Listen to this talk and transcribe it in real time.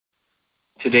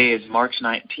Today is March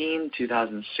 19,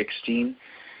 2016,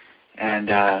 and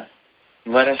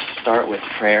let us start with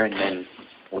prayer, and then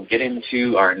we'll get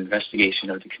into our investigation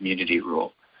of the community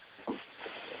rule.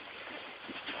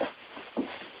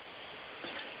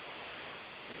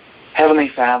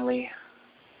 Heavenly Family,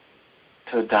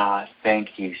 Todah,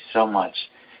 thank you so much.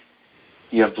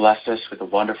 You have blessed us with a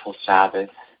wonderful Sabbath,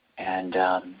 and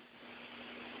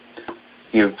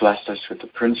you have blessed us with the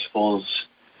principles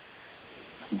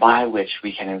by which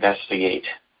we can investigate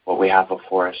what we have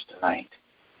before us tonight.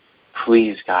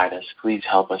 Please guide us. Please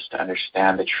help us to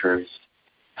understand the truth.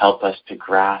 Help us to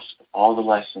grasp all the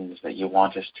lessons that you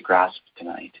want us to grasp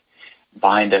tonight.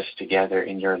 Bind us together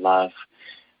in your love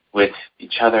with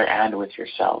each other and with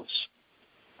yourselves.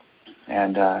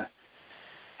 And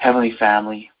Heavenly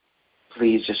Family,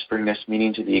 please just bring this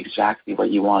meeting to be exactly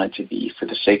what you want it to be for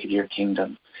the sake of your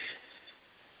kingdom.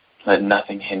 Let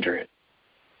nothing hinder it.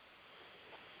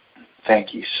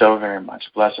 Thank you so very much.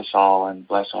 Bless us all and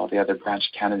bless all the other branch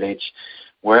candidates,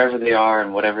 wherever they are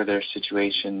and whatever their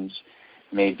situations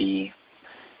may be.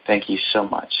 Thank you so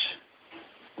much.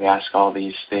 We ask all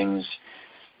these things,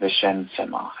 Vishen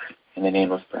Semach, in the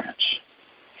name of Branch.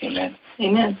 Amen.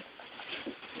 Amen.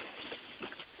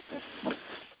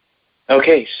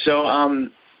 Okay, so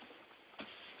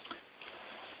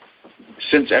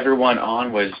since everyone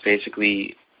was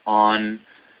basically on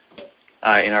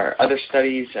in our other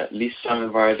studies, at least some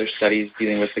of our other studies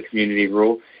dealing with the community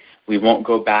rule, we won't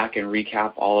go back and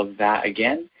recap all of that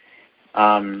again.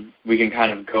 We can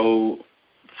kind of go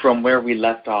from where we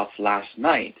left off last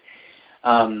night.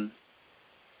 And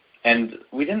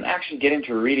we didn't actually get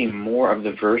into reading more of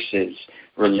the verses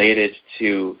related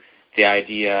to the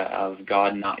idea of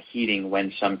God not heeding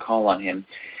when some call on him,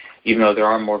 even though there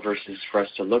are more verses for us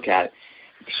to look at.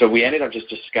 So we ended up just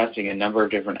discussing a number of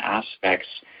different aspects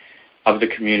of the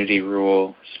community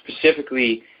rule,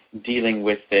 specifically dealing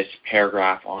with this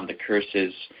paragraph on the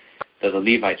curses that the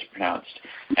Levites pronounced.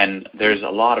 And there's a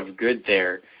lot of good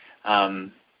there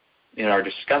in our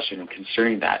discussion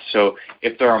concerning that. So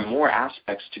if there are more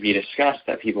aspects to be discussed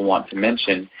that people want to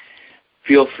mention,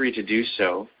 feel free to do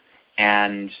so.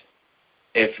 And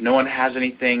if no one has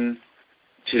anything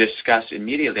to discuss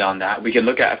immediately on that, we can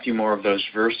look at a few more of those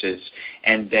verses,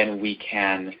 and then we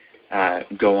can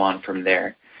go on from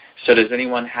there. So does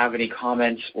anyone have any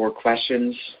comments or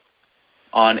questions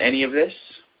on any of this?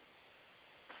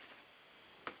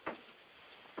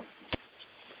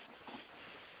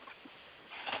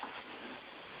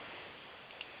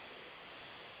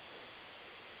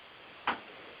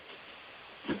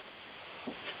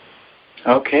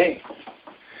 Okay.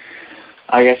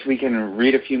 I guess we can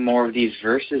read a few more of these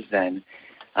verses then.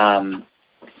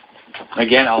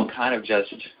 Again, I'll kind of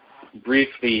just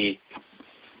briefly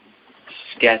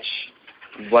sketch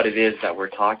what it is that we're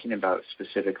talking about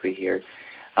specifically here.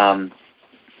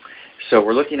 So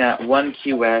we're looking at 1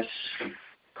 QS,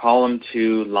 column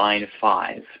 2, line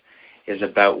 5 is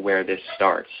about where this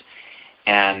starts.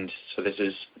 And so this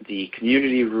is the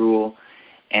community rule,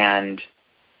 and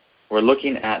we're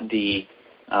looking at the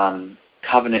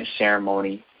covenant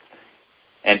ceremony,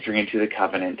 entering into the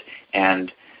covenant.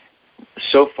 And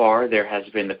so far there has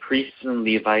been the priests and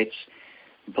Levites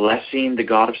blessing the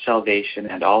God of salvation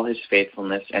and all his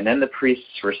faithfulness, and then the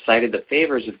priests recited the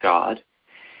favors of God,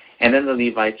 and then the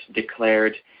Levites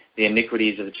declared the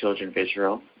iniquities of the children of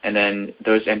Israel, and then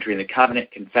those entering the covenant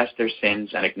confessed their sins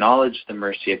and acknowledged the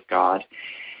mercy of God,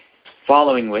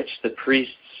 following which the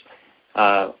priests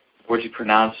were to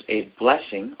pronounce a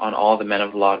blessing on all the men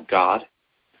of the law of God,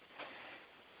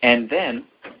 and then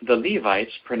the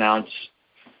Levites pronounce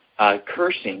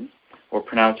cursing, or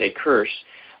pronounce a curse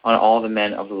on all the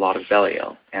men of the lot of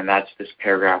Belial. And that's this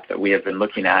paragraph that we have been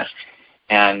looking at.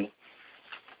 And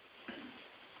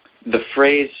the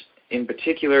phrase in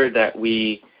particular that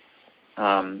we,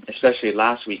 especially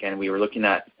last weekend, we were looking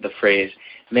at the phrase,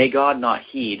 may God not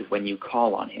heed when you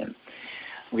call on him.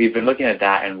 We've been looking at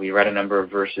that, and we read a number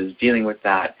of verses dealing with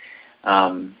that,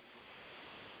 and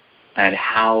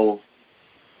how,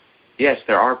 yes,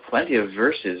 there are plenty of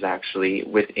verses actually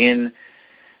within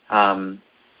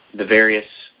the various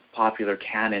popular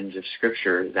canons of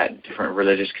Scripture that different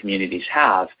religious communities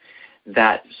have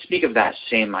that speak of that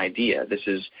same idea. This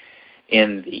is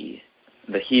in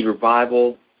the Hebrew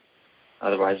Bible,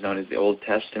 otherwise known as the Old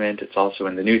Testament. It's also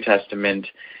in the New Testament,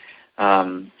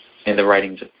 in the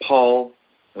writings of Paul.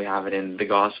 We have it in the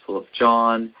Gospel of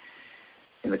John,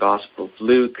 in the Gospel of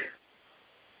Luke,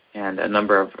 and a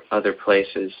number of other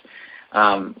places,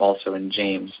 also in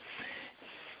James.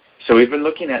 So we've been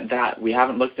looking at that. We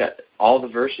haven't looked at all the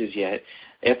verses yet,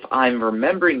 if I'm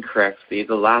remembering correctly,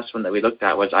 the last one that we looked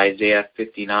at was Isaiah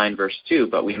 59, verse 2,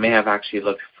 but we may have actually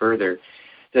looked further.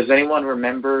 Does anyone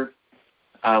remember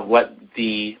what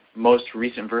the most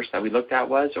recent verse that we looked at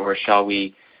was, or shall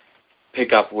we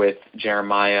pick up with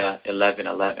Jeremiah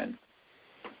 11:11?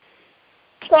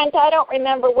 Trent, I don't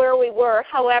remember where we were.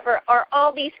 However, are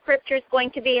all these scriptures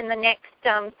going to be in the next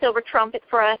silver trumpet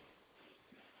for us?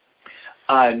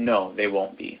 No, they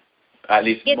won't be. At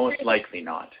least most likely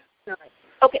not.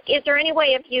 Okay. Is there any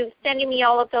way of you sending me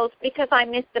all of those? Because I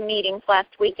missed the meetings last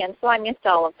weekend, so I missed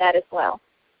all of that as well.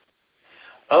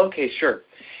 Okay, sure.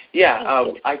 Yeah,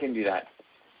 I can do that.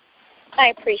 I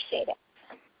appreciate it.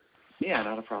 Yeah,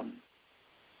 not a problem.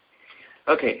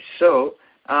 Okay, so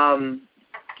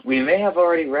we may have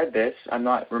already read this. I'm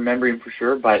not remembering for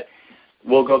sure, but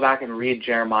we'll go back and read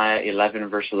Jeremiah 11,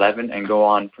 verse 11, and go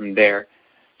on from there.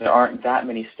 There aren't that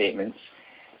many statements.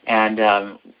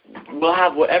 And we'll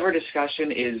have whatever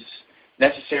discussion is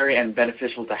necessary and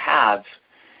beneficial to have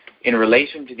in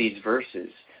relation to these verses.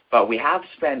 But we have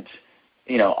spent,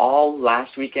 all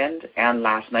last weekend and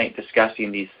last night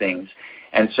discussing these things.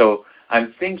 And so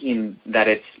I'm thinking that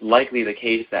it's likely the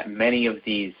case that many of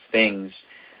these things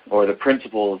or the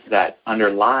principles that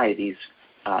underlie these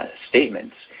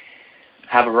statements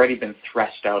have already been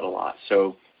threshed out a lot.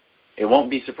 So it won't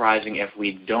be surprising if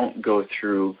we don't go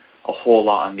through a whole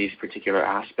lot on these particular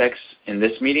aspects in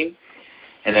this meeting,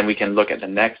 and then we can look at the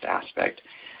next aspect.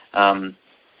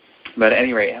 But at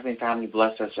any rate, Heavenly Family,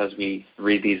 bless us as we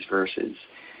read these verses.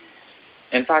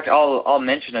 In fact, I'll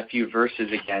mention a few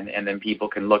verses again, and then people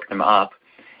can look them up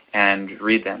and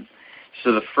read them.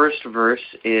 So the first verse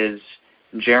is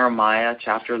Jeremiah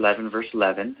chapter 11, verse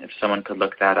 11, if someone could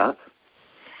look that up.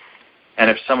 And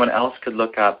if someone else could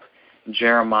look up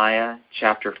Jeremiah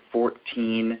chapter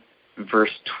 14,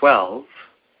 verse 12.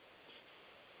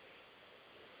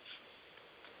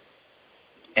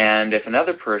 And if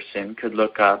another person could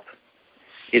look up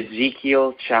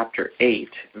Ezekiel chapter 8,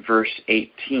 verse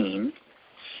 18.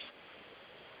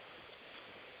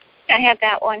 I have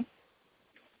that one.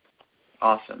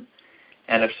 Awesome.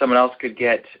 And if someone else could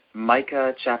get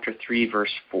Micah chapter 3,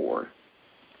 verse 4.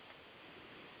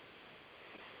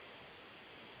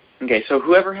 Okay, so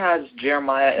whoever has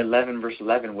Jeremiah 11, verse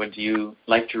 11, would you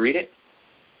like to read it?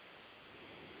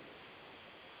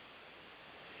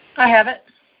 I have it.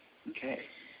 Okay.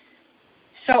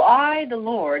 So I, the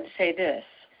Lord, say this: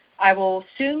 I will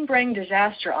soon bring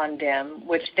disaster on them,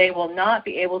 which they will not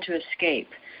be able to escape.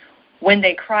 When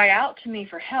they cry out to me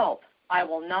for help, I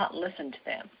will not listen to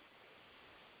them.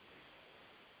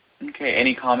 Okay,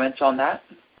 any comments on that?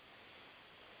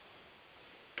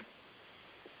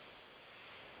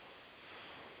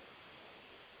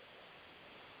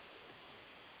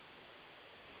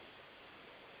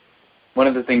 One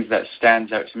of the things that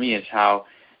stands out to me is how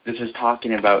this is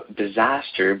talking about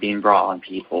disaster being brought on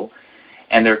people,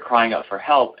 and they're crying out for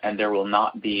help, and there will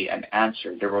not be an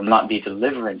answer. There will not be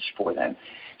deliverance for them.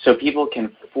 So people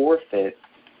can forfeit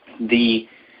the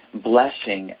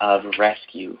blessing of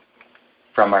rescue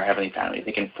from our Heavenly Family.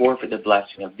 They can forfeit the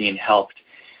blessing of being helped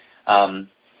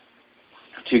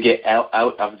to get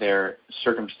out of their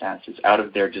circumstances, out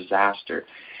of their disaster.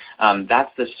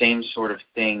 That's the same sort of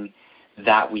thing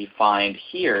that we find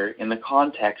here in the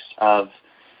context of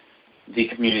the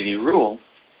community rule,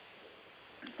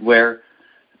 where,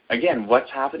 again, what's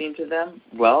happening to them?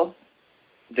 Well,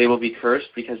 they will be cursed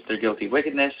because of their guilty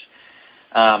wickedness.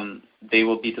 They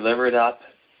will be delivered up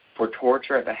for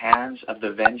torture at the hands of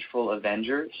the vengeful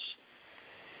avengers,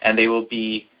 and they will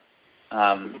be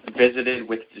visited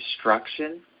with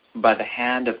destruction by the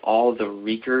hand of all the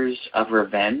wreakers of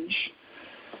revenge.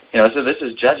 So this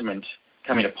is judgment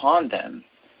coming upon them,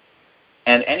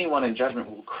 and anyone in judgment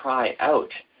will cry out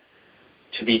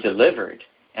to be delivered,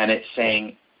 and it's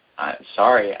saying,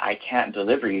 sorry, I can't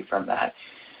deliver you from that.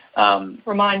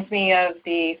 Reminds me of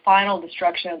the final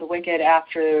destruction of the wicked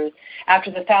after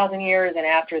the 1,000 years and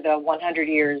after the 100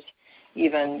 years,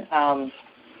 even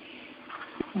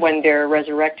when they're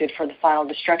resurrected for the final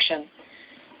destruction.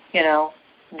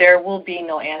 There will be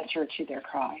no answer to their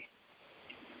cry.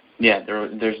 Yeah,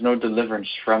 there's no deliverance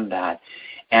from that.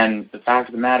 And the fact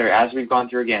of the matter, as we've gone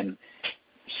through again,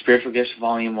 Spiritual Gifts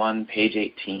Volume 1, page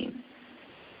 18,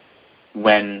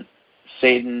 when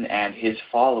Satan and his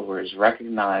followers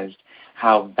recognized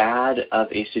how bad of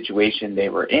a situation they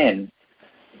were in,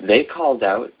 they called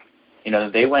out,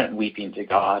 they went weeping to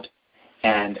God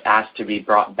and asked to be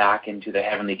brought back into the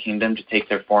heavenly kingdom to take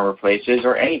their former places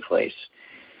or any place.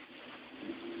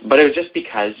 But it was just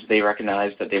because they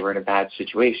recognized that they were in a bad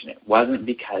situation. It wasn't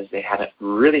because they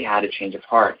really had a change of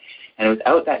heart. And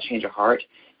without that change of heart,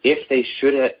 if they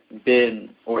should have been,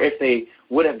 or if they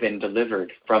would have been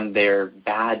delivered from their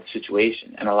bad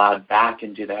situation and allowed back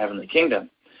into the heavenly kingdom,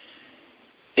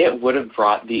 it would have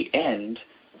brought the end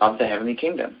of the heavenly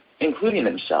kingdom, including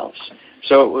themselves.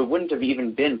 So it wouldn't have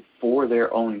even been for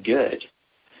their own good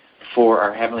for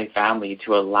our heavenly family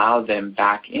to allow them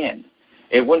back in.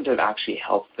 It wouldn't have actually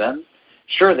helped them.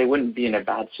 Sure, they wouldn't be in a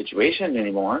bad situation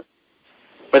anymore,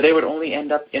 but they would only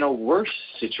end up in a worse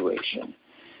situation.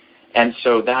 And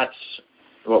so that's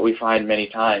what we find many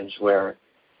times, where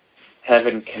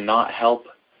heaven cannot help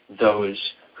those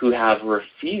who have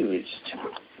refused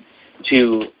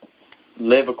to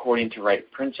live according to right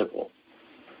principle.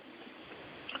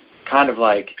 Kind of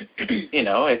like,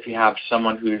 if you have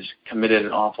someone who's committed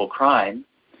an awful crime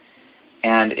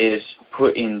and is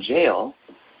put in jail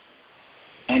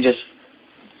and just,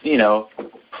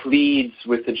 pleads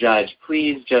with the judge,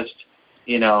 please just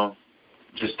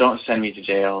don't send me to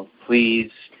jail,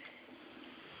 please.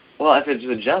 Well, if it's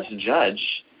a just judge,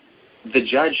 the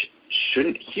judge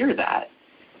shouldn't hear that.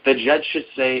 The judge should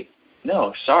say,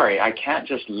 no, sorry, I can't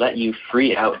just let you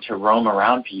free out to roam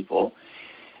around people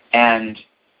and,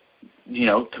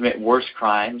 commit worse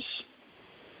crimes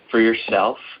for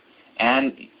yourself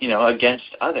and, against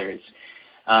others.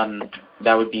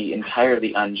 That would be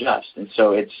entirely unjust. And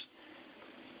so it's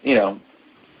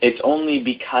only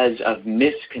because of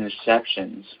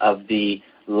misconceptions of the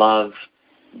love,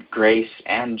 grace,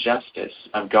 and justice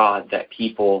of God that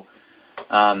people,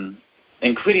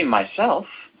 including myself,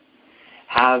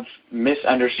 have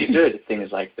misunderstood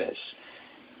things like this,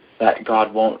 that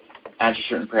God won't answer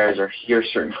certain prayers or hear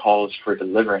certain calls for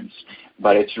deliverance.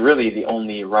 But it's really the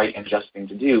only right and just thing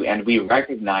to do, and we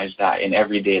recognize that in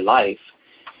everyday life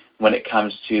when it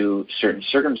comes to certain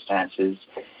circumstances.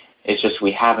 It's just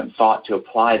we haven't thought to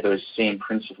apply those same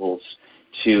principles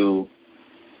to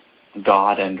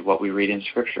God and what we read in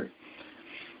Scripture.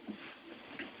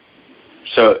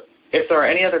 So if there are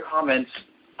any other comments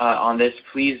on this,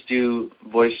 please do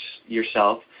voice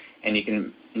yourself, and you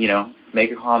can,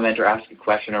 make a comment or ask a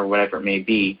question or whatever it may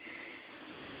be.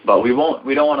 But we don't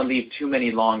want to leave too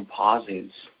many long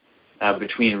pauses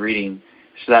between reading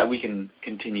so that we can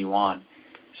continue on.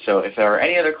 So if there are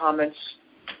any other comments,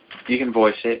 you can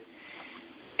voice it.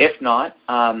 If not,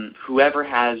 whoever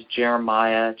has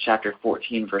Jeremiah chapter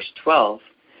 14, verse 12,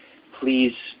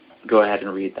 please go ahead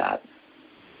and read that.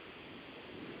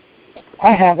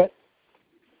 I have it.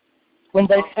 When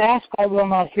they fast, I will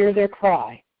not hear their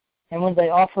cry, and when they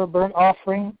offer burnt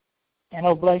offering and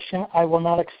oblation, I will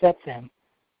not accept them,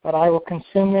 but I will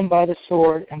consume them by the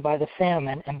sword and by the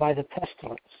famine and by the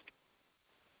pestilence.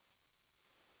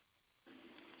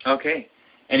 Okay.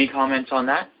 Any comments on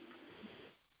that?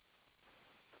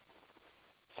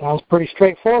 Sounds pretty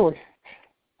straightforward.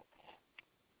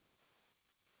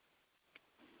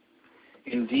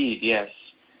 Indeed, yes.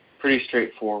 Pretty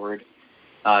straightforward.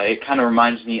 It kind of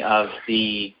reminds me of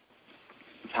the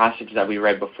passage that we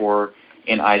read before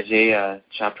in Isaiah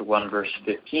chapter 1, verse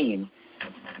 15,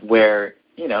 where,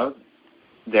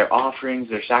 their offerings,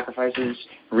 their sacrifices,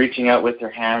 reaching out with their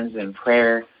hands in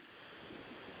prayer,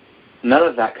 none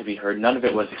of that could be heard. None of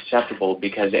it was acceptable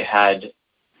because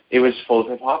it was full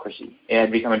of hypocrisy. It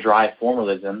had become a dry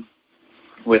formalism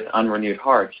with unrenewed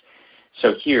hearts.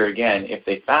 So here again, if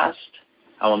they fast,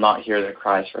 I will not hear their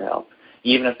cries for help.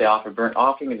 Even if they offer burnt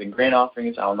offerings and grain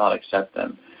offerings, I will not accept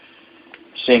them.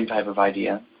 Same type of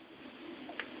idea.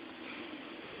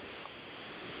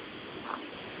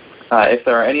 If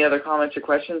there are any other comments or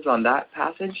questions on that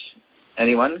passage,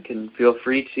 anyone can feel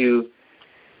free to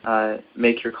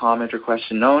make your comment or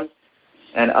question known.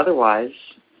 And otherwise,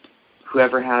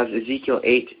 whoever has Ezekiel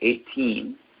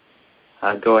 8:18,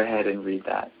 go ahead and read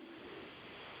that.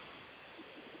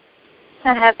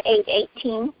 I have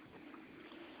 8:18.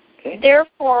 Okay.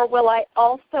 Therefore will I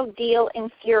also deal in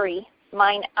fury.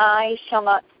 Mine eye shall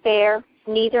not spare,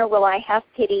 neither will I have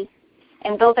pity.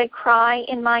 And though they cry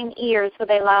in mine ears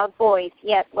with a loud voice,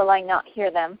 yet will I not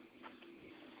hear them.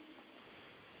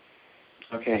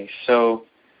 Okay, so,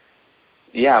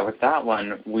 with that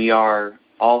one, we are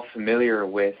all familiar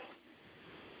with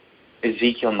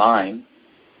Ezekiel 9.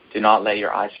 Do not let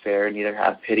your eyes spare, neither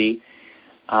have pity.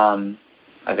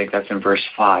 I think that's in verse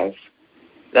 5.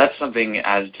 That's something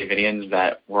as Davidians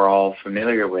that we're all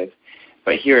familiar with.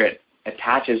 But here it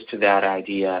attaches to that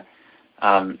idea,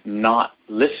 not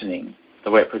listening. The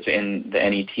way it puts it in the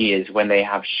NET is, when they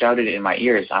have shouted in my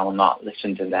ears, I will not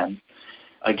listen to them.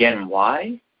 Again,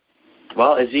 why?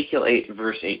 Well, Ezekiel 8,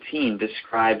 verse 18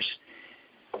 describes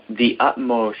the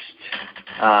utmost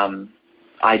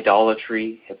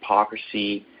idolatry,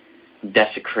 hypocrisy,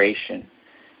 desecration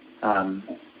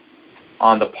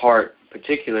on the part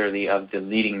particularly of the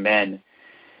leading men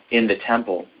in the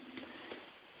temple,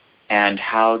 and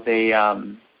how they,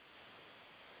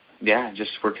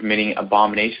 just were committing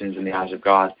abominations in the eyes of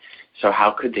God. So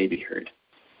how could they be heard?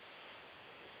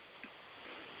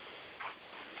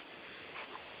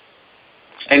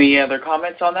 Any other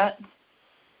comments on that?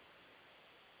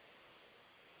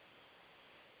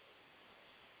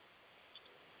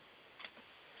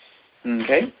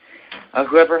 Okay.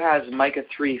 Whoever has Micah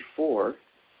 3:4.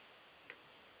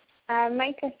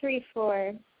 Micah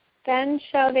 3:4. Then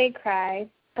shall they cry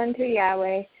unto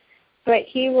Yahweh, but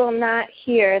he will not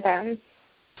hear them.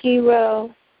 He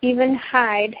will even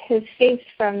hide his face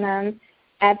from them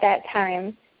at that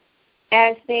time,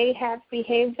 as they have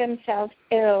behaved themselves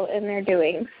ill in their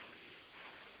doings.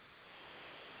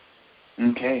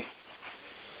 Okay.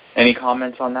 Any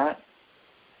comments on that?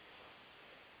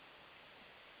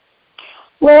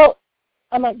 Well,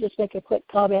 I might just make a quick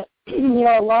comment.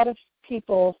 A lot of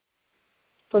people,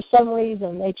 for some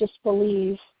reason, they just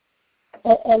believe,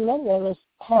 and many of us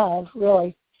have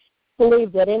really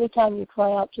believed that anytime you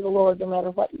cry out to the Lord, no matter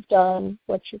what you've done,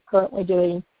 what you're currently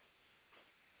doing,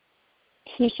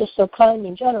 He's just so kind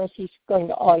and generous, He's going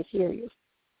to always hear you.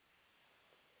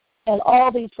 And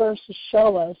all these verses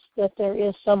show us that there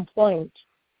is some point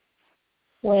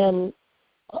when,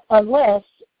 unless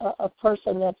a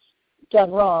person that's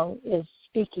done wrong is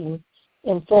speaking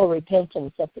in full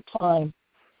repentance at the time,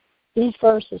 these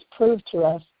verses prove to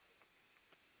us,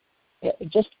 it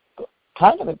just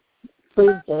kind of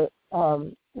proves that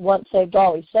once saved,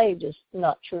 always saved is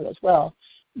not true as well.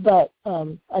 But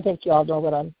I think you all know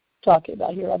what I'm talking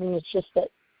about here. I mean, it's just that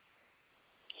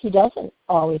He doesn't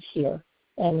always hear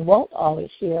and won't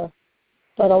always hear.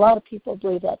 But a lot of people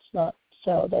believe that's not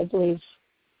so. They believe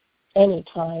any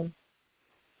time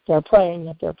they're praying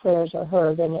that their prayers are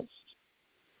heard, and it's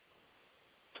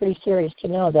pretty serious to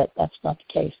know that that's not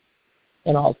the case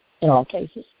in all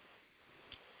cases.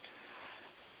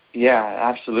 Yeah,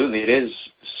 absolutely. It is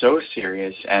so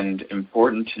serious and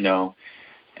important to know.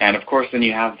 And of course, then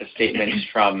you have the statements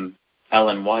from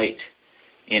Ellen White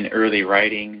in early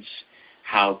writings,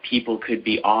 how people could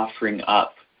be offering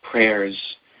up prayers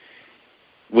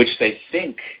which they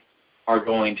think are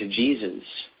going to Jesus,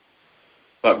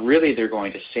 but really they're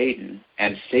going to Satan,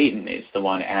 and Satan is the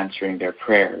one answering their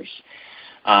prayers.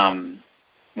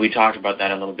 We talked about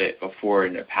that a little bit before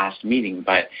in a past meeting,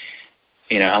 but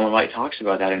Ellen White talks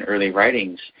about that in early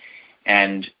writings.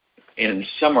 And in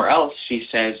somewhere else, she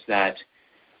says that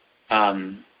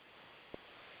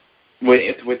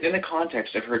within the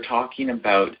context of her talking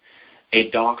about a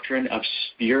doctrine of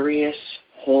spurious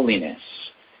holiness,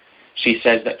 she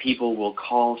says that people will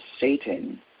call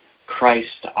Satan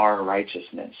Christ our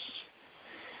righteousness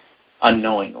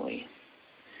unknowingly.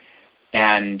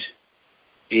 And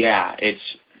yeah,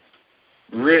 it's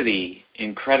really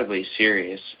incredibly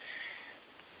serious.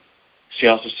 She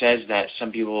also says that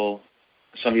some people's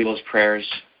prayers,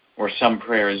 or some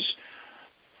prayers,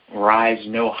 rise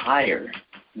no higher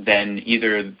than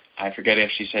either, I forget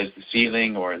if she says the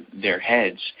ceiling or their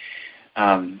heads.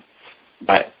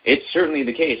 But it's certainly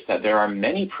the case that there are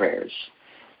many prayers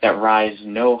that rise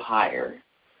no higher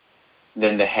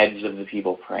than the heads of the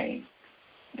people praying.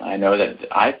 I know that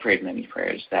I've prayed many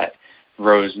prayers that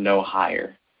rose no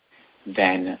higher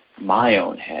than my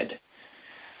own head.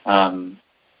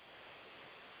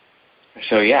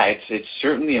 So yeah, it's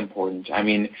certainly important. I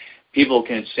mean, people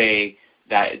can say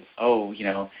that,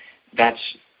 that's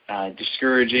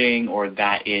discouraging, or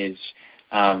that is,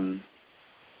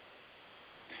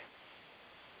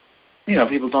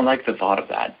 people don't like the thought of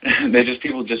that.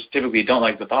 People typically don't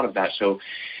like the thought of that. So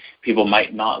people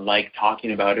might not like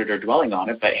talking about it or dwelling on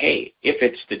it. But hey, if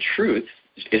it's the truth,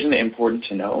 isn't it important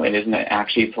to know? And isn't it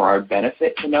actually for our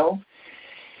benefit to know?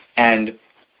 And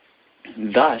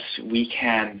thus we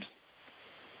can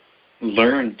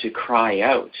learn to cry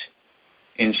out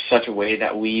in such a way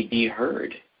that we be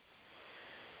heard,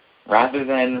 rather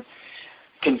than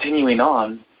continuing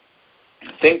on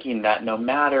thinking that no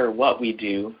matter what we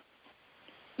do,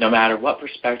 no matter what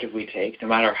perspective we take, no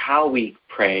matter how we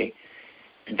pray,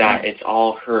 that it's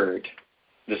all heard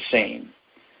the same.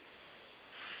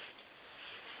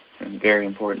 And very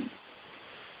important.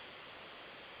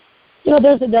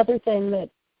 There's another thing that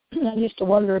I used to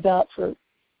wonder about for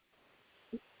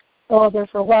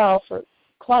a while, for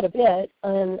quite a bit,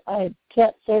 and I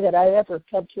can't say that I ever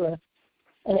come to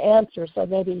an answer, so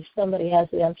maybe somebody has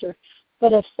the answer.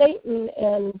 But if Satan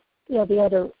and the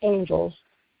other angels,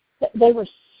 they were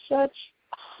such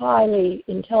highly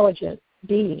intelligent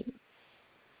beings,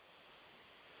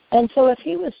 and so if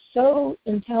he was so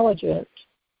intelligent,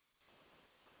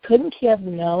 couldn't he have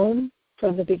known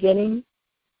from the beginning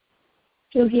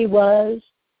who he was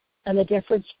and the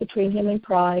difference between him and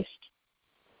Christ,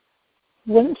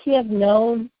 wouldn't he have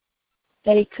known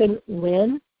that he couldn't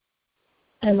win?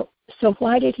 And so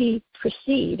why did he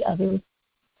proceed? I mean,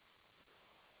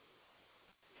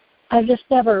 I've just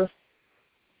never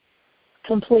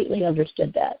completely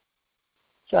understood that.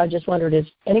 So I just wondered, has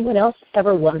anyone else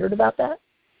ever wondered about that?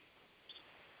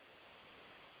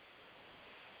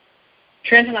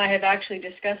 Trent and I have actually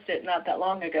discussed it not that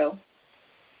long ago.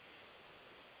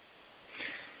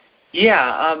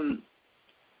 Yeah,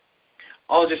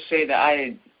 I'll just say that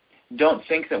I don't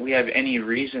think that we have any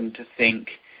reason to think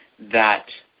that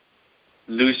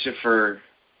Lucifer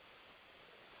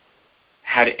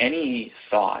had any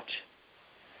thought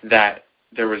that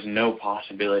there was no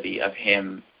possibility of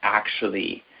him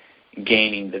actually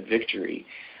gaining the victory.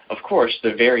 Of course,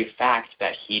 the very fact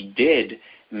that he did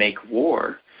make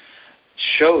war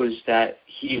shows that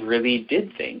he really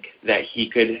did think that he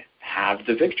could have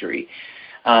the victory.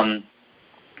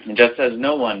 Just as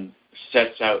no one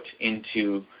sets out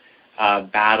into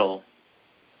battle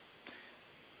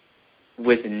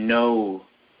with no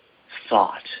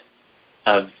thought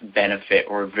of benefit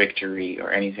or victory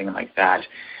or anything like that.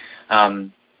 So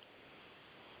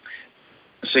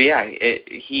yeah,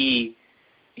 he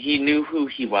knew who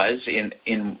he was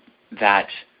in that,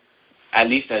 at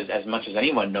least as much as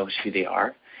anyone knows who they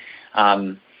are.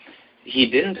 He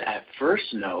didn't at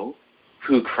first know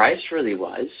who Christ really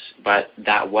was, but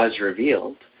that was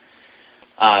revealed.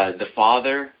 The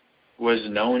Father was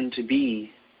known to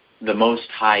be the Most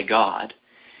High God,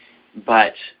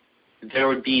 but there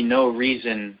would be no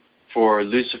reason for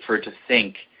Lucifer to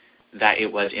think that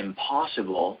it was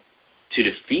impossible to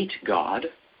defeat God.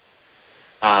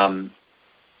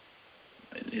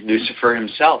 Lucifer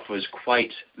himself was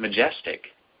quite majestic.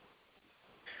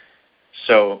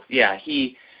 So, yeah,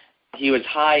 he was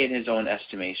high in his own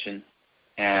estimation,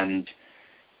 and,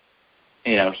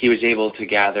 he was able to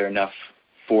gather enough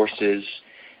forces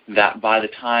that by the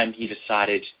time he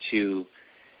decided to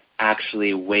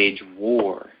actually wage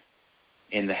war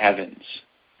in the heavens,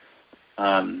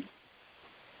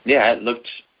 it looked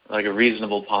like a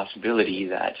reasonable possibility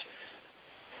that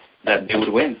they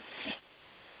would win.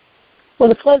 Well,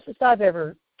 the closest I've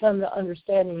ever come to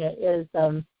understanding it is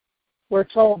we're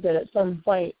told that at some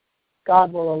point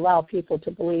God will allow people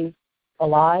to believe a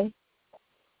lie.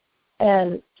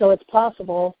 And so it's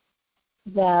possible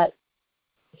that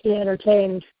he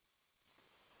entertained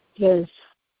his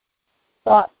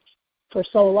thoughts for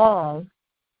so long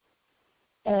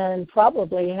and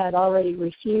probably had already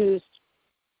refused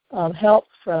help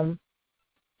from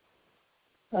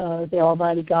the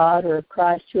Almighty God or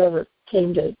Christ, whoever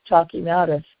came to talk him out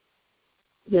of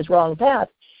his wrong path.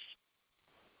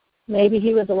 Maybe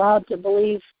he was allowed to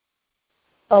believe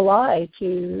a lie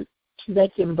to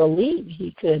make him believe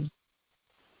he could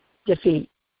defeat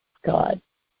God.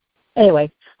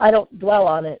 Anyway, I don't dwell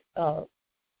on it,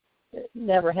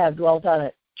 never have dwelt on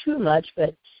it too much,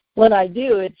 but when I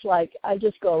do, it's like I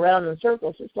just go around in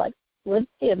circles. It's like, wouldn't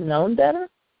he have known better?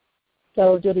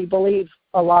 So did he believe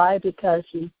a lie because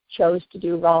he chose to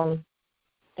do wrong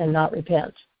and not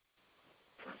repent?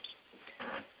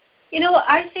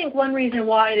 I think one reason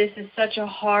why this is such a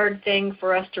hard thing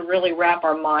for us to really wrap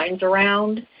our minds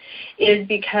around is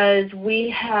because we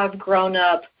have grown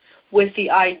up with the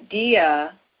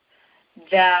idea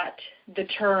that the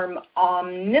term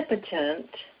omnipotent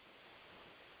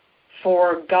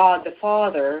for God the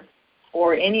Father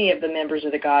or any of the members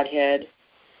of the Godhead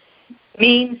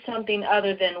means something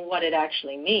other than what it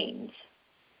actually means.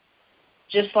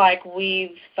 Just like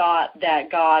we've thought that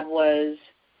God was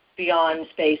beyond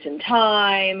space and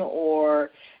time or,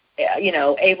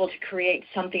 able to create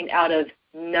something out of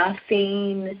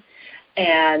nothing.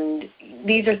 And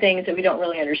these are things that we don't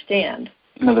really understand.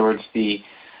 In other words, the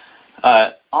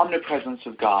omnipresence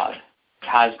of God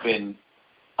has been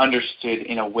understood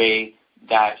in a way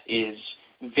that is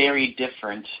very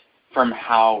different from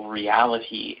how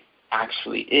reality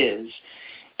actually is.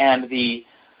 And the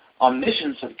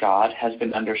omniscience of God has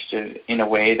been understood in a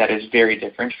way that is very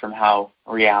different from how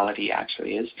reality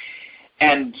actually is.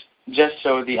 And just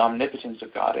so the omnipotence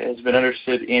of God has been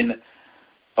understood in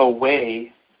a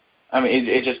way,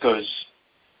 it just goes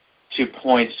to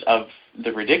points of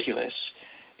the ridiculous.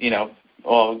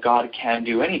 God can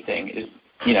do anything,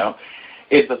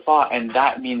 is the thought, and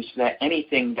that means that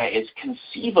anything that is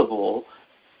conceivable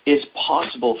is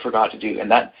possible for God to do, and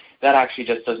that actually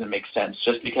just doesn't make sense.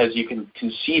 Just because you can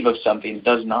conceive of something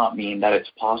does not mean that it's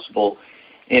possible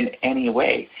in any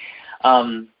way.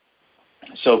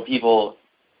 So people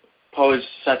pose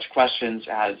such questions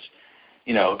as,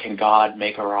 can God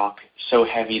make a rock so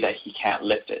heavy that he can't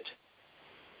lift it?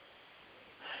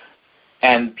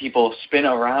 And people spin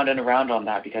around and around on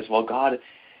that because, well, God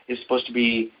is supposed to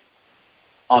be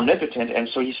omnipotent, and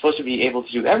so he's supposed to be able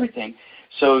to do everything.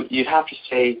 So you'd have to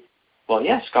say, well,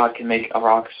 yes, God can make a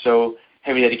rock so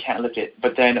heavy that he can't lift it.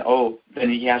 But then, then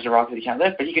he has a rock that he can't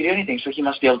lift, but he can do anything, so he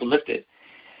must be able to lift it.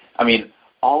 I mean,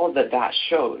 all that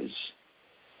shows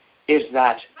is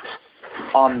that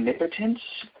omnipotence,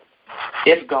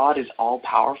 if God is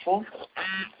all-powerful,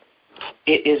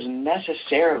 it is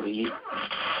necessarily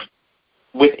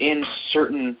within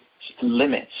certain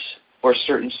limits or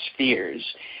certain spheres,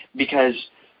 because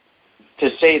to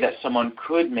say that someone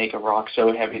could make a rock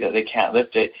so heavy that they can't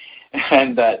lift it,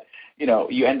 and that,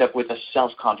 you end up with a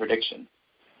self-contradiction.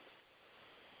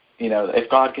 If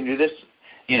God can do this,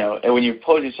 and when you're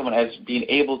posing someone as being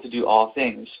able to do all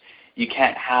things, you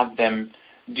can't have them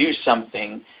do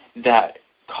something that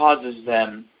causes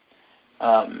them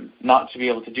not to be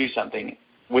able to do something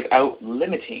without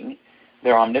limiting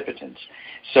their omnipotence.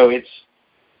 So it's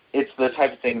the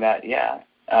type of thing that,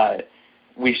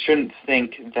 we shouldn't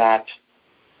think that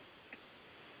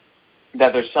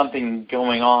there's something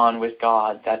going on with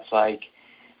God that's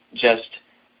just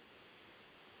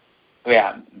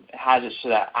has it so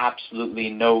that absolutely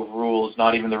no rules,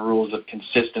 not even the rules of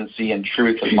consistency and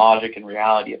truth and logic and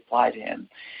reality apply to him.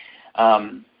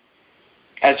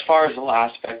 As far as the whole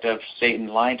aspect of Satan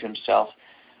lying to himself,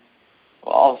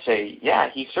 well, I'll say,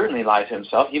 he certainly lied to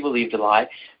himself. He believed a lie.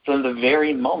 From the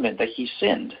very moment that he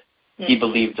sinned, he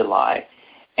believed a lie.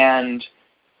 And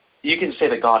you can say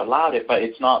that God allowed it, but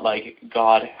it's not like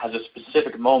God has a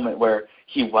specific moment where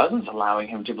he wasn't allowing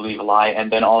him to believe a lie,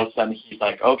 and then all of a sudden he's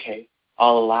like, okay,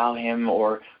 I'll allow him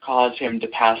or cause him to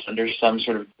pass under some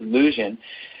sort of delusion.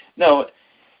 No,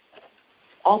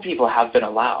 all people have been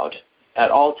allowed at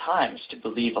all times to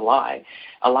believe a lie,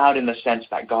 allowed in the sense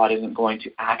that God isn't going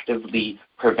to actively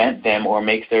prevent them or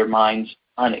make their minds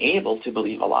unable to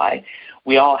believe a lie.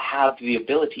 We all have the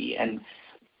ability, and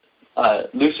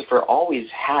Lucifer always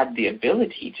had the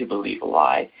ability to believe a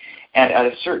lie, and at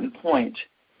a certain point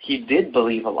he did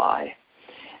believe a lie,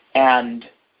 and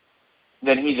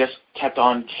then he just kept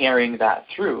on carrying that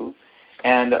through,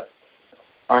 and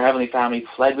our Heavenly Family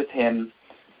pled with him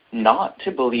not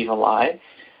to believe a lie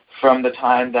from the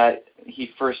time that he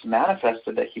first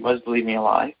manifested that he was believing a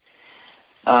lie,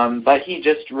 but he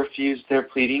just refused their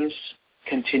pleadings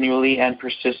continually and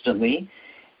persistently,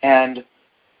 and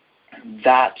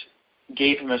that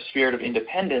gave him a spirit of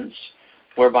independence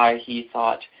whereby he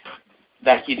thought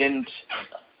that he didn't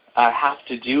have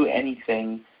to do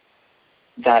anything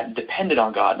that depended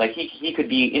on God. Like he could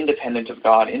be independent of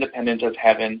God, independent of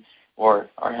heaven or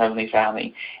our Heavenly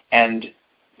Family, and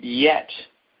yet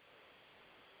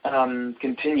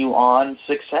continue on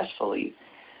successfully.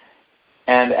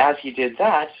 And as he did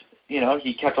that,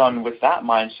 he kept on with that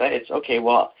mindset. It's okay,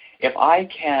 well, if I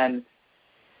can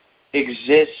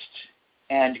exist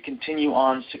and continue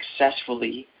on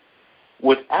successfully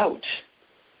without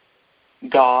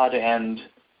God and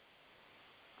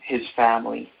his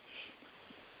family,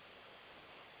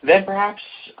 then perhaps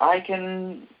I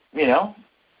can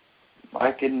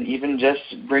even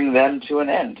just bring them to an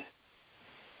end.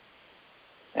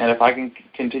 And if I can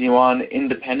continue on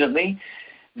independently,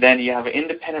 then you have an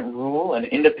independent rule, an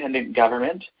independent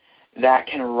government that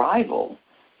can rival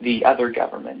the other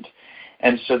government.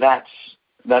 And so that's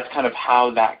kind of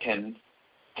how that can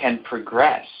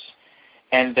progress.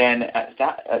 And then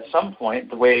at some point,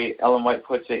 the way Ellen White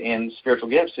puts it in Spiritual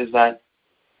Gifts is that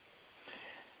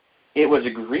it was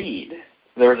agreed,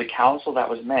 there was a council that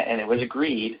was met, and it was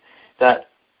agreed that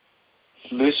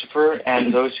Lucifer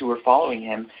and those who were following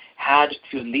him had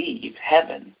to leave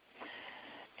heaven.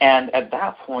 And at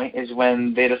that point is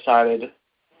when they decided,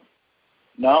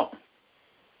 no,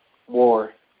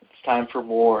 war. It's time for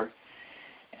war.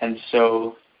 And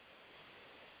so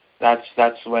that's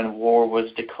when war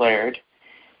was declared,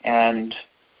 and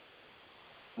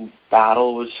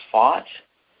battle was fought,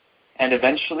 and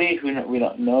eventually, we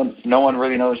don't know. No one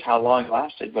really knows how long it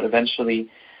lasted, but eventually,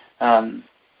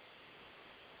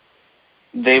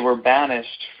 they were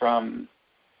banished from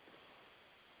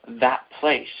that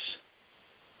place,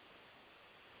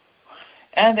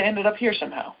 and they ended up here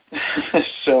somehow.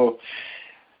 So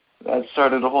that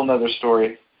started a whole nother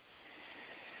story.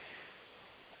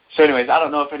 So anyways, I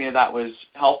don't know if any of that was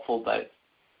helpful, but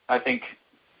I think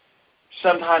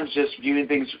sometimes just viewing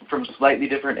things from slightly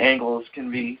different angles can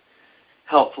be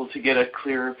helpful to get a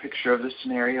clearer picture of the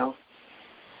scenario.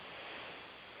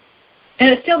 And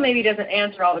it still maybe doesn't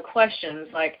answer all the questions.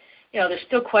 Like, there's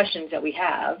still questions that we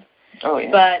have. Oh,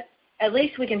 yeah. But at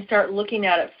least we can start looking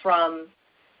at it from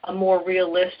a more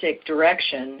realistic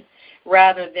direction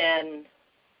rather than,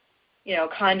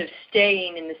 kind of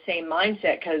staying in the same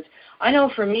mindset. Because I know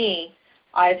for me,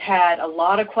 I've had a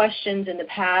lot of questions in the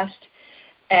past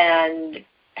and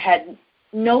had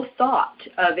no thought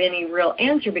of any real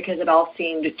answer because it all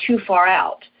seemed too far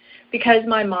out, because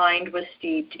my mind was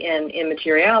steeped in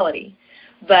immateriality.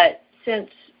 But since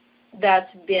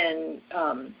that's been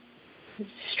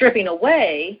stripping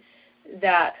away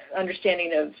that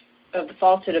understanding of the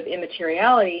falsehood of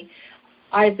immateriality,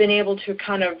 I've been able to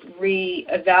kind of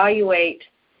reevaluate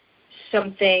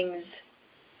some things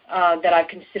that I've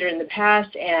considered in the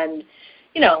past. And,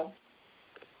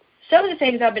 some of the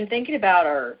things I've been thinking about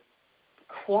are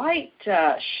quite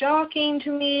shocking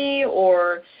to me,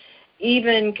 or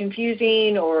even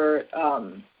confusing, or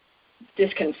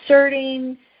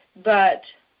disconcerting. But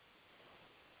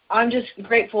I'm just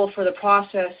grateful for the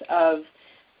process of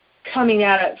coming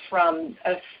at it from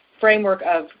a framework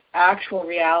of actual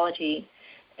reality,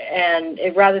 and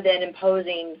rather than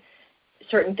imposing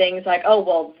certain things like, oh,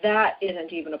 well, that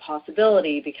isn't even a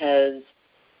possibility because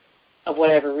of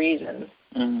whatever reason,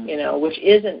 which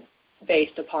isn't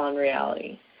based upon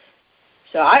reality.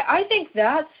 So I think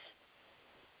that's,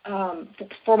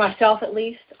 for myself at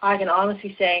least, I can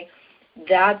honestly say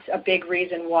that's a big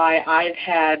reason why I've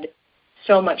had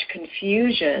so much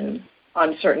confusion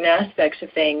on certain aspects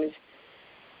of things.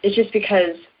 It's just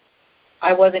because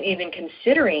I wasn't even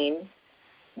considering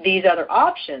these other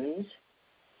options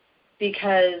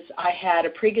because I had a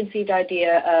preconceived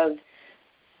idea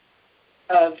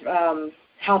of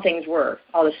how things were.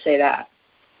 I'll just say that.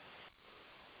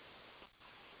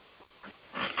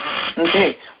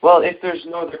 Okay. Well, if there's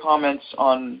no other comments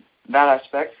on that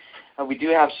aspect, we do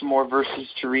have some more verses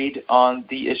to read on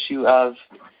the issue of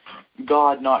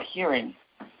God not hearing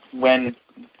when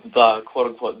the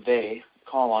quote-unquote they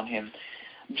call on him.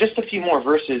 Just a few more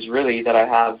verses, really, that I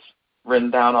have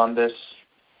written down on this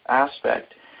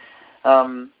aspect.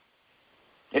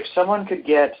 If someone could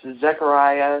get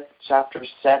Zechariah chapter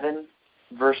 7,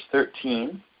 verse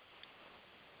 13,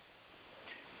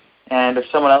 and if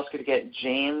someone else could get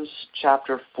James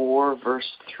chapter 4, verse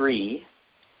 3,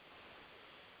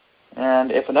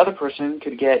 and if another person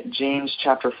could get James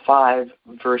chapter 5,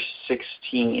 verse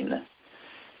 16.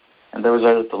 And those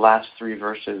are the last three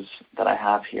verses that I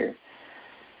have here.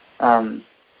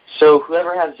 So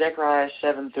whoever has Zechariah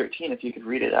 7:13, if you could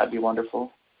read it, that would be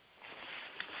wonderful.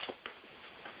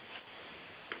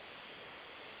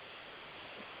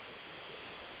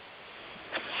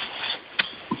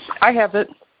 I have it.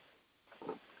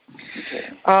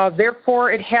 Okay.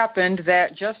 Therefore it happened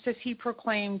that just as he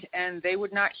proclaimed and they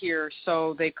would not hear,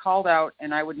 so they called out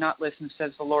and I would not listen,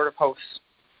 says the Lord of hosts.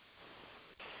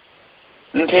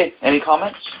 Okay. Any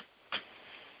comments?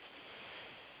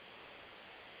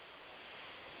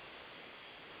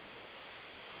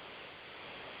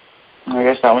 I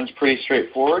guess that one's pretty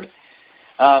straightforward.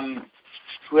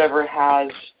 Whoever has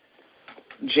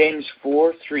James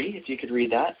 4:3, if you could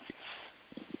read that.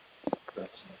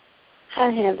 I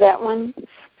have that one.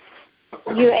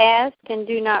 You ask and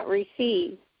do not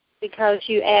receive, because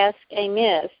you ask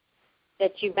amiss,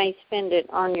 that you may spend it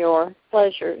on your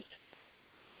pleasures.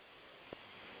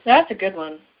 That's a good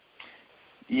one.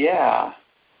 Yeah.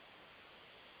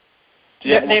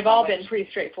 They've all been pretty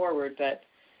straightforward, but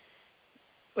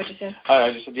what'd you say?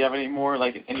 I just said, do you have any more,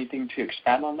 anything to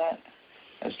expand on that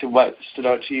as to what stood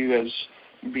out to you as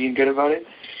being good about it?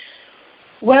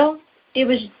 Well, it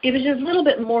was a little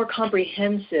bit more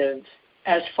comprehensive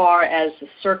as far as the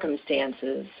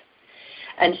circumstances.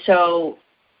 And so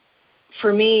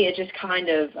for me, it just kind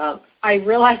of, I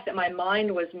realized that my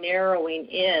mind was narrowing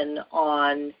in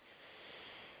on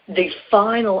the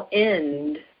final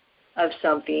end of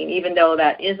something, even though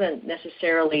that isn't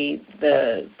necessarily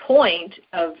the point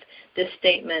of this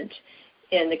statement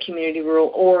in the community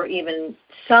rule or even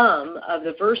some of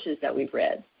the verses that we've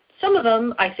read. Some of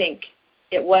them, I think,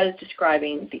 it was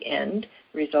describing the end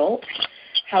result.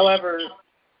 However,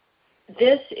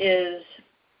 this is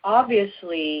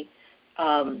obviously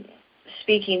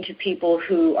speaking to people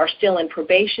who are still in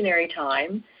probationary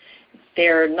time.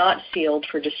 They're not sealed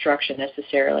for destruction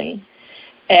necessarily.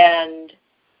 And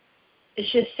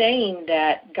it's just saying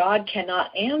that God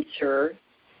cannot answer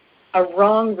a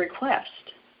wrong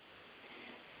request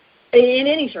in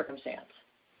any circumstance.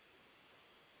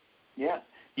 Yeah.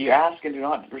 You ask and do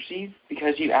not receive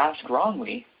because you ask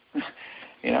wrongly.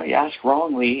 You ask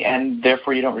wrongly and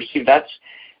therefore you don't receive.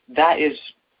 That is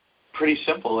pretty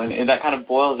simple, and that kind of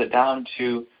boils it down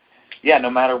to, no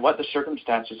matter what the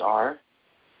circumstances are,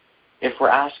 if we're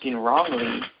asking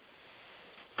wrongly,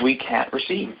 we can't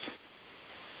receive.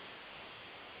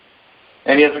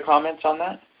 Any other comments on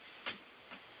that?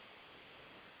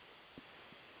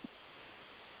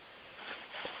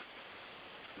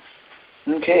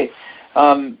 Okay.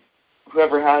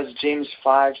 Whoever has James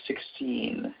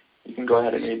 5:16, you can go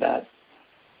ahead and read that.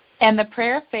 And the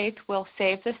prayer of faith will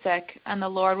save the sick, and the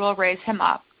Lord will raise him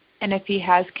up. And if he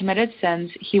has committed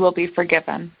sins, he will be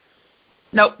forgiven.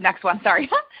 Nope, next one, sorry.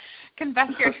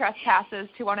 Confess your trespasses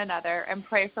to one another and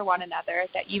pray for one another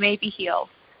that you may be healed.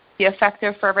 The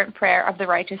effective, fervent prayer of the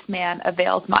righteous man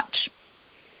avails much.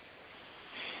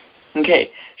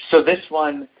 Okay, so this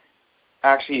one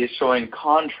actually is showing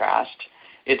contrast.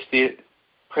 It's the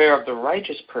prayer of the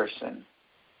righteous person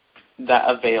that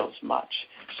avails much.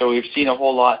 So we've seen a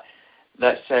whole lot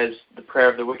that says the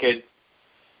prayer of the wicked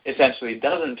essentially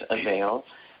doesn't avail,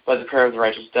 but the prayer of the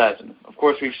righteous does. And of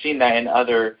course, we've seen that in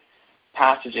other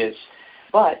passages.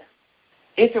 But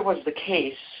if it was the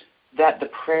case that the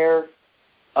prayer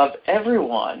of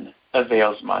everyone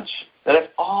avails much, that if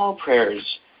all prayers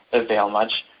avail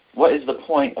much, what is the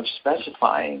point of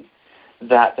specifying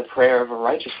that the prayer of a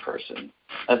righteous person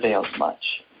avails much?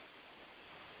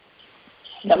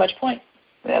 Not much point.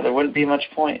 Yeah, there wouldn't be much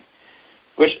point.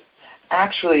 Which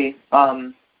actually,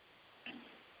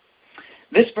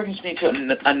 this brings me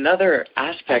to another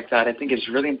aspect that I think is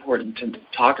really important to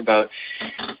talk about,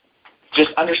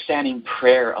 just understanding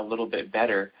prayer a little bit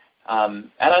better.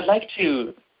 And I'd like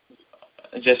to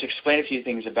just explain a few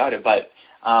things about it, but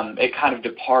it kind of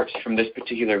departs from this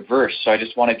particular verse. So I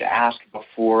just wanted to ask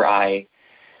before I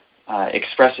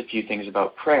express a few things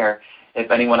about prayer, if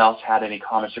anyone else had any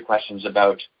comments or questions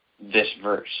about this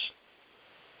verse.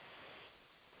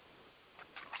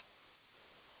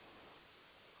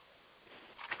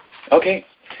 Okay,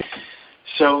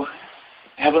 so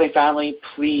Heavenly Family,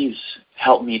 please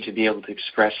help me to be able to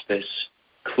express this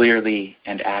clearly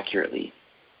and accurately.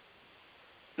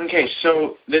 Okay,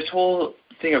 so this whole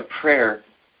thing of prayer,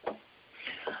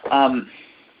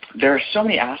 there are so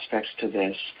many aspects to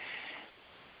this,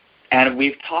 and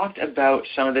we've talked about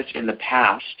some of this in the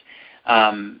past,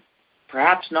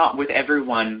 perhaps not with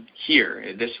everyone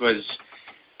here. This was,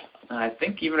 I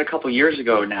think, even a couple years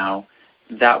ago now,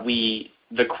 that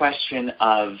the question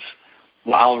of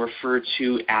what I'll refer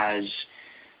to as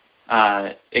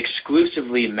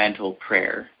exclusively mental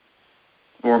prayer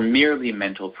or merely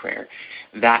mental prayer,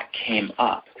 that came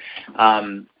up.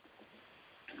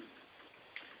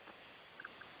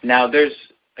 Now there's,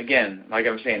 again, like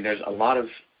I was saying, there's a lot of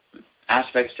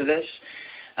aspects to this.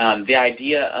 The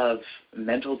idea of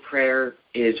mental prayer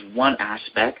is one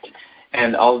aspect,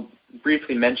 and I'll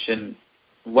briefly mention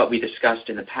what we discussed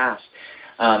in the past.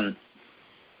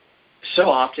 So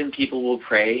often people will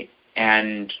pray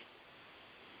and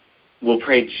will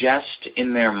pray just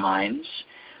in their minds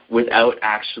without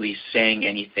actually saying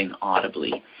anything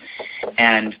audibly.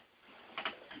 And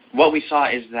what we saw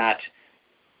is that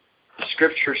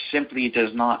Scripture simply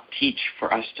does not teach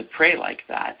for us to pray like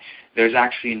that. There's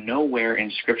actually nowhere in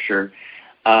Scripture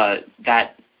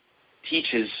that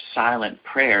teaches silent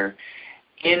prayer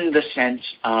in the sense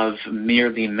of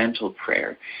merely mental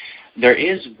prayer. There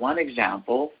is one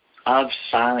example of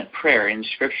silent prayer in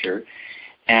Scripture,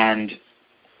 and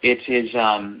it is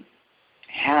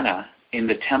Hannah in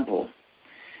the temple.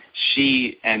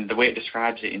 She, and the way it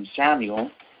describes it in Samuel,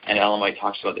 and Ellen White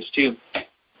talks about this too,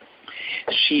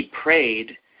 she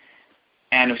prayed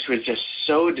and she was just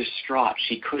so distraught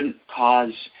she couldn't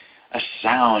cause a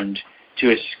sound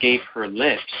to escape her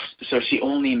lips, so she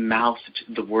only mouthed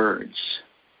the words.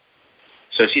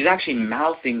 So she's actually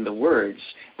mouthing the words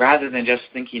rather than just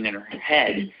thinking in her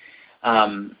head.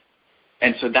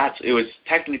 And so it was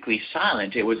technically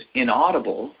silent. It was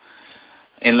inaudible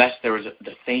unless there was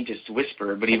the faintest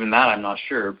whisper, but even that I'm not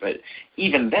sure. But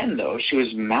even then, though, she was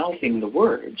mouthing the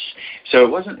words. So it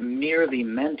wasn't merely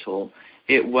mental.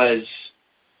 It was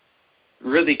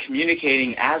really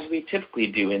communicating as we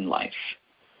typically do in life.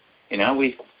 You know,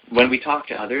 when we talk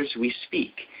to others, we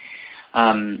speak.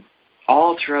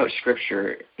 All throughout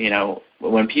Scripture, you know,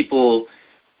 when people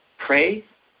pray,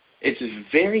 it's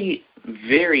very,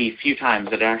 very few times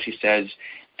that it actually says,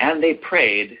 and they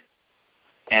prayed,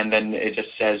 and then it just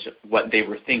says what they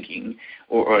were thinking,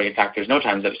 or in fact, there's no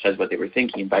times that it says what they were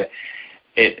thinking, but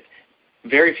it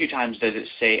very few times does it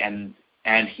say,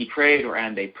 and he prayed, or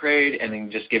and they prayed, and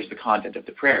then just gives the content of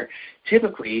the prayer.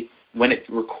 Typically, when it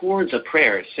records a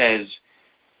prayer, it says,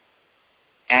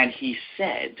 and he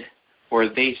said, or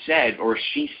they said, or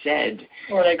she said.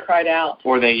 Or they cried out.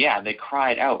 Or they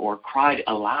cried out, or cried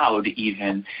aloud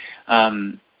even.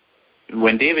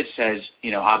 When David says,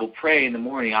 you know, I will pray in the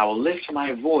morning, I will lift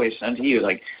my voice unto you,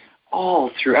 like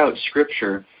all throughout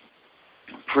Scripture,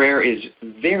 prayer is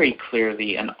very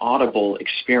clearly an audible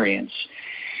experience.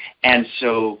 And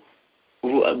so,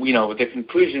 the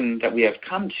conclusion that we have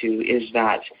come to is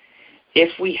that if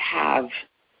we have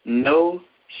no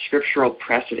scriptural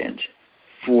precedent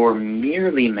for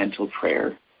merely mental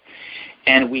prayer,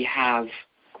 and we have,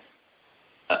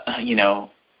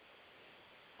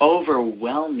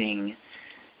 overwhelming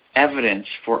evidence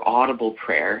for audible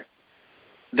prayer,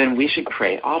 then we should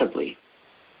pray audibly.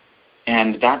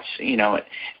 And that's,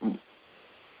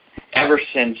 ever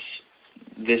since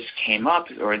this came up,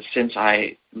 or since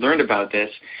I learned about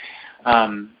this,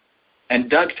 and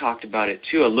Doug talked about it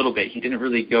too a little bit. He didn't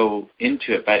really go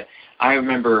into it, but I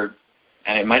remember,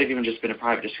 and it might have even just been a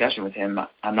private discussion with him,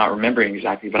 I'm not remembering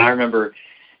exactly, but I remember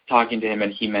talking to him,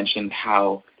 and he mentioned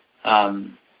how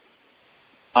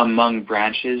among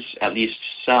branches, at least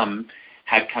some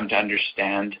had come to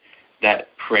understand that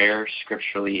prayer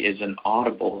scripturally is an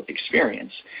audible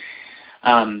experience.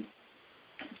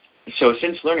 So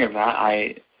since learning of that,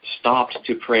 I stopped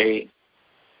to pray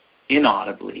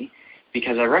inaudibly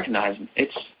because I recognize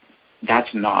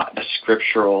that's not a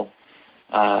scriptural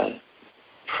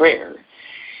prayer.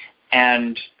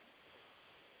 And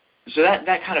so that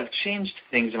kind of changed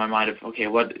things in my mind of, okay,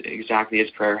 what exactly is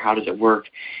prayer? How does it work?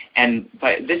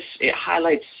 But it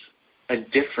highlights a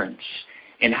difference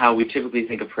in how we typically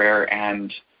think of prayer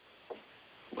and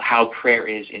how prayer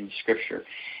is in Scripture.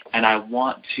 And I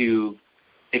want to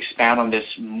expand on this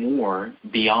more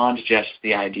beyond just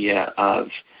the idea of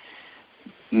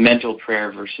mental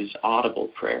prayer versus audible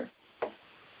prayer.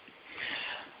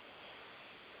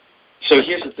 So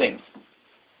here's the thing.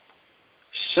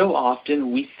 So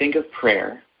often we think of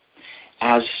prayer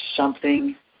as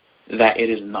something that it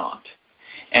is not.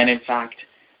 And in fact,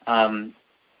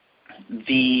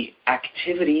 the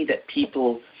activity that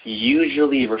people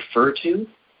usually refer to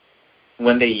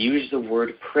when they use the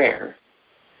word prayer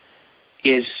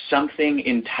is something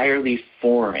entirely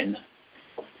foreign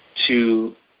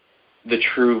to the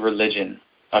true religion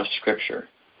of Scripture.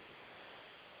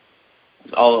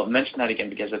 I'll mention that again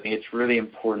because I think it's really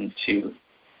important to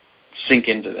sink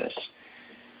into this.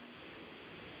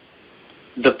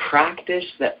 The practice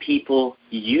that people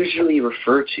usually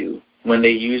refer to when they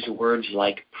use words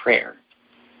like prayer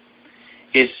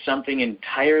is something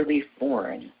entirely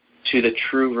foreign to the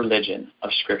true religion of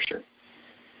Scripture.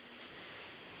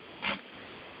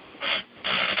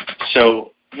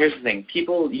 So here's the thing.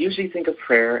 People usually think of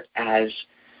prayer as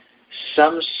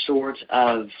some sort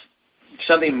of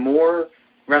something more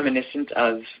reminiscent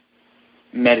of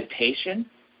meditation,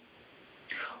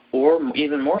 or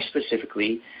even more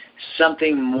specifically,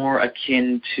 something more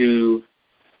akin to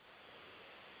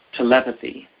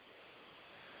telepathy.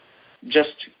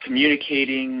 Just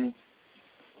communicating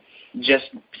just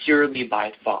purely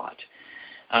by thought.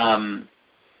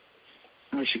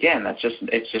 Which again,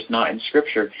 it's just not in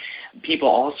Scripture. People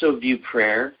also view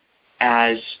prayer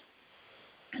as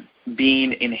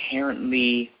being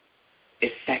inherently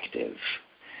effective.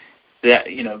 That,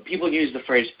 people use the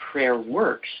phrase prayer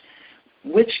works,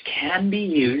 which can be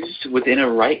used within a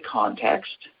right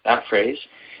context, that phrase,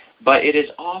 but it is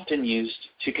often used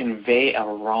to convey a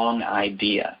wrong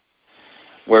idea,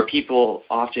 where people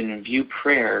often view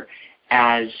prayer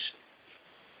as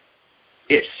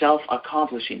itself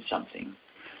accomplishing something.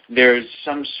 There's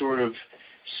some sort of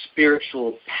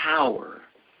spiritual power,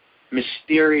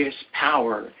 mysterious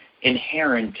power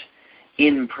inherent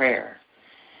in prayer.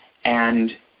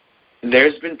 And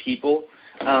there's been people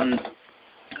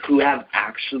who have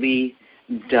actually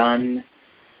done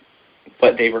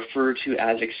what they refer to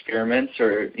as experiments,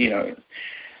 or,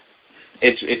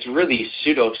 it's really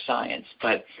pseudoscience,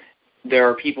 but there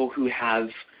are people who have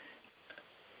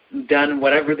done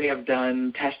whatever they have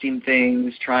done, testing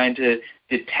things, trying to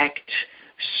detect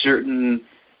certain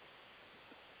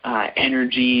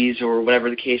energies or whatever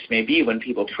the case may be when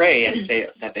people pray, and say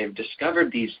that they've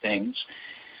discovered these things,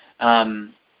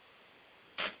 and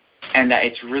that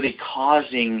it's really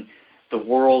causing the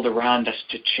world around us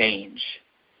to change.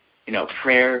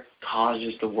 Prayer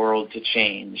causes the world to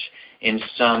change in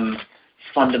some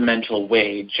fundamental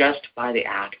way just by the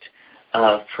act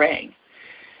of praying.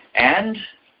 And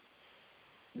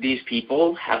these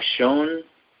people have shown,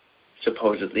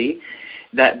 supposedly,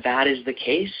 that that is the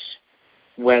case,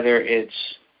 whether it's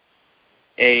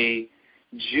a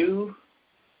Jew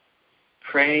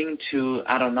praying to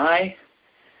Adonai,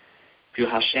 to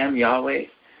Hashem, Yahweh,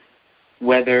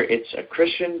 whether it's a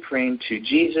Christian praying to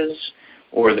Jesus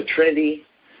or the Trinity,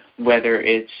 whether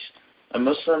it's a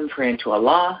Muslim praying to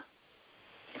Allah,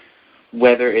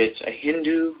 whether it's a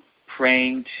Hindu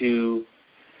praying to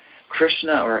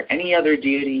Krishna or any other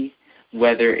deity,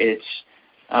 whether it's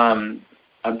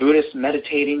a Buddhist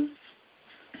meditating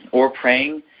or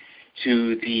praying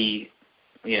to the,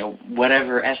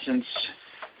 whatever essence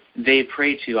they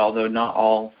pray to, although not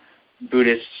all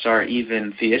Buddhists are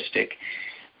even theistic,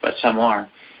 but some are.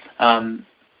 And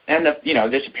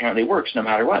this apparently works no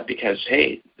matter what, because,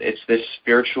 hey, it's this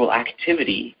spiritual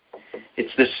activity.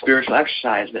 It's this spiritual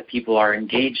exercise that people are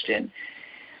engaged in.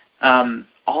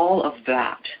 All of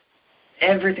that,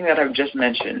 everything that I've just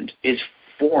mentioned, is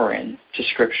foreign to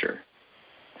Scripture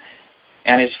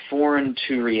and is foreign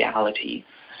to reality.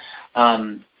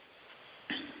 And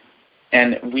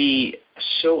we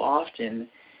so often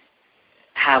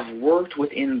have worked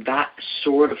within that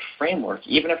sort of framework,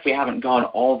 even if we haven't gone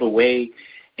all the way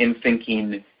in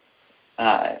thinking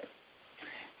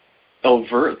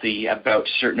overtly about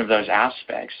certain of those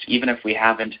aspects, even if we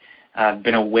haven't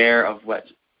been aware of what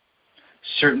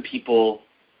certain people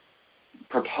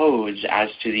propose as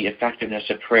to the effectiveness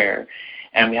of prayer,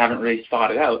 and we haven't really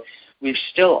thought it out, we've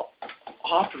still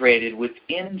operated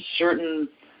within certain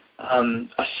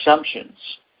assumptions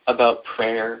about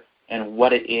prayer and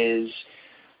what it is,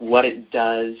 what it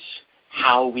does,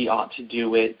 how we ought to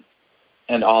do it,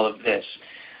 and all of this.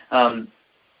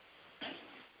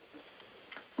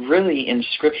 Really, in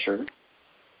Scripture,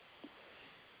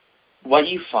 what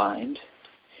you find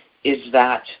is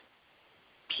that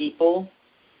people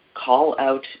call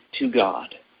out to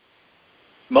God.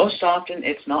 Most often,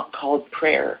 it's not called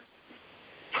prayer.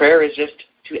 Prayer is just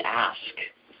to ask.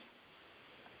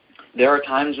 There are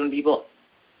times when people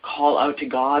call out to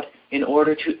God in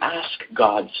order to ask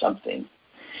God something.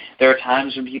 There are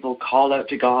times when people call out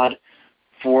to God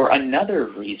for another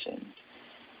reason,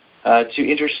 to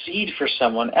intercede for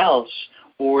someone else,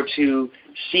 or to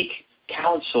seek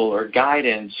counsel or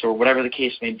guidance, or whatever the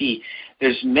case may be.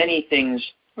 There's many things.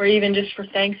 Or even just for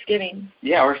Thanksgiving.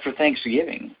 Yeah, or for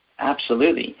Thanksgiving.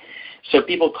 Absolutely. So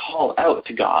people call out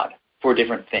to God for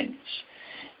different things.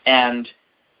 And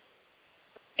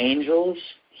angels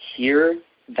hear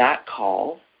that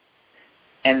call,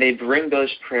 and they bring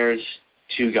those prayers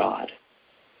to God.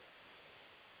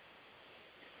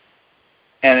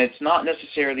 And it's not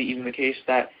necessarily even the case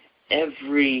that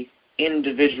every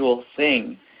individual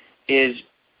thing is,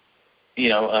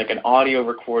 like an audio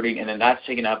recording, and then that's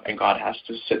taken up, and God has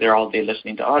to sit there all day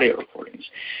listening to audio recordings.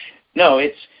 No,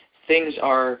 it's things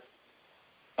are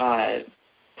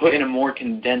put in a more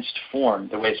condensed form,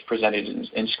 the way it's presented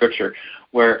in Scripture,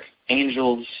 where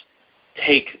angels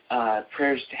take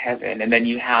prayers to heaven, and then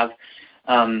you have,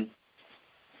 in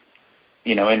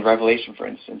Revelation, for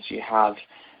instance, you have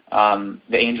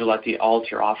the angel at the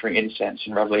altar offering incense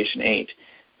in Revelation 8,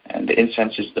 and the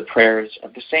incense is the prayers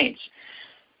of the saints.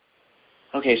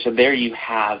 Okay, so there you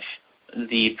have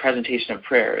the presentation of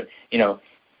prayer.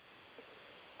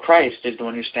 Christ is the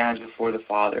one who stands before the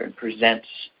Father and presents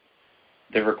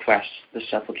the requests, the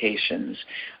supplications,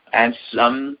 and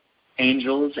some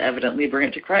angels evidently bring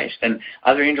it to Christ, and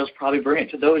other angels probably bring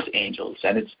it to those angels,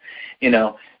 and it's,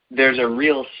 there's a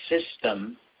real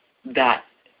system that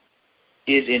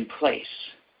is in place,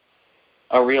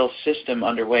 a real system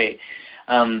underway,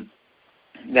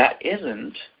 that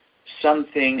isn't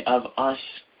something of us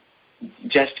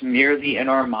just merely in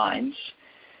our minds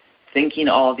thinking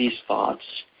all these thoughts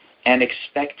and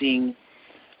expecting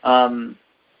a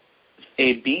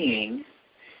being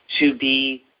to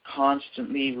be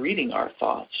constantly reading our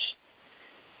thoughts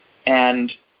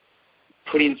and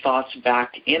putting thoughts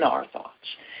back in our thoughts,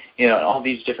 and all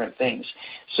these different things.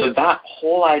 So that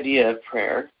whole idea of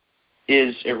prayer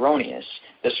is erroneous.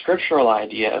 The scriptural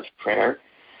idea of prayer,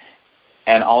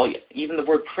 and even the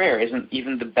word prayer isn't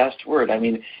even the best word. I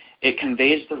mean, it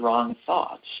conveys the wrong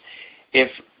thoughts.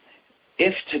 If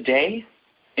today,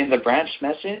 in the branch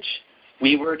message,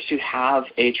 we were to have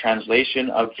a translation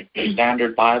of the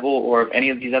Standard Bible or of any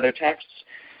of these other texts,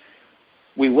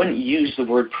 we wouldn't use the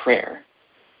word prayer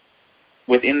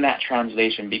within that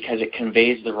translation because it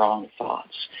conveys the wrong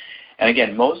thoughts. And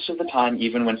again, most of the time,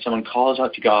 even when someone calls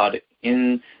out to God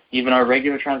in even our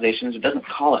regular translations, it doesn't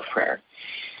call it prayer.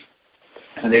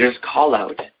 And they just call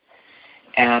out.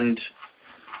 And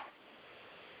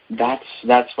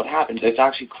that's what happens. It's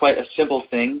actually quite a simple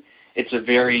thing. It's a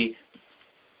very,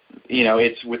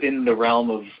 it's within the realm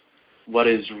of what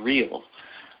is real,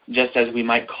 just as we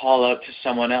might call out to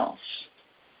someone else.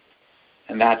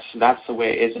 And that's the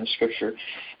way it is in Scripture.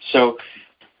 So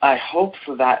I hope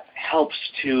that helps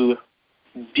to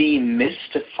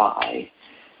demystify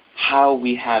how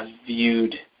we have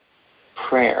viewed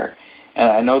prayer. And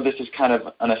I know this is kind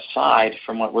of an aside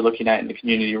from what we're looking at in the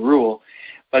community rule,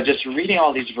 but just reading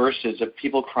all these verses of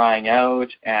people crying out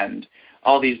and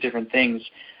all these different things,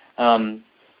 the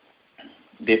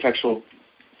effectual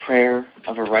prayer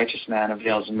of a righteous man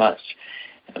avails much.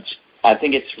 I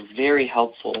think it's very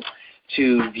helpful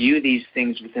to view these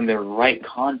things within their right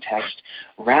context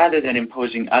rather than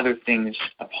imposing other things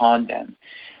upon them.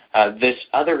 This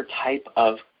other type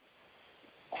of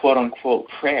quote-unquote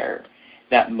prayer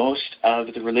that most of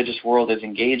the religious world is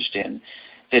engaged in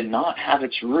did not have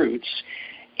its roots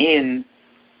in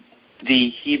the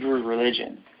Hebrew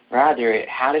religion. Rather, it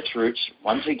had its roots,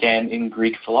 once again, in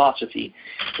Greek philosophy,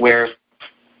 where,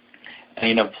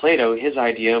 Plato, his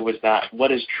idea was that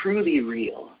what is truly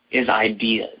real is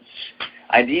ideas.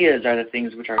 Ideas are the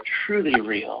things which are truly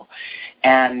real.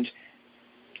 And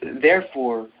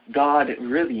therefore, God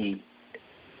really,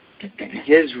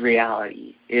 his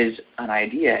reality is an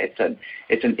idea.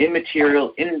 It's an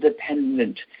immaterial,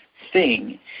 independent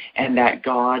thing, and that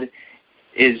God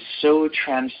is so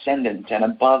transcendent and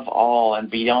above all and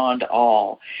beyond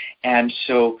all. And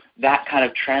so that kind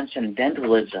of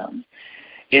transcendentalism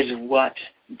is what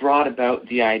brought about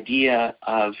the idea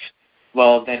of,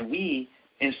 well, then we,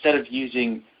 instead of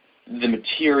using the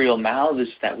material mouths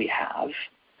that we have,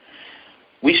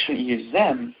 we shouldn't use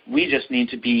them. We just need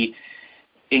to be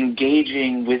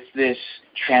engaging with this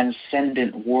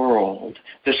transcendent world,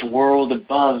 this world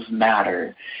above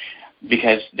matter,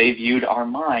 because they viewed our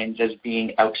minds as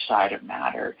being outside of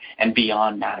matter and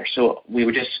beyond matter. So we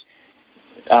would just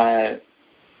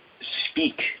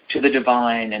speak to the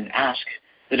divine and ask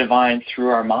the divine through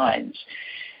our minds.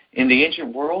 In the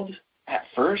ancient world, at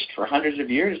first, for hundreds of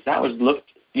years, that was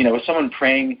looked, someone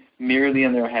praying merely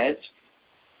in their heads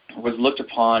was looked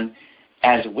upon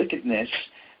as wickedness.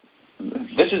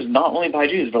 This is not only by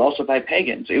Jews, but also by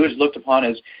pagans. It was looked upon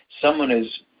as someone is,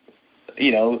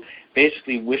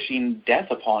 basically wishing death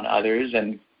upon others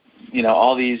and,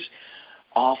 all these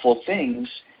awful things,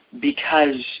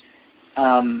 because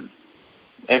the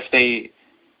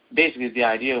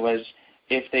idea was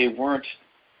if they weren't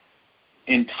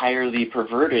entirely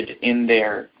perverted in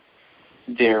their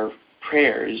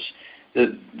prayers,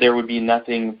 there would be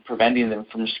nothing preventing them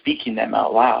from speaking them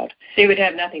out loud. They would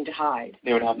have nothing to hide.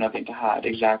 They would have nothing to hide,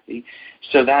 exactly.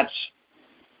 So that's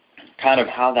kind of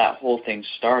how that whole thing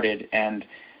started, and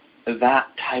that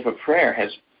type of prayer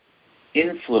has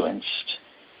influenced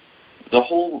the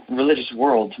whole religious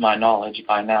world, to my knowledge,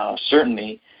 by now.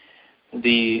 Certainly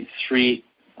the three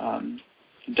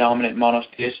dominant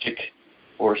monotheistic,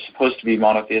 or supposed to be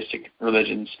monotheistic,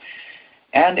 religions,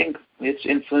 and it's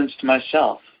influenced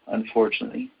myself,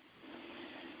 unfortunately.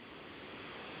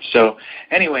 So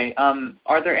anyway,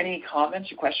 are there any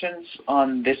comments or questions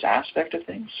on this aspect of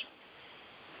things?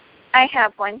 I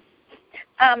have one.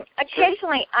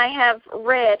 Occasionally I have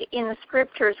read in the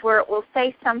scriptures where it will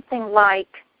say something like,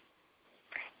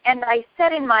 and I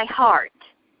said in my heart.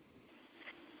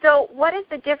 So what is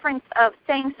the difference of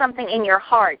saying something in your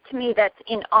heart, to me that's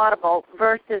inaudible,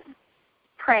 versus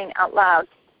praying out loud?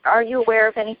 Are you aware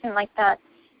of anything like that?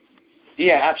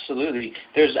 Yeah, absolutely.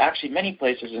 There's actually many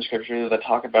places in Scripture that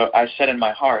talk about, I said in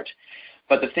my heart.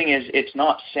 But the thing is, it's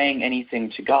not saying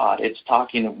anything to God. It's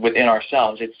talking within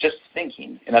ourselves. It's just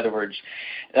thinking, in other words.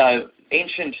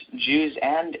 Ancient Jews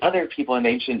and other people in the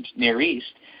ancient Near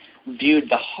East viewed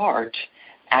the heart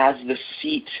as the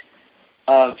seat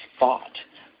of thought.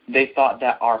 They thought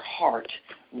that our heart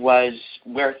was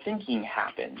where thinking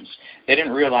happens. They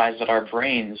didn't realize that our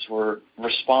brains were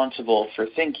responsible for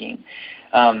thinking.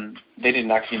 They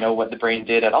didn't actually know what the brain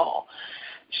did at all.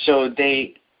 So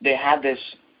they had this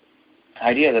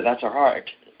idea that that's our heart.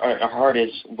 Our heart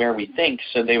is where we think.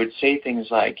 So they would say things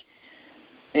like,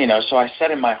 so I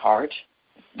said in my heart.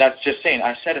 That's just saying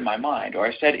I said in my mind, or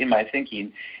I said in my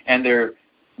thinking. And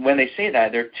when they say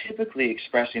that, they're typically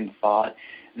expressing the thought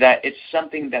that it's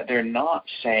something that they're not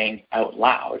saying out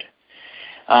loud.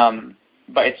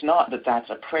 But it's not that that's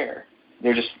a prayer.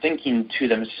 They're just thinking to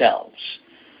themselves.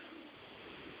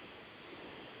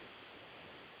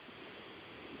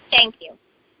 Thank you.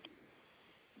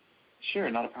 Sure,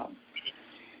 not a problem.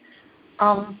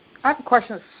 I have a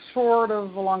question sort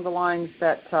of along the lines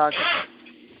that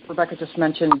Rebecca just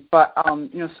mentioned, but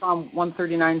Psalm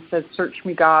 139 says, "Search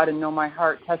me, God, and know my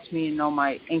heart. Test me and know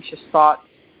my anxious thoughts."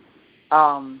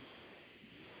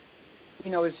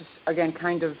 It's just, again,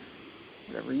 kind of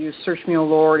whatever. You search me, O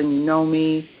Lord, and you know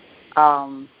me.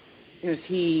 Is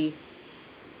he,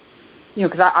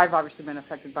 because I've obviously been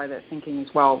affected by that thinking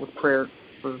as well with prayer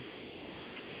for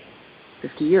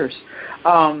 50 years.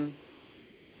 But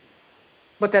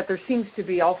that there seems to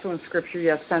be also in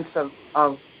Scripture a sense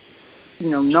of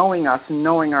knowing us and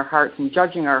knowing our hearts and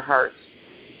judging our hearts.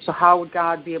 So how would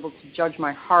God be able to judge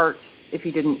my heart if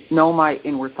he didn't know my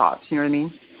inward thoughts? You know what I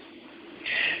mean?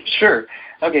 Sure.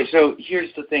 Okay, so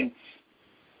here's the thing.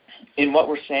 in what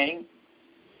we're saying,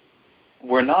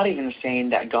 we're not even saying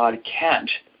that God can't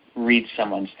read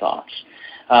someone's thoughts.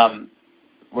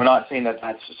 We're not saying that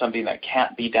that's something that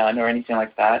can't be done or anything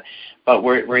like that, but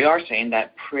we are saying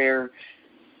that prayer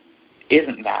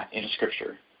isn't that in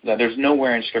Scripture. That there's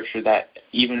nowhere in Scripture that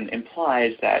even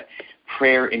implies that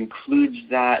prayer includes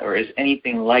that or is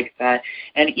anything like that.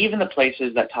 And even the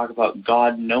places that talk about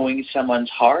God knowing someone's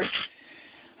heart,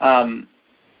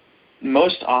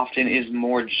 most often is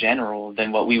more general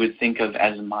than what we would think of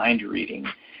as mind reading.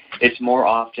 It's more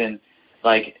often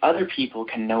like other people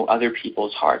can know other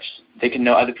people's hearts. They can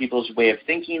know other people's way of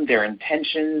thinking, their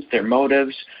intentions, their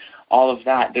motives, all of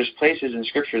that. There's places in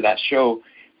Scripture that show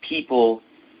people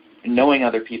knowing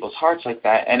other people's hearts like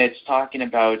that, and it's talking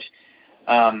about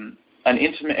an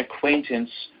intimate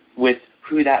acquaintance with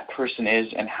who that person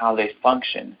is and how they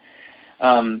function.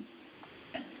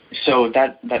 So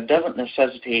that doesn't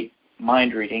necessitate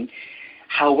mind reading.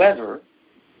 However,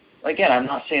 again, I'm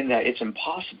not saying that it's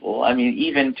impossible. I mean,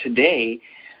 even today,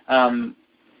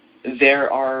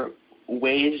 there are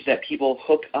ways that people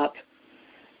hook up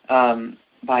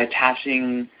by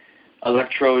attaching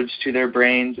electrodes to their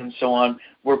brains and so on,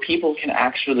 where people can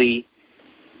actually,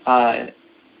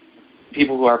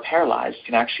 people who are paralyzed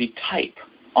can actually type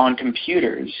on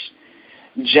computers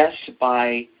just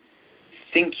by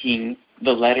thinking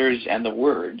the letters and the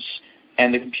words,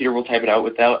 and the computer will type it out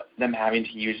without them having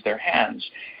to use their hands.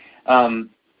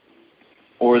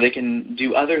 Or they can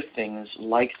do other things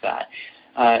like that.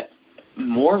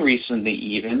 More recently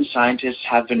even, scientists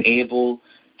have been able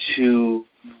to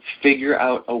figure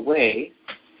out a way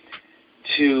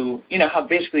to, how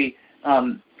basically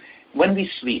when we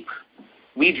sleep,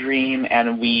 we dream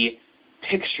and we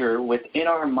picture within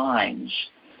our minds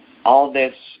all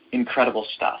this incredible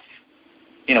stuff.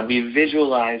 We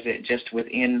visualize it just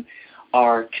within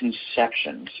our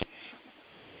conceptions.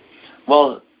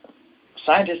 Well,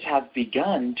 scientists have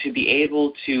begun to be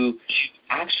able to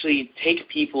actually take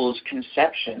people's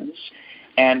conceptions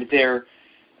and their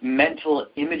mental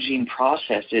imaging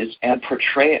processes and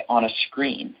portray it on a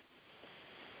screen.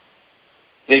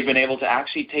 They've been able to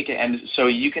actually take it, and so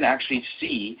you can actually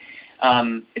see.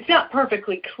 It's not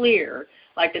perfectly clear,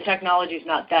 like the technology's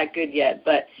not that good yet,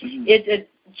 but it's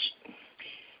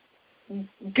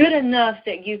good enough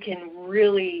that you can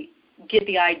really get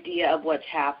the idea of what's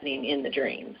happening in the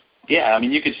dreams. Yeah, I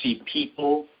mean, you could see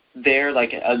people there,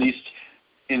 like at least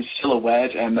in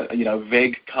silhouette and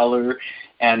vague color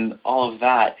and all of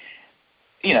that.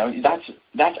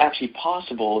 That's actually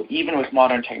possible even with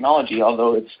modern technology,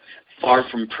 although it's far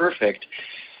from perfect.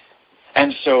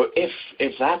 And so if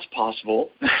that's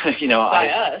possible, by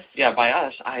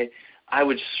us, I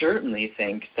would certainly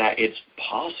think that it's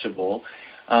possible,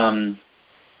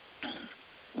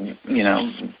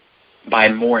 by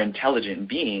more intelligent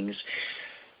beings.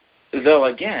 Though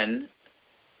again,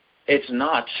 it's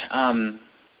not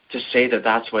to say that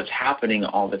that's what's happening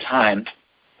all the time,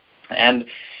 and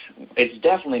it's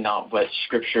definitely not what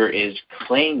Scripture is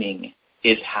claiming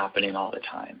is happening all the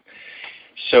time.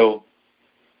 So,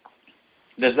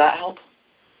 does that help?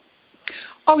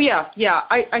 Oh yeah.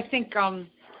 I think I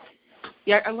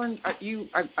learned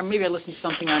maybe I listened to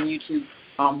something on YouTube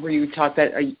where you taught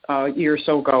that a year or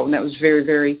so ago, and that was very,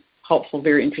 very helpful,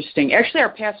 very interesting. Actually,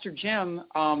 our pastor Jim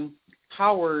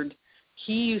Howard,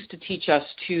 he used to teach us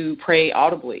to pray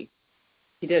audibly.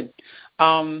 He did,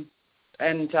 but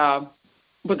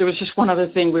there was just one other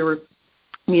thing.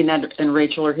 Me and Ed and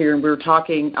Rachel are here, and we were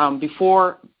talking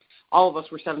before all of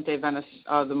us were Seventh-day Adventists.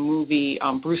 The movie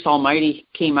Bruce Almighty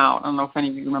came out. I don't know if any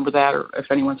of you remember that or if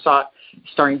anyone saw it,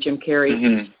 starring Jim Carrey.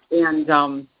 Mm-hmm. And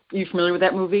are you familiar with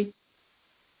that movie?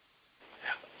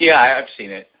 Yeah, I've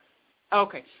seen it.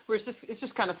 Okay. It's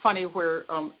just kind of funny where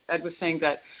Ed was saying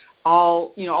that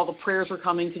all the prayers were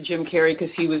coming to Jim Carrey because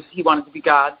he wanted to be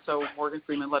God, so Morgan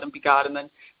Freeman let him be God, and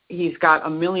then he's got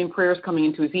 1 million prayers coming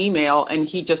into his email, and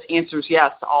he just answers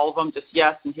yes to all of them, just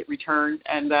yes, and hit return,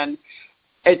 and then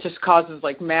it just causes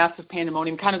like massive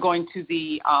pandemonium, kind of going to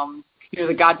the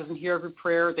that God doesn't hear every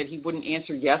prayer, that he wouldn't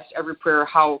answer yes to every prayer,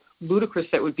 how ludicrous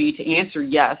that would be to answer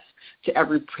yes to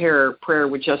every prayer. Prayer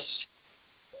would just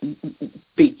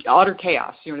be utter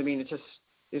chaos. You know what I mean? It just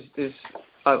is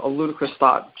a ludicrous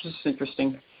thought. Just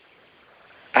interesting.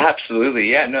 Absolutely,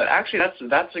 yeah. No, actually,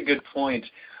 that's a good point.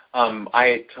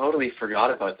 I totally forgot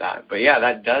about that. But yeah,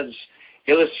 that does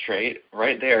illustrate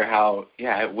right there how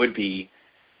it would be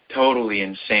totally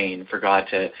insane for God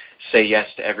to say yes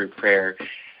to every prayer.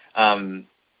 And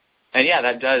yeah,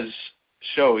 that does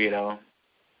show,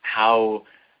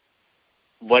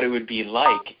 what it would be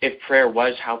like if prayer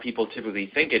was how people typically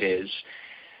think it is.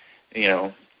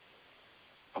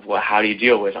 how do you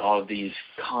deal with all of these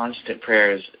constant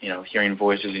prayers, hearing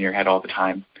voices in your head all the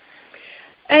time.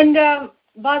 And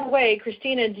by the way,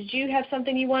 Christina, did you have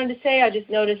something you wanted to say? I just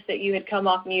noticed that you had come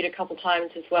off mute a couple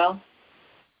times as well.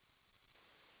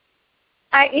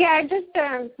 I just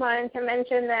wanted to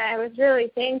mention that I was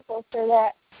really thankful for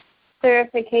that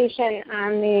clarification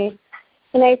on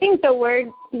and I think the word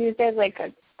used as like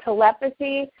a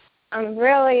telepathy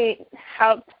really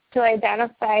helped to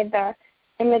identify the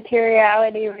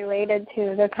immateriality related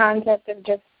to the concept of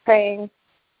just praying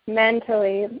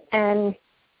mentally, and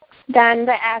then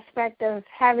the aspect of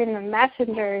having the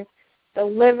messengers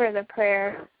deliver the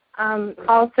prayer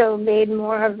also made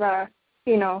more of a,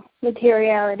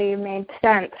 materiality made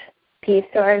sense piece.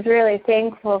 So I was really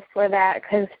thankful for that,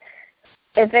 because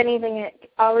if anything, it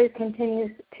always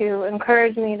continues to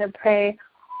encourage me to pray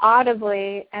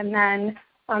audibly, and then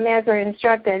as we're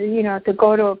instructed, to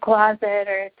go to a closet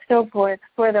or so forth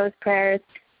for those prayers,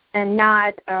 and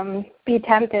not be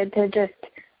tempted to just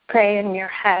pray in your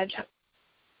head.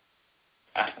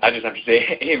 I just have to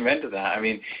say amen to that. I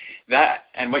mean, that,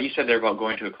 and what you said there about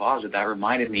going to a closet, that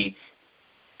reminded me,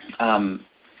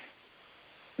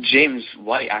 James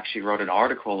White actually wrote an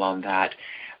article on that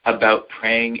about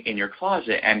praying in your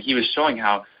closet, and he was showing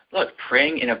how, look,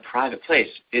 praying in a private place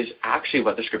is actually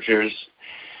what the scriptures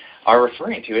are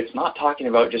referring to. It's not talking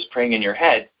about just praying in your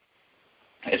head.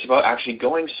 It's about actually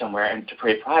going somewhere and to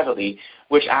pray privately,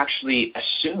 which actually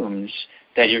assumes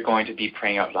that you're going to be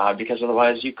praying out loud, because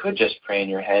otherwise you could just pray in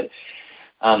your head.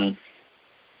 So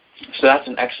that's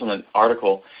an excellent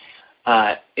article.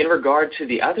 In regard to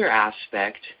the other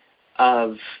aspect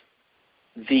of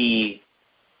the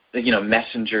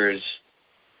messengers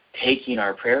taking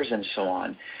our prayers and so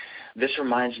on, this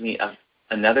reminds me of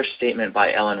another statement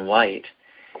by Ellen White.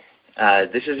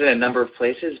 This is in a number of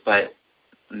places, but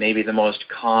maybe the most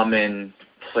common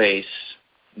place,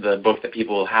 the book that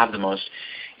people have the most,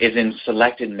 is in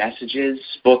Selected Messages,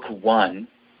 Book 1,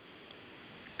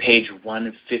 page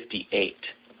 158,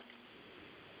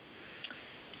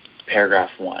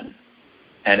 paragraph 1.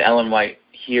 And Ellen White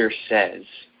here says,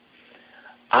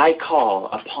 I call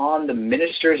upon the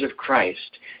ministers of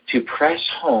Christ to press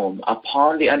home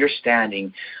upon the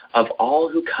understanding of all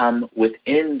who come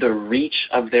within the reach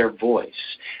of their voice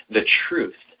the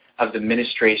truth of the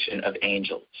ministration of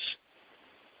angels.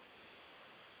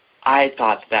 I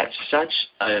thought that's such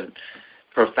a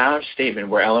profound statement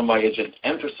where Ellen White has just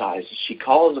emphasized, she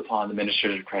calls upon the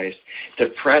ministers of Christ to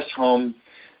press home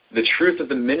the truth of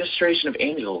the ministration of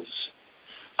angels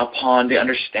upon the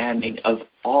understanding of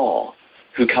all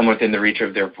who come within the reach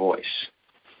of their voice.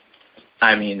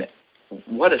 I mean,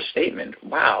 what a statement.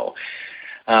 Wow.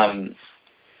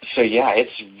 So yeah,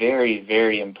 it's very,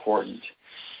 very important.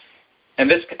 And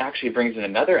this actually brings in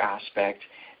another aspect.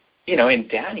 In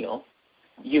Daniel,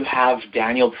 you have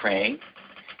Daniel praying,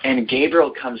 and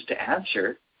Gabriel comes to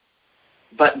answer,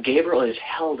 but Gabriel is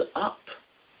held up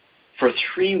for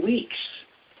 3 weeks,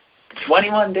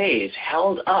 21 days,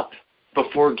 held up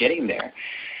before getting there.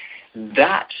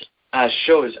 That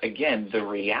shows, again, the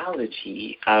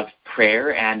reality of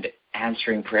prayer and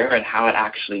answering prayer and how it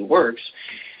actually works,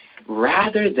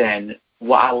 rather than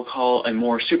what I will call a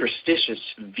more superstitious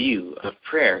view of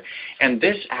prayer. And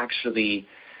this actually,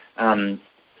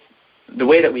 the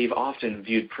way that we've often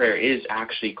viewed prayer is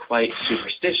actually quite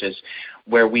superstitious,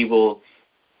 where we will,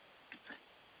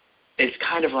 it's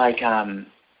kind of like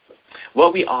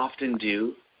what we often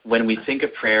do when we think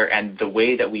of prayer, and the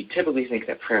way that we typically think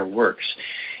that prayer works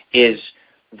is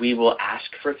we will ask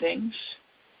for things,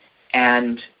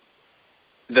 and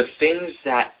the things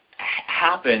that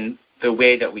happen the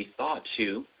way that we thought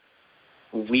to,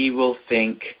 we will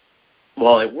think,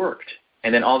 well, it worked.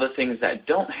 And then all the things that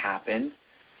don't happen,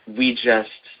 we just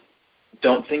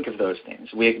don't think of those things.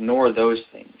 We ignore those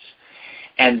things.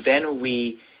 And then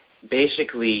we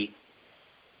basically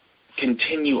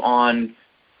continue on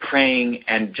praying,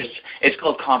 and just, it's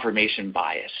called confirmation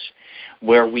bias,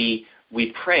 where we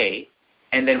pray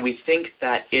and then we think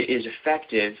that it is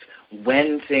effective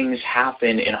when things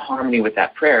happen in harmony with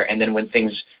that prayer, and then when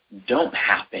things don't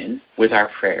happen with our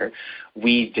prayer,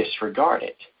 we disregard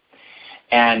it.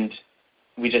 And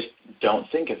we just don't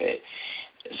think of it.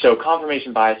 So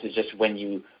confirmation bias is just when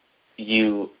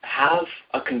you have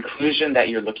a conclusion that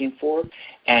you're looking for,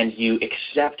 and you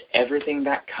accept everything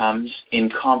that comes in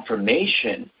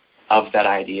confirmation of that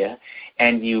idea,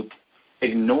 and you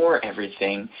ignore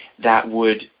everything that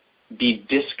would be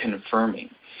disconfirming.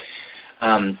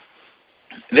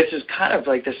 This is kind of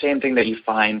like the same thing that you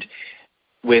find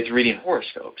with reading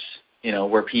horoscopes,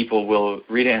 where people will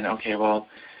read it and, okay, well,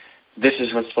 this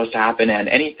is what's supposed to happen. And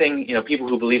anything, people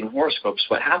who believe in horoscopes,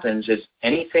 what happens is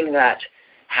anything that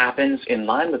happens in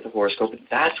line with the horoscope,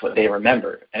 that's what they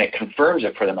remember. And it confirms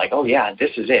it for them, like, oh, yeah,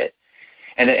 this is it.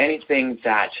 And then anything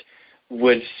that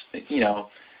would,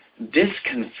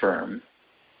 disconfirm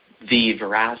the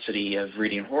veracity of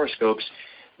reading horoscopes,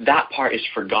 that part is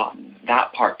forgotten.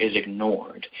 That part is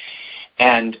ignored.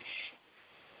 And,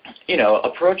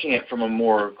 approaching it from a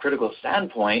more critical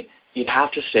standpoint, you'd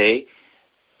have to say,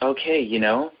 okay,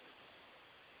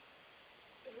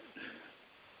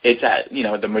 it's that,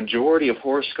 the majority of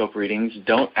horoscope readings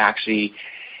don't actually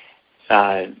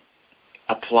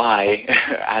apply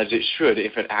as it should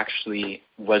if it actually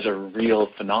was a real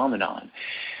phenomenon.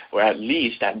 Or at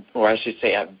least, or I should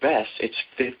say at best, it's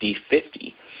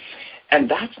 50-50. And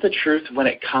that's the truth when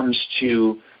it comes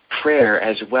to prayer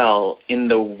as well, in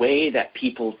the way that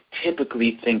people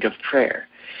typically think of prayer.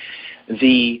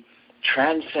 The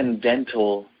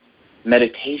transcendental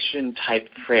meditation type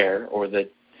prayer, or the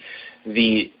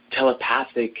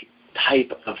telepathic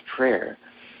type of prayer,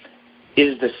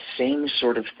 is the same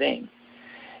sort of thing.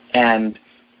 And,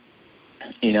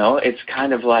 it's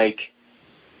kind of like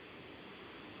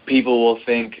people will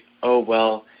think, oh,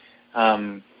 well,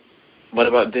 what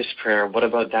about this prayer? What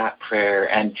about that prayer?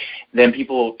 And then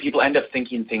people end up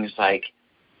thinking things like,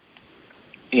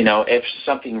 if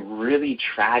something really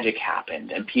tragic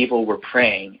happened and people were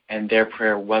praying and their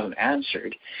prayer wasn't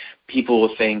answered, people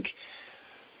will think,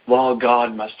 well,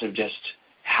 God must have just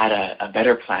had a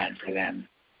better plan for them,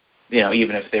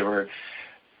 even if they were,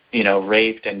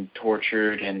 raped and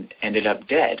tortured and ended up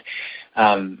dead.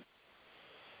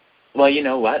 Well, you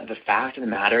know what? The fact of the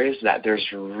matter is that there's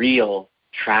real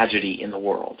tragedy in the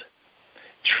world.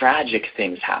 Tragic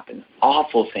things happen,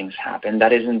 awful things happen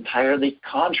that is entirely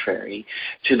contrary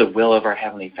to the will of our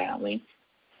Heavenly Family.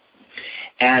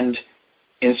 And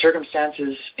in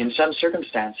some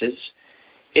circumstances,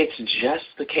 it's just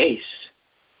the case,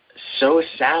 so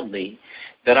sadly,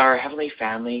 that our Heavenly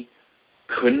Family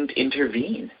couldn't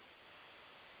intervene.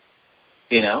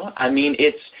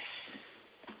 It's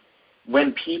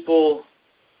when people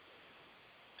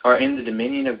are in the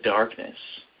dominion of darkness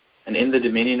and in the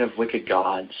dominion of wicked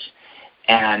gods,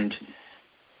 and,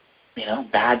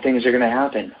 bad things are going to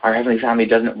happen. Our Heavenly Family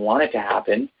doesn't want it to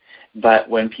happen, but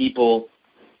when people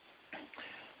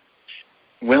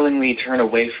willingly turn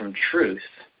away from truth,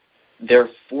 they're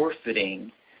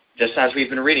forfeiting, just as we've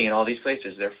been reading in all these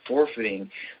places, they're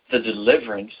forfeiting the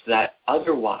deliverance that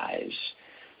otherwise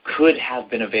could have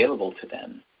been available to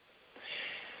them.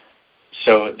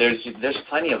 So there's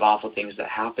plenty of awful things that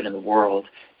happen in the world,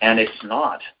 and it's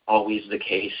not always the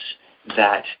case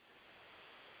that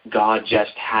God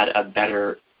just had a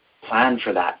better plan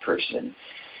for that person.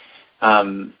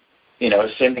 Same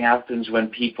thing happens when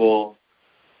people,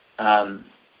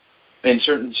 in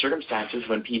certain circumstances,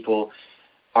 when people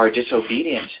are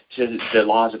disobedient to the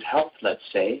laws of health, let's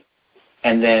say,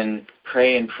 and then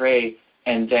pray,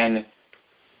 and then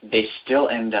they still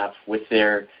end up with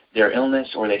their illness,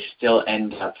 or they still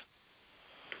end up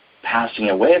passing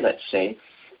away, let's say.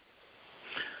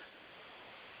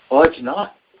 Well, it's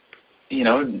not,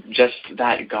 just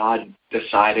that God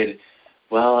decided,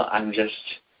 well, I'm just,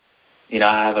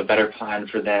 I have a better plan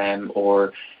for them,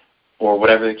 or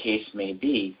whatever the case may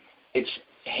be. It's,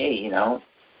 hey,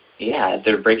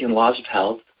 they're breaking the laws of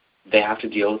health. They have to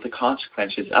deal with the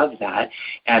consequences of that.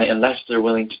 And unless they're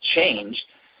willing to change,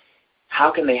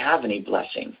 how can they have any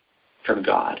blessing from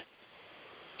God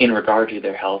in regard to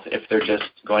their health if they're just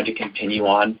going to continue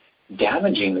on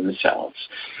damaging themselves?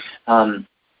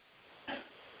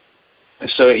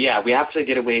 We have to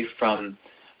get away from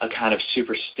a kind of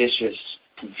superstitious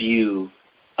view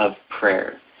of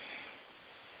prayer.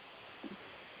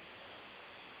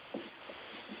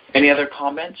 Any other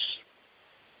comments?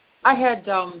 I had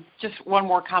just one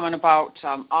more comment about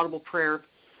audible prayer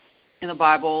in the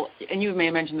Bible, and you may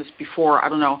have mentioned this before, I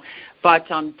don't know, but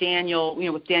Daniel,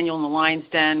 with Daniel in the lion's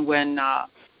den, when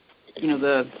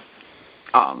the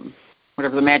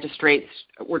magistrates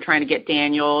were trying to get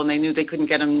Daniel, and they knew they couldn't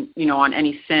get him, on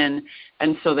any sin,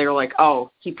 and so they were like,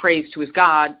 oh, he prays to his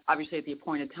God, obviously at the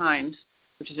appointed times,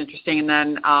 which is interesting. And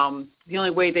then the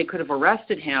only way they could have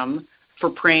arrested him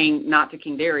for praying not to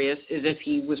King Darius is if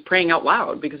he was praying out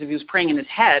loud, because if he was praying in his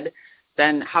head,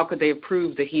 then how could they have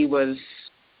proved that he was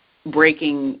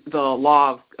breaking the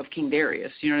law of King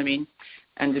Darius, you know what I mean,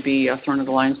 and to be thrown into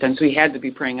the lion's den? So he had to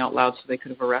be praying out loud so they could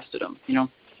have arrested him,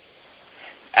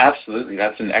 Absolutely.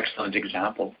 That's an excellent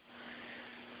example.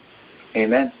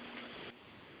 Amen.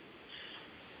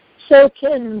 So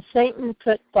can Satan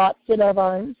put thoughts in our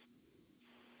minds?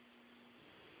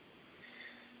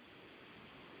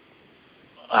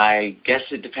 I guess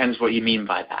it depends what you mean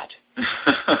by that.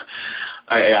 Well,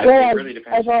 it really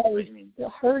depends I've what always you mean.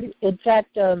 heard, in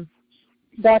fact,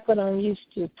 back when I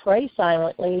used to pray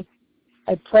silently,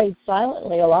 I prayed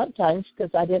silently a lot of times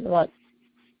because I didn't want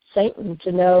Satan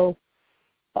to know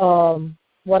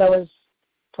what I was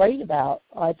prayed about.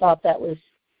 I thought that was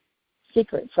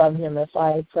secret from him if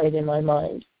I prayed in my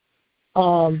mind.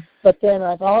 But then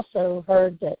I've also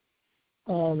heard that,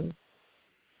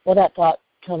 that thought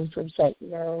comes from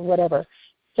Satan or whatever.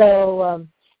 So,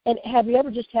 and have you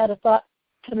ever just had a thought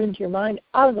come into your mind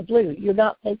out of the blue? You're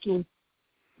not thinking,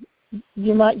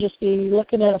 you might just be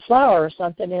looking at a flower or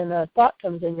something, and a thought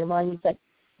comes in your mind. You think,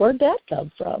 where'd that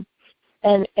come from?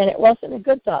 And it wasn't a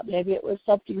good thought. Maybe it was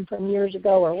something from years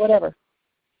ago or whatever.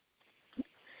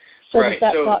 So right. does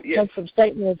that thought come from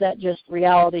Satan? Or is that just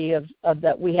reality of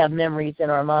that we have memories in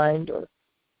our mind? Or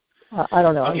I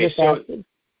don't know. Okay, I'm just asking.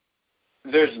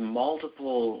 There's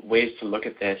multiple ways to look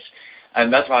at this,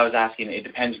 and that's why I was asking. It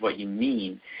depends what you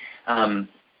mean. And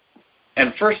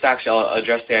first, actually, I'll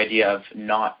address the idea of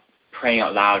not praying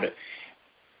out loud,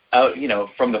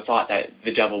 from the thought that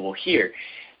the devil will hear.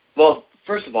 Well,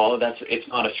 first of all, it's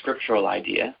not a scriptural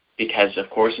idea, because, of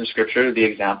course, in Scripture, the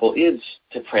example is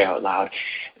to pray out loud.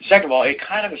 Second of all, it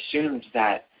kind of assumes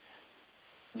that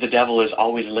the devil is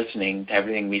always listening to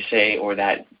everything we say, or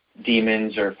that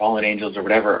demons or fallen angels or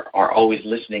whatever are always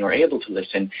listening or able to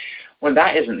listen, when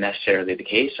that isn't necessarily the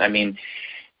case. I mean,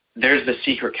 there's the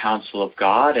secret counsel of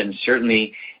God, and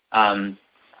certainly our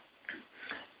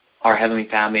Heavenly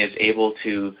Family is able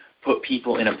to put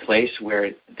people in a place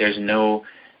where there's no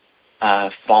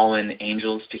fallen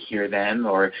angels to hear them,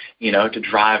 or, to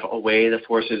drive away the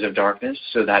forces of darkness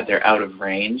so that they're out of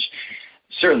range.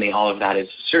 Certainly all of that is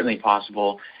certainly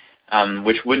possible,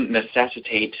 which wouldn't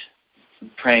necessitate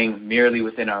praying merely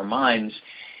within our minds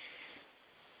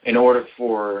in order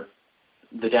for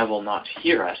the devil not to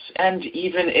hear us. And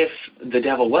even if the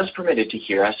devil was permitted to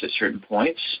hear us at certain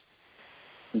points,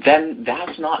 then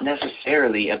that's not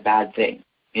necessarily a bad thing.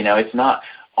 It's not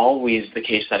always the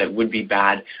case that it would be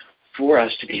bad for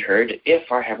us to be heard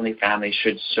if our Heavenly Family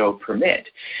should so permit.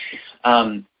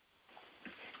 And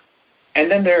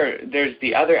then there's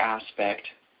the other aspect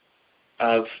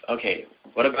of, okay,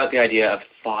 what about the idea of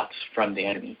thoughts from the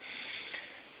enemy?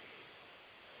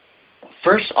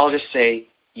 First, I'll just say,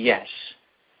 yes,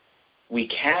 we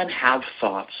can have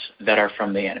thoughts that are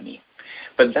from the enemy,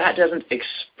 but that doesn't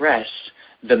express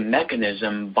the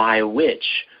mechanism by which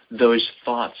those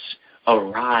thoughts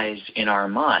arise in our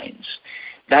minds.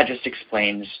 That just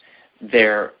explains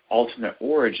their ultimate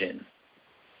origin.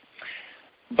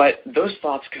 But those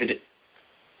thoughts could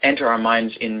enter our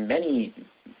minds in many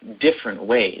different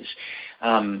ways.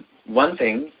 One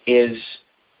thing is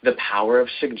the power of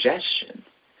suggestion.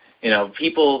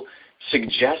 People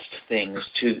suggest things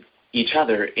to each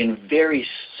other in very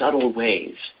subtle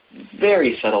ways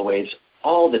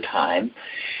all the time,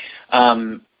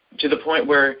 to the point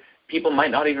where people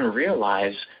might not even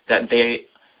realize that they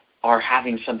are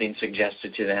having something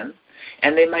suggested to them,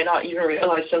 and they might not even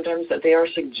realize sometimes that they are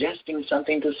suggesting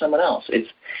something to someone else. It's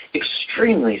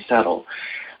extremely subtle.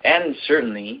 And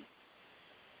certainly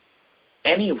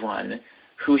anyone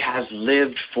who has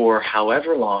lived for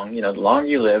however long, the longer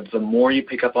you live, the more you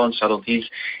pick up on subtleties,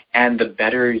 and the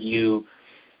better you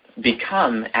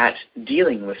become at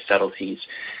dealing with subtleties.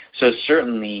 So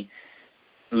certainly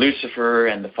Lucifer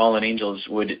and the fallen angels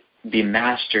would be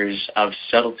masters of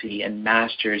subtlety and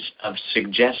masters of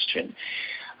suggestion.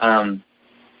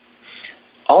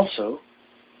 Also,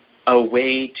 a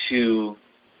way to,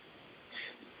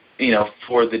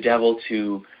 for the devil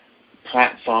to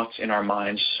plant thoughts in our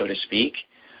minds, so to speak,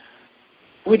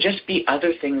 would just be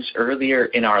other things earlier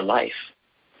in our life.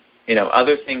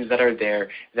 Other things that are there,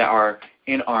 that are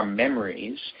in our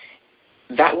memories,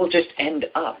 that will just end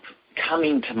up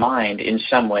coming to mind in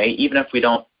some way, even if we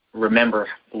don't remember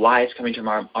why it's coming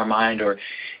to our mind or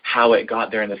how it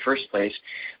got there in the first place.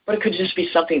 But it could just be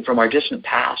something from our distant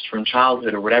past, from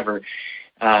childhood or whatever,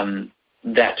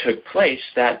 that took place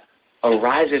that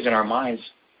arises in our minds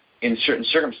in certain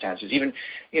circumstances. Even,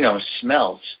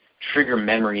 smells trigger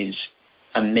memories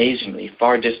amazingly,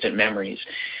 far distant memories.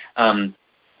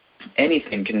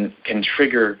 Anything can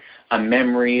trigger a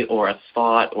memory or a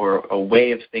thought or a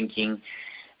way of thinking,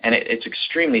 and it's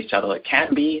extremely subtle. It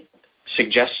can be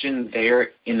suggestion there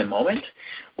in the moment,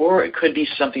 or it could be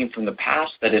something from the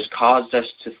past that has caused us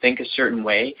to think a certain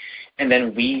way, and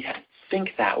then we think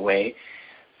that way,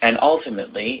 and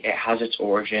ultimately it has its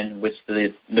origin with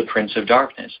the Prince of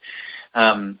Darkness.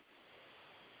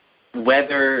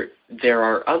 Whether there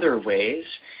are other ways,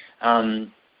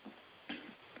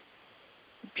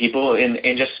 people in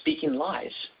just speaking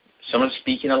lies. Someone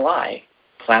speaking a lie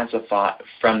plants a thought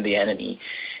from the enemy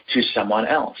to someone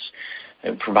else.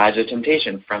 It provides a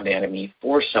temptation from the enemy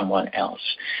for someone else.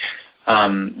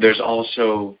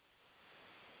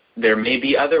 There may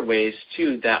be other ways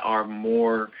too that are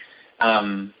more,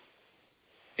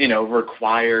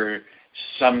 require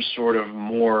some sort of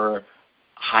more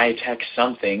high-tech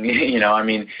something.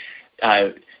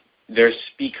 There's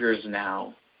speakers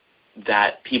now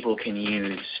that people can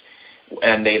use,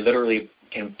 and they literally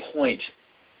can point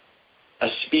a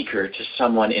speaker to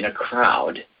someone in a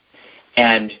crowd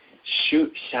and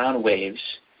shoot sound waves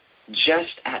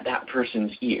just at that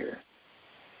person's ear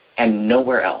and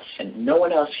nowhere else. And no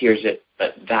one else hears it,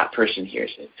 but that person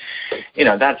hears it.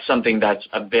 That's something that's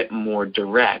a bit more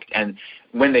direct. And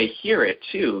when they hear it,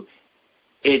 too,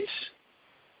 it's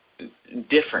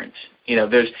different.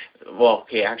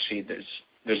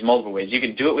 There's multiple ways. You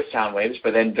can do it with sound waves,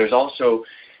 but then there's also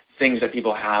things that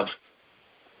people have.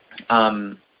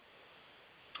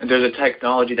 There's a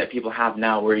technology that people have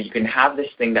now where you can have this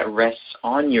thing that rests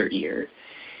on your ear,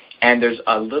 and there's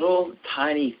a little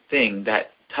tiny thing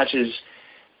that touches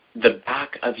the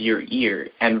back of your ear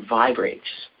and vibrates.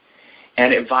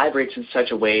 And it vibrates in such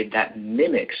a way that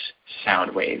mimics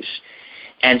sound waves.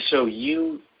 And so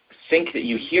you think that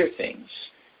you hear things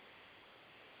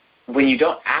when you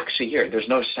don't actually hear it. There's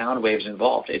no sound waves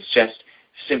involved. It's just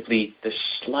simply the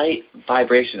slight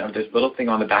vibration of this little thing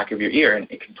on the back of your ear, and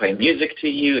it can play music to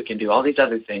you. It can do all these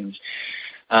other things.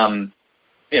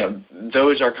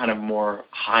 Those are kind of more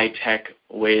high-tech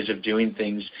ways of doing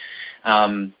things.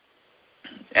 And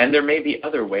there may be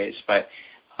other ways, but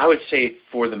I would say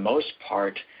for the most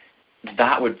part,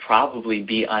 that would probably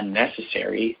be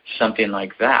unnecessary, something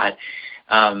like that.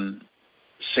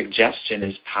 Suggestion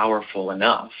is powerful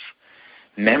enough.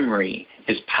 Memory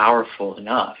is powerful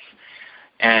enough.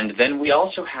 And then we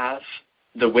also have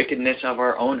the wickedness of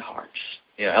our own hearts.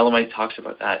 Ellen White talks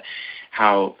about that,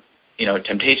 how,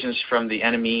 temptations from the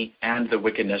enemy and the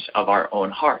wickedness of our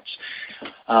own hearts.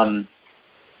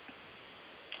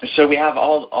 So we have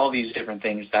all these different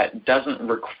things that doesn't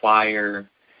require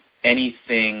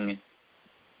anything,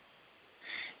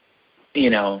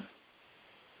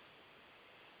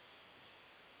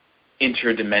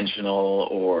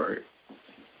 interdimensional or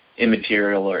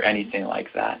immaterial or anything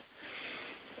like that.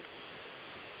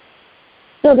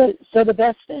 So the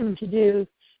best thing to do,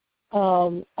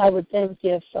 I would think,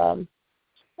 if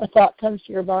a thought comes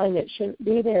to your mind that shouldn't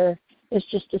be there, is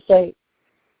just to say,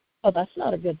 "Oh, that's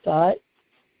not a good thought.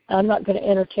 I'm not going to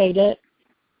entertain it,"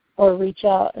 or reach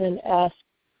out and ask,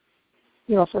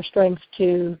 for strength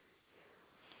to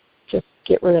just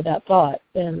get rid of that thought.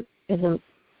 And isn't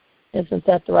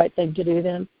that the right thing to do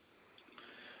then?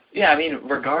 Yeah,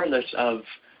 regardless of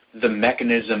the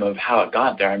mechanism of how it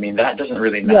got there, that doesn't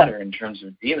really matter in terms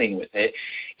of dealing with it.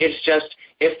 It's just,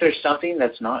 if there's something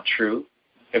that's not true,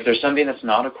 if there's something that's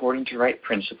not according to right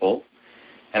principle,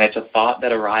 and it's a thought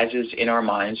that arises in our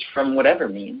minds from whatever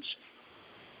means,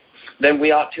 then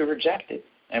we ought to reject it.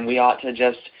 And we ought to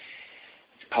just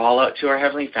call out to our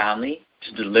Heavenly Family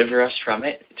to deliver us from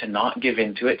it, to not give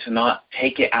into it, to not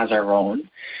take it as our own.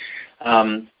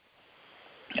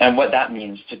 And what that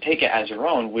means, to take it as your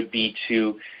own, would be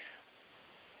to,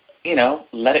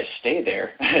 let it stay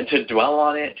there, to dwell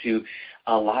on it, to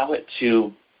allow it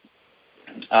to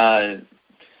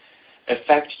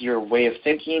affect your way of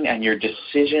thinking and your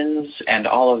decisions and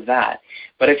all of that.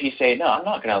 But if you say, no, I'm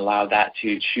not going to allow that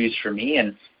to choose for me,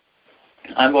 and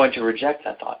I'm going to reject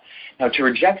that thought. Now, to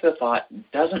reject the thought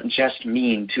doesn't just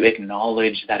mean to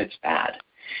acknowledge that it's bad,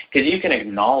 because you can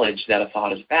acknowledge that a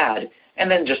thought is bad and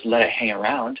then just let it hang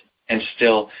around and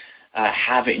still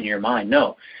have it in your mind.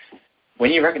 No.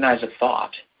 When you recognize a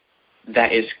thought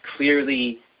that is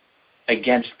clearly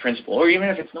against principle, or even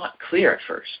if it's not clear at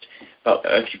first, but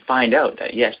if you find out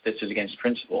that, yes, this is against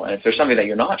principle, and if there's something that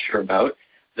you're not sure about,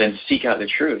 then seek out the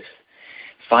truth.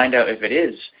 Find out if it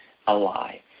is a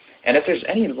lie. And if there's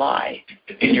any lie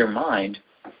in your mind,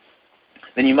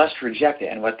 then you must reject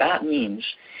it. And what that means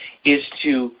is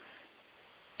to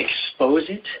expose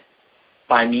it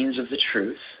by means of the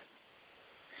truth,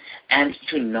 and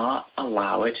to not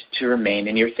allow it to remain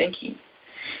in your thinking,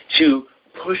 to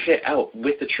push it out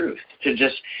with the truth, to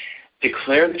just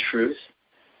declare the truth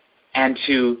and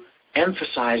to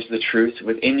emphasize the truth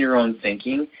within your own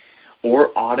thinking,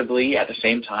 or audibly at the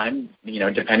same time,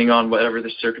 depending on whatever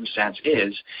the circumstance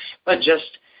is, but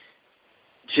just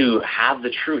to have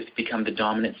the truth become the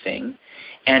dominant thing,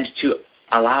 and to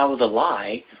allow the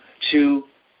lie to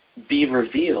be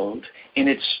revealed in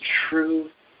its true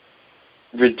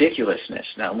ridiculousness.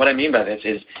 Now, what I mean by this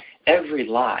is every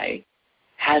lie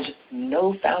has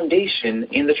no foundation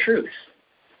in the truth.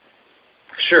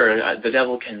 Sure, the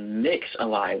devil can mix a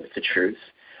lie with the truth,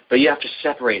 but you have to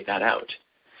separate that out.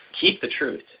 Keep the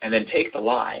truth, and then take the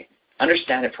lie,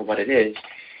 understand it for what it is,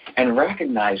 and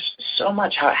recognize so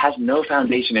much how it has no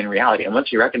foundation in reality. And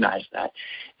once you recognize that,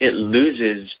 it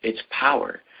loses its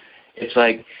power. It's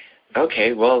like,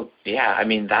 okay, well, yeah, I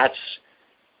mean, that's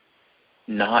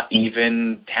not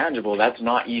even tangible. That's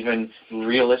not even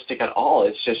realistic at all.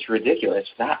 It's just ridiculous.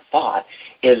 That thought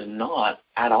is not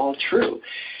at all true.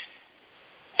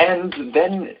 And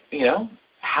then,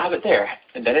 have it there.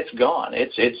 And then it's gone.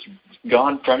 It's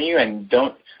gone from you, and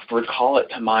don't recall it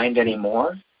to mind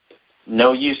anymore.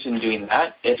 No use in doing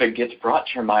that. If it gets brought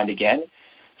to your mind again,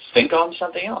 think on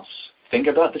something else. Think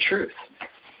about the truth.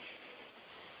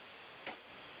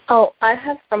 Oh, I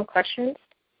have some questions.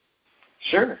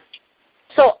 Sure.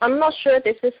 So I'm not sure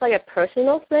this is like a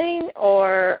personal thing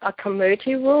or a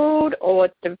community rule or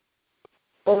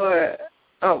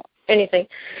anything.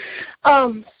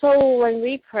 So when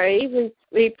we pray,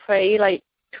 we pray like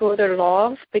to the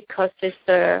Lord because it's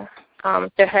the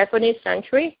heavenly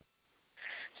sanctuary.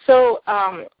 So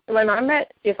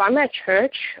if I'm at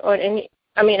church or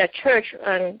a church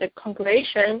and the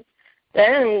congregation,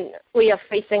 then we are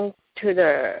facing to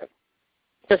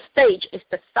the stage is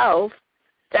the south.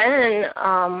 Then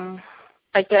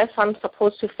I guess I'm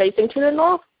supposed to facing to the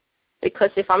north,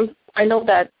 because if I know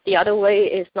that the other way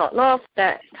is not north,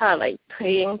 that kind of like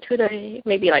praying to the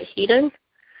maybe like hidden.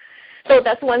 So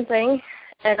that's one thing.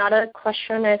 Another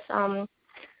question is,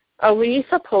 are we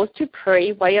supposed to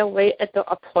pray right away at the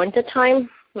appointed time?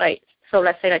 So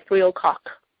let's say like 3 o'clock.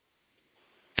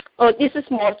 Or this is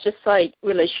more just like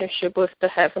relationship with the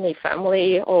heavenly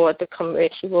family or the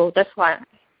community rule. That's why.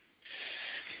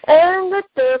 And the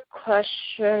third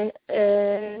question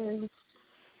is,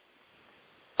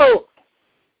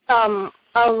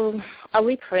 are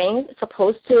we praying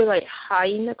supposed to like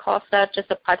hide in the closet,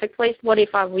 just a private place? What if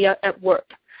we are at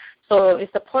work? So is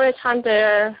the appointed time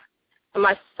there? Am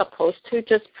I supposed to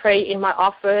just pray in my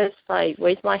office, like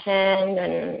raise my hand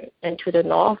and to the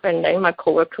north, and then my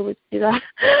coworker would do that?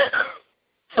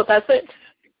 So that's it.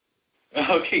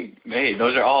 Okay, hey,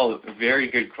 those are all very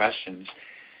good questions.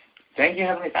 Thank you,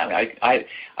 Heavenly Family. I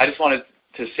just wanted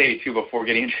to say, too, before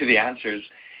getting into the answers,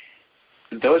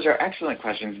 those are excellent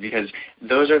questions, because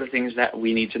those are the things that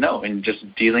we need to know in just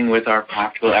dealing with our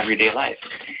practical everyday life.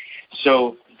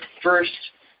 So first,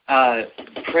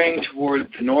 praying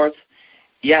toward the north.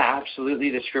 Yeah, absolutely.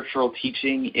 The scriptural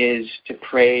teaching is to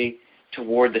pray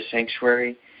toward the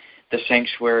sanctuary. The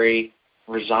sanctuary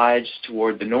resides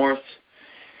toward the north.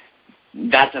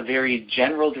 That's a very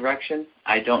general direction.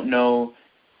 I don't know,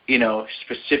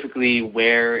 specifically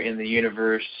where in the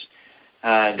universe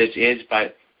this is,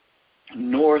 but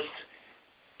north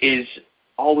is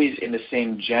always in the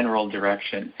same general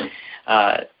direction,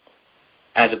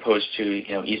 as opposed to,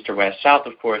 east or west. South,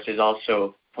 of course, is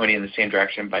also pointing in the same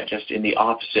direction, but just in the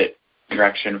opposite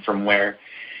direction from where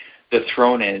the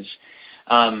throne is.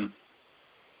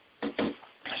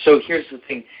 So here's the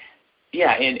thing.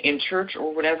 Yeah, in church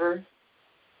or whatever,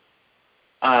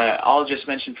 I'll just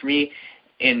mention for me,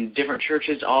 in different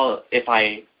churches, if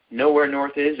I know where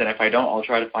north is, and if I don't, I'll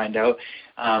try to find out.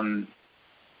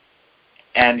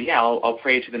 And yeah, I'll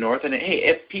pray to the north. And hey,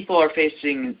 if people are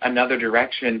facing another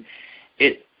direction,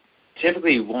 it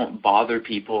typically won't bother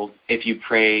people if you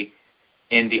pray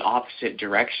in the opposite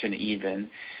direction even.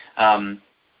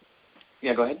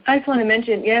 Yeah, go ahead. I just want to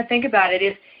mention, think about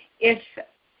it. If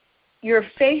you're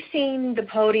facing the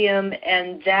podium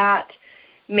and that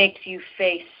makes you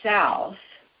face south,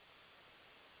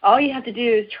 all you have to do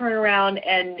is turn around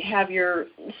and have you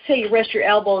rest your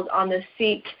elbows on the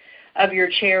seat of your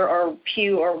chair or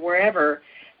pew or wherever,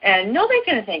 and nobody's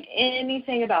going to think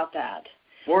anything about that.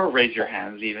 Or raise your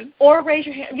hands even. Or raise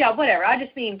your hand. Yeah, whatever. I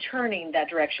just mean turning that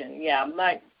direction. Yeah,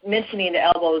 mentioning the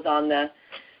elbows on the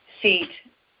seat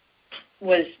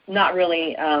was not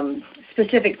really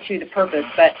specific to the purpose.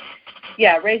 But,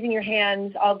 yeah, raising your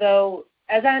hands, although,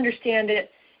 as I understand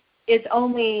it, it's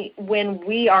only when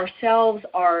we ourselves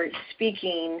are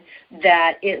speaking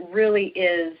that it really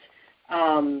is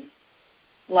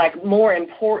more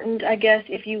important, I guess,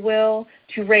 if you will,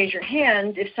 to raise your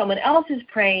hands. If someone else is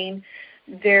praying,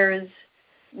 there's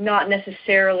not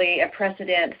necessarily a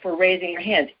precedent for raising your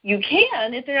hands. You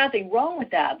can, if there's nothing wrong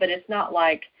with that, but it's not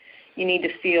like you need to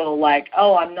feel like,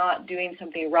 oh, I'm not doing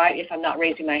something right if I'm not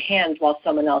raising my hands while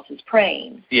someone else is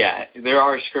praying. Yeah, there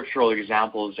are scriptural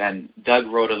examples, and Doug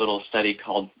wrote a little study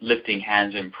called Lifting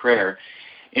Hands in Prayer,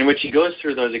 in which he goes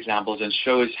through those examples and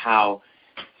shows how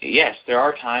yes, there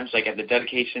are times, like at the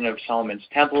dedication of Solomon's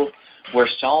temple, where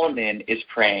Solomon is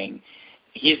praying.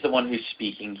 He's the one who's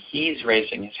speaking. He's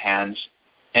raising his hands,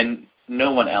 and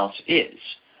no one else is.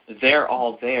 They're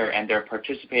all there, and they're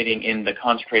participating in the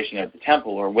consecration of the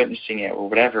temple or witnessing it or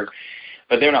whatever,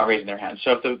 but they're not raising their hands.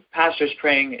 So if the pastor's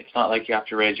praying, it's not like you have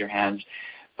to raise your hands,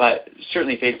 but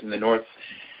certainly facing the north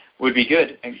would be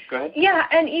good. And go ahead. Yeah,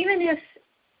 and even if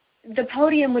the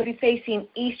podium would be facing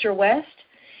east or west,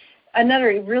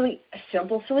 another really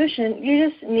simple solution, you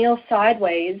just kneel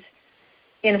sideways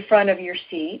in front of your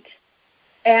seat.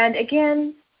 And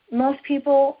again, most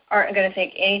people aren't going to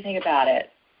think anything about it.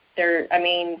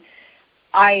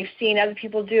 I've seen other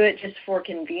people do it just for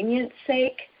convenience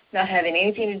sake, not having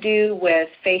anything to do with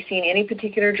facing any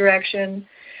particular direction.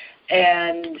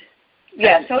 And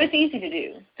so it's easy to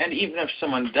do. And even if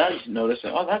someone does notice,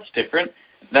 oh, that's different,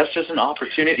 that's just an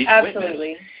opportunity to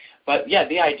Absolutely. witness. But yeah,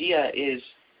 the idea is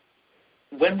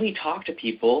when we talk to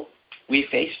people, we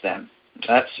face them.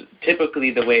 That's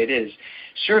typically the way it is.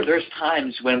 Sure, there's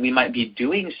times when we might be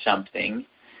doing something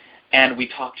and we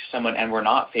talk to someone and we're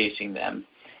not facing them.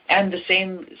 And the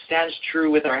same stands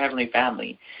true with our Heavenly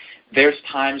Family. There's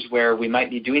times where we might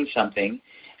be doing something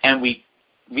and we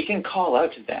can call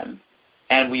out to them.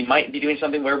 And we might be doing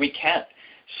something where we can't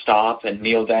stop and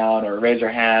kneel down or raise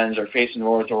our hands or face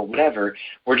north or whatever.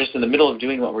 We're just in the middle of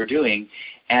doing what we're doing,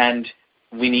 and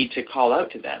we need to call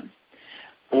out to them.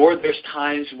 Or there's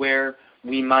times where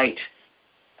we might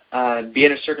be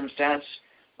in a circumstance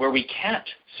where we can't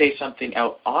say something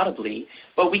out audibly,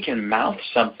 but we can mouth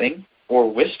something or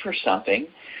whisper something.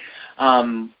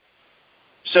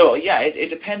 It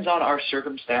depends on our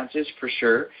circumstances for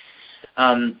sure.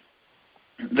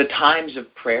 The times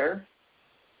of prayer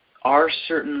are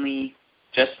certainly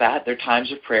just that. They're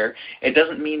times of prayer. It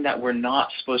doesn't mean that we're not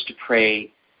supposed to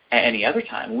pray at any other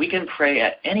time. We can pray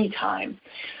at any time,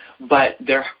 but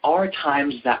there are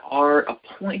times that are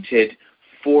appointed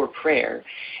for prayer.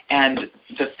 And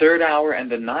the 3rd hour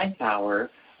and the 9th hour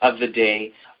of the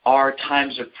day are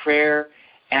times of prayer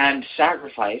and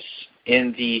sacrifice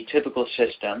in the typical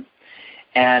system.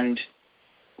 And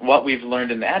what we've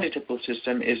learned in the antitypical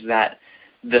system is that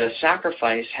the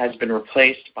sacrifice has been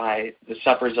replaced by the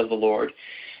suppers of the Lord,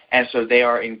 and so they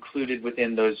are included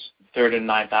within those 3rd and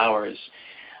 9th hours.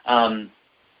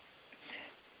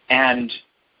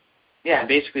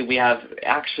 Basically we have,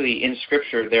 actually in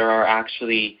Scripture, there are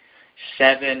actually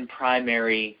 7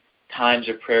 primary times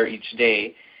of prayer each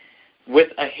day, with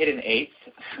a hidden 8th.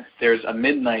 There's a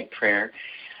midnight prayer,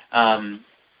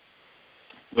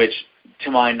 which,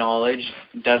 to my knowledge,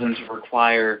 doesn't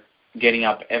require getting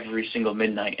up every single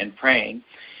midnight and praying.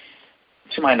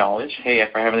 To my knowledge, hey,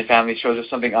 if our Heavenly Family shows us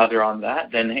something other on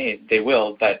that, then hey, they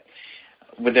will. But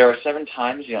there are 7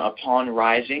 times, upon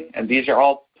rising, and these are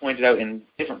all pointed out in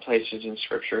different places in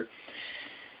Scripture.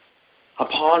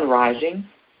 Upon rising,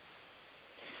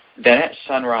 then at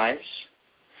sunrise,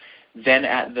 then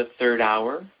at the 3rd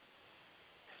hour,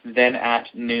 then at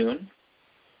noon,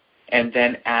 and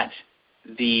then at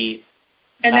the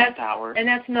 9th hour. And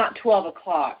that's not 12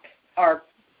 o'clock our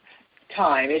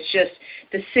time. It's just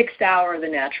the 6th hour of the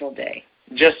natural day.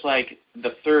 Just like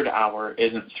the 3rd hour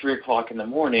isn't 3 o'clock in the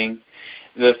morning,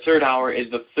 the 3rd hour is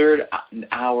the 3rd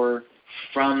hour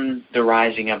from the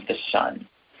rising of the sun.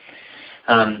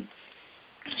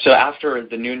 So after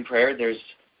the noon prayer, there's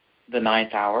the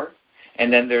 9th hour,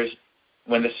 and then there's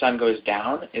when the sun goes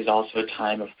down is also a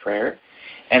time of prayer,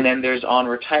 and then there's on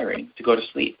retiring to go to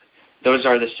sleep. Those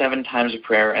are the 7 times of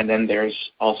prayer, and then there's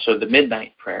also the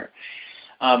midnight prayer.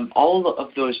 All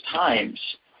of those times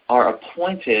are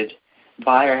appointed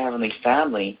by our Heavenly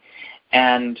Family,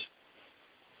 and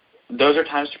those are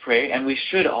times to pray, and we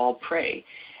should all pray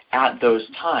at those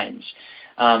times.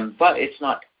 But it's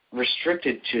not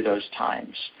restricted to those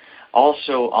times.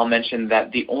 Also, I'll mention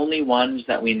that the only ones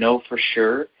that we know for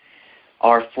sure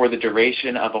are for the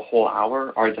duration of a whole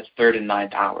hour are the 3rd and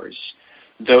 9th hours.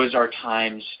 Those are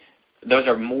times. Those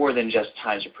are more than just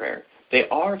times of prayer. They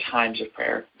are times of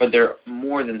prayer, but they're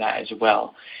more than that as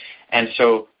well. And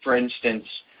so, for instance,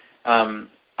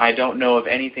 I don't know of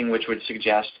anything which would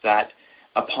suggest that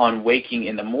upon waking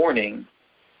in the morning,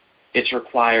 it's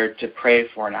required to pray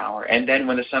for an hour. And then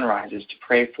when the sun rises, to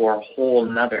pray for a whole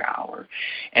another hour.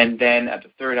 And then at the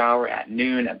 3rd hour, at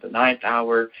noon, at the 9th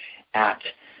hour, at,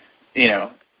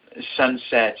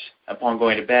 sunset, upon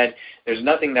going to bed. There's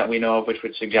nothing that we know of which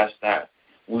would suggest that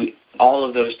all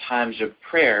of those times of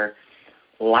prayer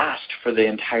last for the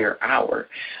entire hour.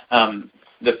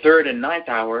 The 3rd and 9th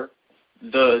hour,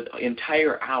 the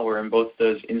entire hour in both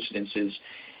those instances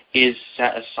is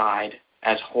set aside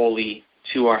as holy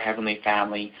to our Heavenly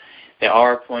Family. There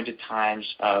are appointed times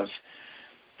of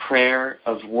prayer,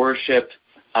 of worship,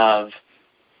 of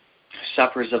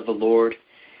suppers of the Lord.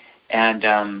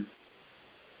 And,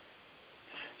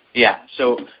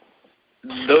 so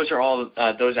those are all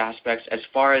those aspects. As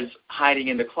far as hiding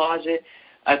in the closet,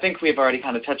 I think we've already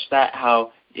kind of touched that,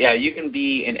 how, you can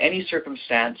be in any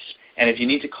circumstance, and if you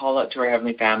need to call out to our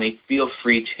Heavenly Family, feel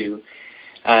free to,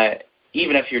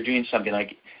 even if you're doing something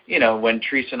like, when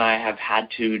Teresa and I have had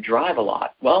to drive a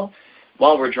lot. Well,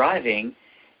 while we're driving,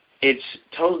 it's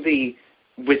totally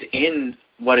within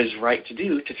what is right to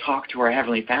do to talk to our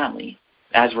Heavenly Family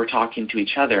as we're talking to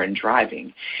each other and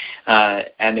driving.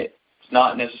 And it's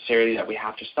not necessarily that we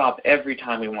have to stop every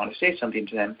time we want to say something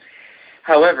to them.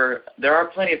 However, there are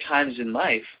plenty of times in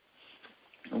life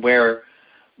where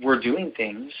we're doing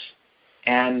things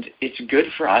and it's good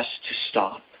for us to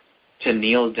stop, to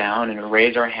kneel down and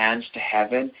raise our hands to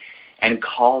heaven and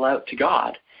call out to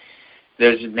God.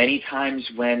 There's many times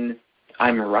when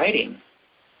I'm writing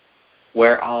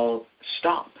where I'll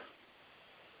stop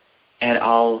and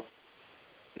I'll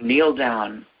kneel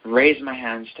down, raise my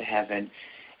hands to heaven,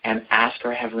 and ask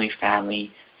our Heavenly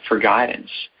Family for guidance.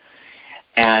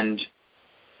 And,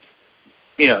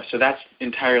 so that's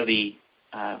entirely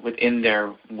within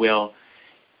their will.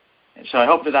 And so I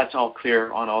hope that that's all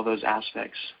clear on all those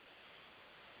aspects.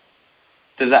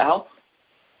 Does that help?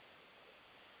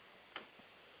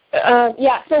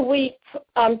 So we,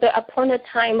 the appointed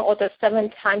time or the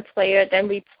 7-time prayer, then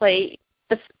we play,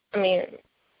 5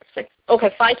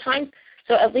 times.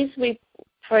 So at least we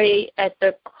pray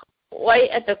right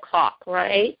at the clock,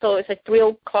 right? So it's like 3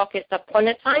 o'clock is the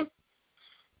appointed time.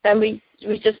 Then we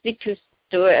just need to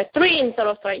do it at 3 instead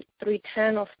of like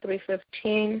 3:10 or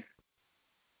 3:15.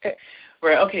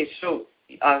 Right. Okay. So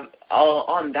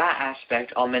on that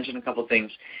aspect, I'll mention a couple things.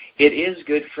 It is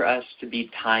good for us to be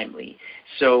timely.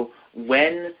 So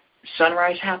when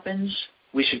sunrise happens,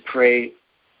 we should pray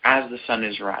as the sun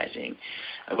is rising.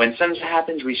 When sunset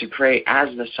happens, we should pray as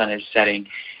the sun is setting.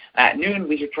 At noon,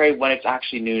 we should pray when it's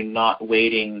actually noon, not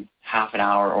waiting half an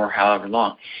hour or however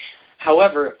long.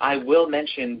 However, I will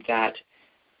mention that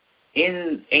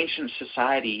in ancient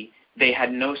society, they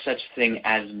had no such thing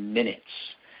as minutes.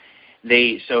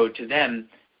 So to them,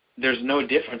 there's no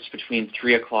difference between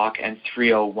 3 o'clock and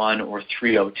 3:01 or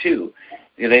 3:02.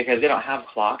 Because they don't have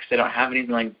clocks, they don't have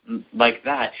anything like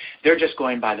that. They're just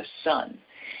going by the sun.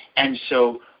 And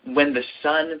so when the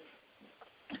sun,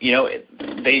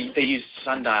 they use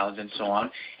sundials and so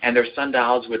on, and their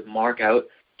sundials would mark out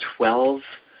 12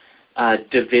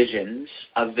 divisions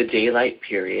of the daylight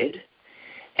period.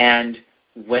 And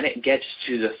when it gets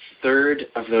to the third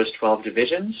of those 12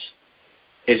 divisions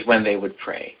is when they would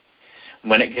pray.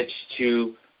 When it gets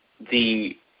to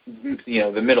the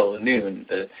middle, the noon,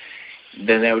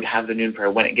 then they would have the noon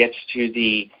prayer. When it gets to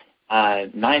the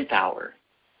 9th hour,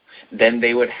 then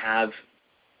they would have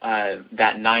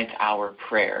that 9th hour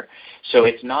prayer. So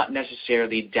it's not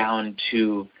necessarily down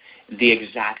to the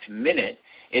exact minute.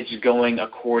 It's going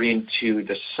according to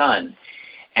the sun.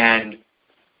 And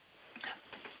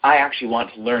I actually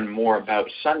want to learn more about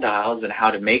sundials and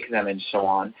how to make them and so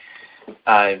on,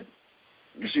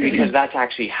 because that's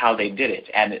actually how they did it.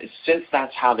 And since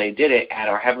that's how they did it, and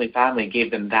our Heavenly Family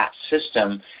gave them that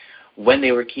system when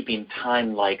they were keeping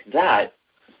time like that,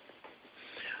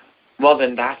 well,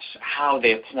 then that's how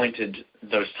they appointed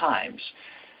those times.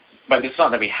 But it's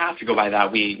not that we have to go by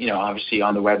that. We, obviously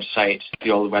on the website, the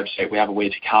old website, we have a way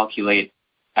to calculate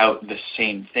out the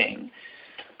same thing.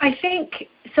 I think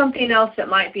something else that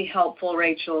might be helpful,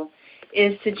 Rachel,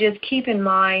 is to just keep in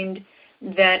mind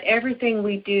that everything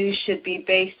we do should be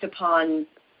based upon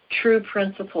true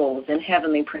principles and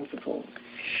heavenly principles.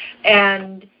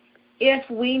 And if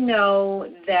we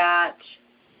know that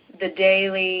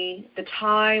the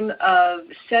time of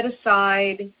set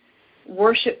aside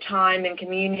worship time and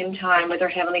communion time with our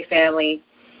Heavenly Family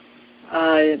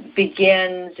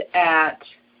begins at,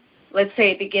 let's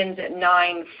say it begins at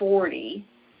 9:40,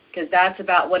 because that's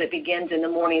about what it begins in the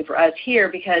morning for us here,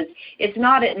 because it's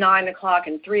not at 9 o'clock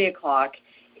and 3 o'clock.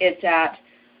 It's at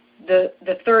the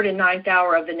 3rd and 9th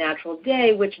hour of the natural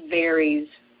day, which varies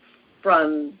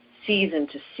from season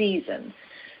to season.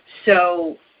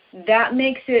 So that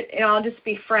makes it, and I'll just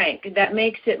be frank, that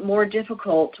makes it more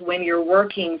difficult when you're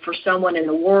working for someone in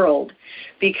the world,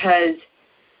 because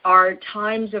our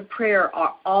times of prayer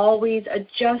are always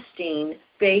adjusting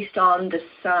based on the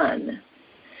sun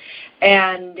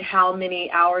and how many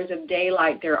hours of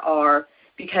daylight there are,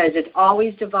 because it's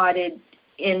always divided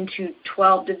into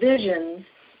 12 divisions,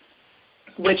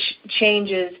 which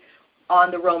changes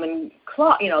on the Roman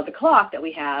clock, the clock that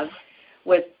we have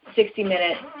with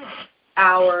 60-minute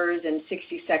hours and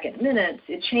 60-second minutes,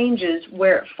 it changes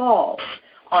where it falls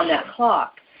on that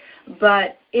clock.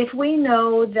 But if we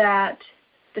know that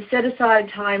the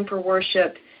set-aside time for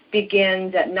worship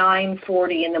begins at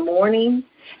 9:40 in the morning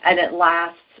and it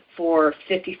lasts for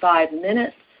 55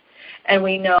 minutes, and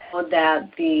we know that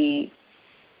the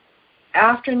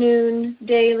afternoon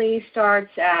daily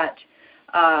starts at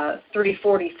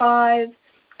 3:45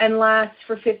 and lasts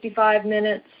for 55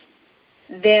 minutes,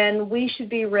 then we should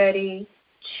be ready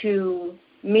to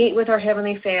meet with our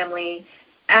Heavenly Family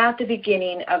at the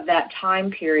beginning of that time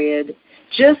period,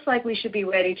 just like we should be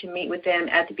ready to meet with them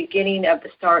at the beginning of the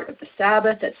start of the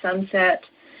Sabbath at sunset,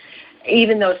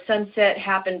 even though sunset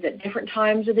happens at different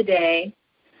times of the day,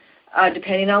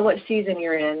 depending on what season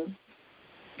you're in.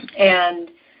 And,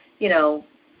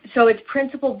 so it's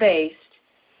principle-based.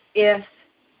 If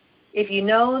you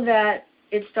know that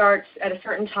it starts at a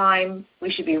certain time, we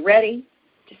should be ready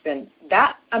to spend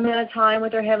that amount of time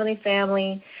with our Heavenly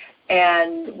Family,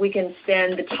 and we can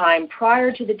spend the time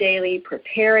prior to the daily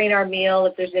preparing our meal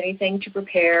if there's anything to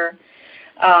prepare.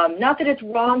 Not that it's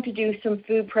wrong to do some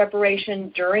food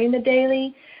preparation during the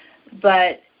daily,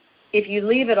 but if you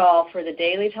leave it all for the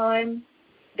daily time,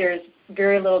 there's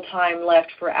very little time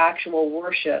left for actual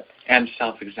worship. And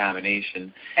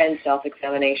self-examination. And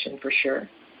self-examination, for sure.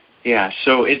 Yeah,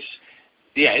 so it's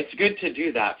good to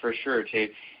do that for sure.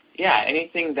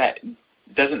 Anything that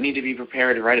doesn't need to be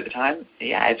prepared right at the time,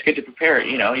 it's good to prepare it.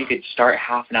 You could start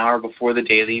half an hour before the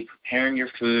daily preparing your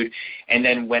food, and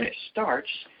then when it starts,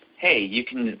 you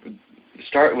can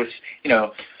start with,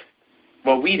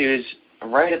 what we do is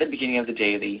right at the beginning of the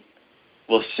daily,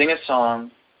 we'll sing a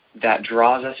song that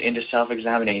draws us into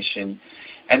self-examination,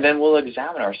 and then we'll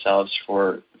examine ourselves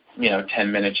for,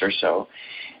 10 minutes or so.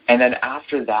 And then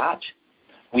after that,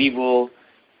 we will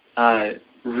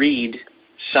read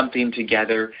something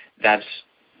together that's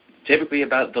typically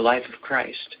about the life of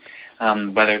Christ,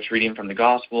 whether it's reading from the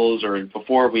Gospels or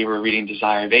before we were reading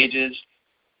Desire of Ages,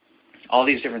 all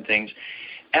these different things.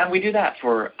 And we do that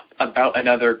for about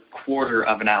another quarter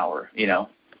of an hour,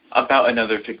 about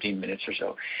another 15 minutes or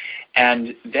so.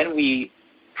 And then we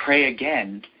pray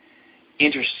again,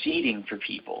 interceding for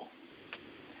people.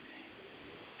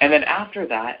 And then after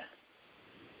that,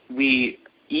 we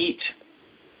eat,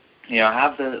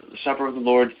 have the supper with the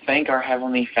Lord, thank our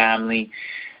Heavenly Family,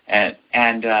 and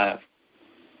then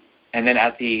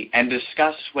and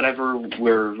discuss whatever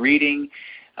we're reading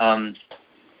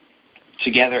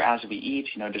together as we eat.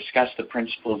 Discuss the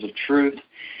principles of truth.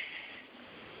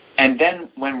 And then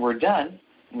when we're done,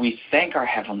 we thank our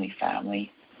Heavenly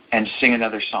Family and sing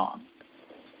another song.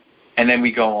 And then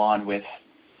we go on with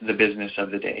the business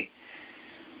of the day.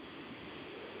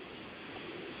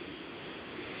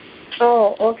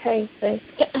 Oh, okay. Thanks.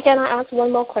 Can I ask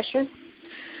one more question?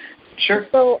 Sure.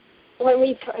 So when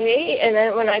we pray, and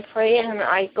then when I pray and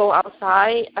I go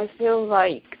outside, I feel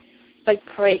like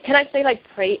pray. Can I say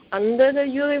pray under the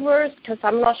universe? Because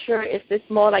I'm not sure if it's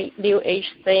more like New Age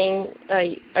thing.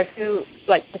 I feel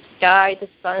like the sky, the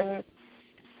sun,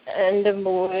 and the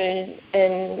moon,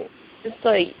 and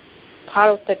it's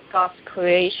part of the God's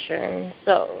creation.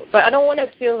 So, but I don't want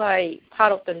to feel like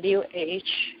part of the New Age.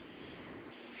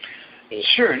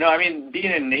 Sure. No,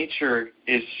 being in nature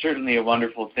is certainly a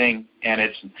wonderful thing, and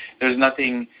there's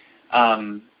nothing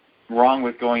wrong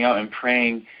with going out and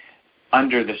praying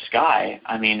under the sky.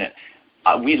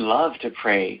 We love to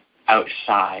pray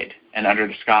outside and under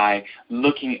the sky,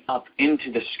 looking up into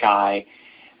the sky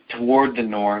toward the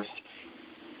north,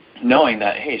 knowing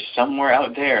that, somewhere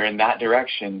out there in that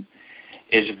direction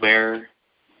is where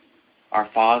our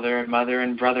father and mother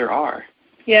and brother are.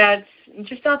 Yeah, it's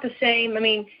just not the same.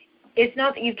 It's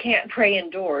not that you can't pray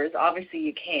indoors. Obviously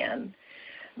you can.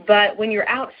 But when you're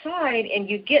outside and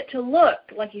you get to look,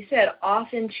 like you said,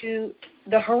 off into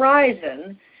the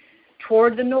horizon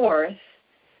toward the north,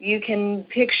 you can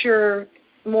picture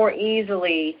more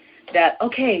easily that,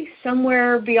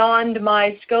 somewhere beyond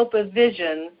my scope of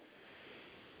vision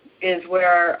is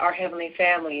where our Heavenly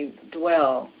Family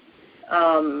dwell.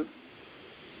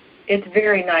 It's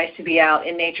very nice to be out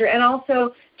in nature, and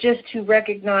also just to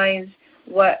recognize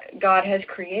what God has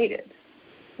created.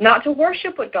 Not to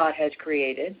worship what God has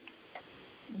created,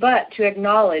 but to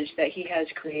acknowledge that He has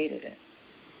created it.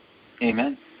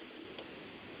 Amen.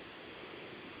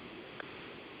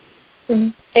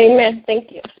 Amen.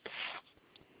 Thank you.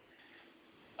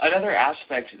 Another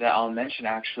aspect that I'll mention,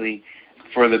 actually,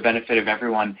 for the benefit of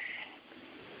everyone,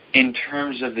 in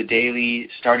terms of the daily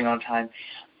starting on time,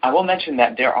 I will mention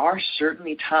that there are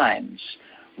certainly times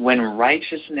when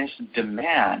righteousness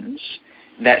demands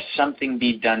that something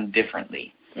be done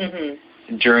differently. Mm-hmm.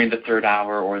 during the 3rd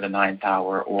hour or the 9th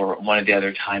hour or one of the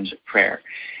other times of prayer.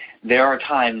 There are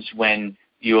times when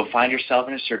you will find yourself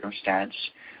in a circumstance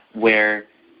where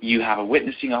you have a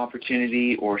witnessing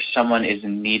opportunity or someone is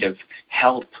in need of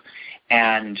help,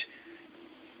 and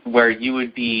where you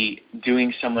would be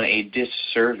doing someone a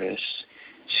disservice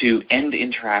to end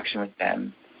interaction with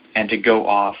them and to go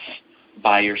off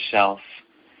by yourself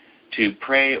to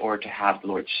pray or to have the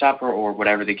Lord's Supper or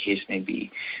whatever the case may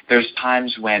be. There's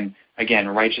times when, again,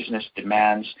 righteousness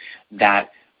demands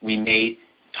that we may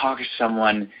talk to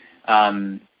someone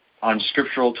on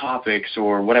scriptural topics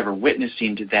or whatever,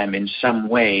 witnessing to them in some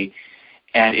way,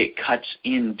 and it cuts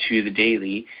into the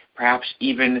daily, perhaps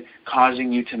even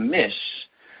causing you to miss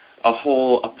a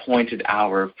whole appointed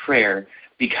hour of prayer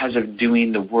because of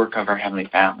doing the work of our Heavenly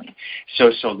Family.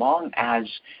 So long as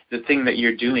the thing that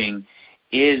you're doing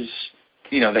is,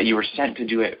 that you were sent to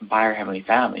do it by our Heavenly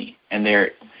Family, and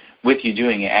they're with you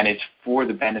doing it, and it's for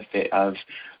the benefit of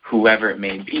whoever it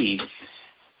may be,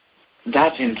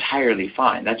 that's entirely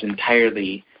fine. That's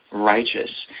entirely righteous.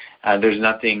 There's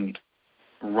nothing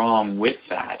wrong with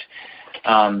that.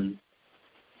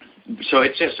 So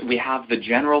it's just, we have the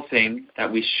general thing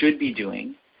that we should be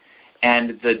doing,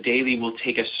 and the daily will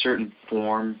take a certain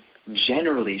form,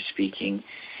 generally speaking,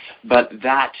 but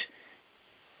that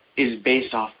is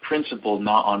based off principle,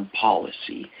 not on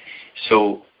policy.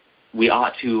 So we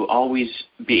ought to always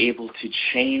be able to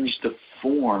change the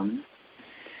form.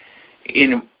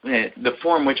 In the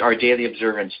form which our daily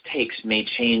observance takes may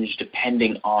change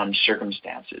depending on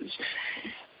circumstances.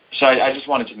 So I just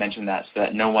wanted to mention that so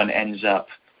that no one ends up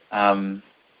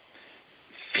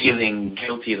feeling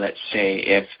guilty, let's say,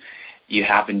 if you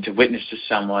happen to witness to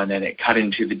someone and it cut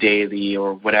into the daily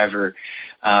or whatever.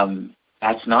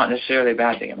 That's not necessarily a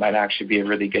bad thing. It might actually be a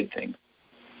really good thing.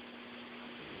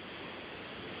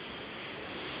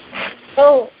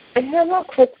 So I have a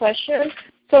quick question.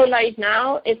 So like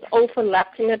now it's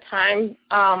overlapping the time.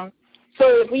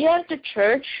 So we are at the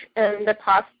church and the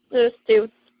pastor still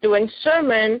doing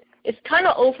sermon. It's kind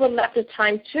of overlap the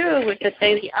time too with the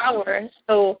daily hour.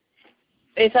 So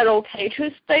is that okay to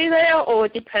stay there, or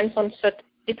it depends on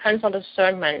the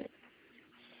sermon?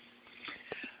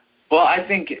 Well, I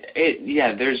think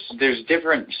there's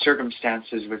different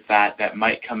circumstances with that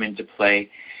might come into play.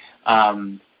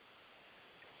 And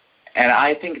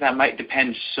I think that might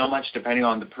depend so much depending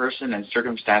on the person and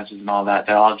circumstances and all that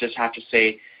I'll just have to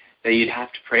say that you'd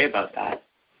have to pray about that.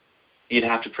 You'd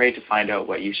have to pray to find out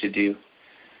what you should do.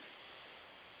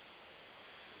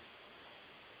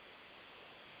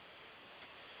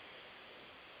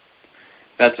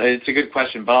 It's a good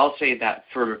question, but I'll say that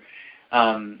for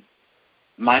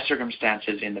my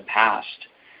circumstances in the past,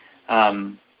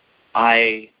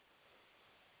 I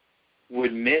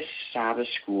would miss Sabbath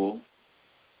school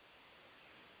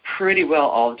pretty well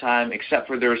all the time, except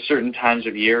for there were certain times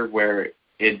of year where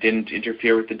it didn't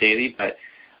interfere with the daily, but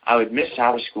I would miss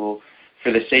Sabbath school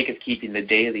for the sake of keeping the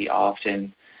daily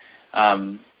often.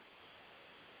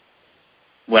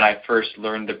 When I first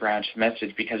learned the branch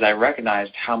message, because I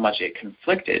recognized how much it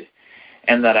conflicted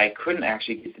and that I couldn't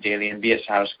actually get the daily and be at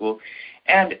Sabbath school.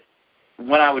 And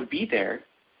when I would be there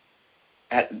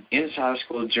in Sabbath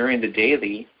school during the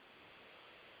daily,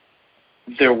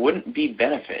 there wouldn't be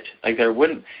benefit. Like, there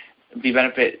wouldn't be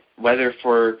benefit whether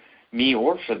for me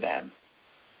or for them.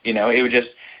 It would just,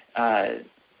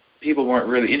 people weren't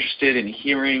really interested in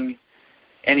hearing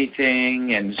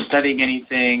anything and studying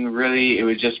anything, really. It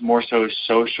was just more so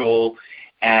social,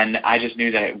 and I just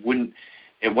knew that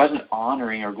it wasn't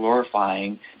honoring or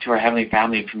glorifying to our Heavenly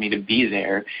Family for me to be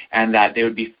there, and that they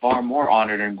would be far more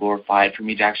honored and glorified for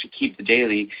me to actually keep the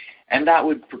daily, and that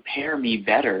would prepare me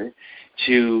better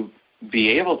to be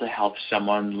able to help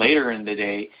someone later in the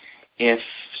day if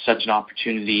such an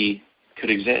opportunity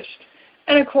could exist.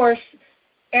 And of course,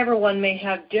 everyone may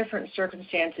have different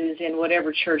circumstances in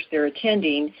whatever church they're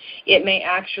attending. It may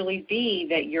actually be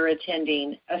that you're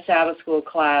attending a Sabbath school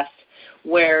class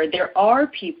where there are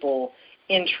people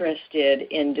interested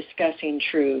in discussing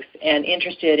truth and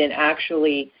interested in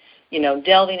actually,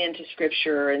 delving into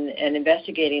Scripture and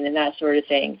investigating and that sort of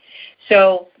thing.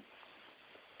 So,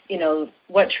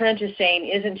 what Trent is saying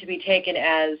isn't to be taken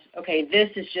as, okay, this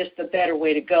is just the better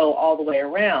way to go all the way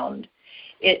around.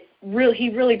 He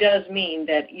really does mean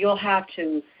that you'll have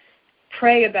to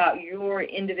pray about your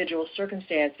individual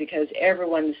circumstance, because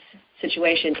everyone's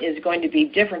situation is going to be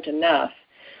different enough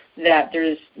that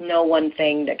there's no one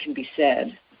thing that can be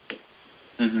said.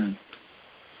 Mm-hmm.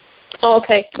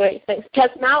 Okay, great, thanks. Because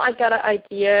now I got an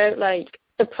idea, like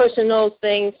the personal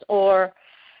things or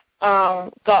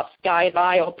God's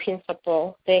guideline or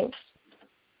principle things.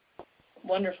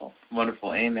 Wonderful.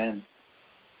 Wonderful, amen.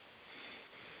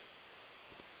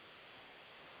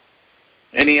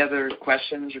 Any other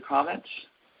questions or comments?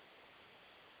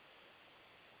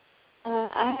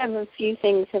 I have a few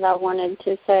things that I wanted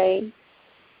to say.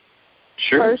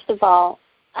 Sure. First of all,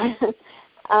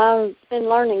 I've been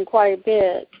learning quite a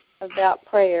bit about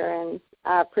prayer, and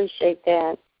I appreciate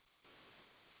that.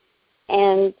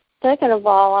 And second of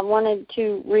all, I wanted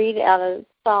to read out of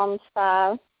Psalms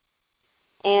 5,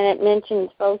 and it mentions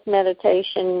both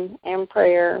meditation and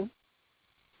prayer.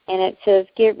 And it says,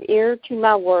 "Give ear to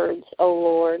my words, O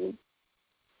Lord."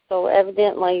 So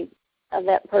evidently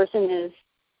that person is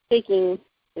speaking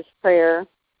this prayer.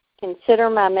 "Consider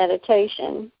my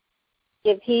meditation.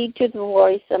 Give heed to the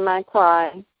voice of my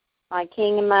cry, my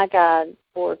King and my God,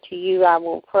 for to you I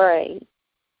will pray.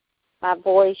 My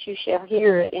voice you shall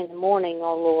hear it in the morning,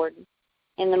 O Lord.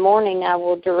 In the morning I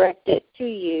will direct it to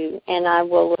you, and I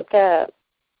will look up."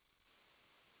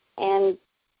 And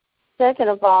second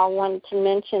of all, I wanted to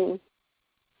mention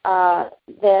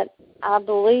that I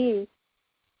believe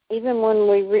even when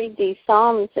we read these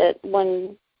Psalms that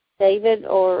when David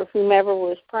or whomever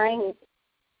was praying,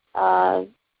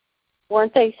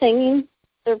 weren't they singing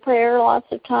their prayer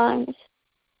lots of times?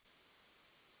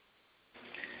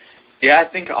 Yeah, I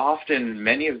think often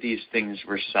many of these things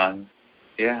were sung.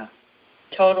 Yeah.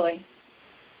 Totally.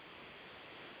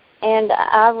 And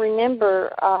I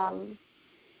remember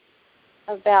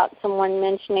about someone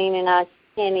mentioning, and I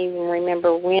can't even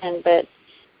remember when, but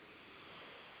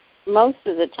most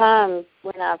of the time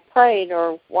when I've prayed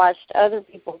or watched other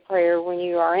people pray, when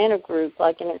you are in a group,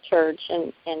 like in a church,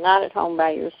 and not at home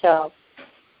by yourself,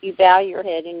 you bow your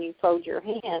head and you fold your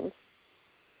hands.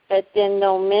 But then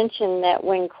they'll mention that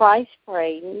when Christ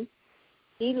prayed,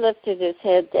 he lifted his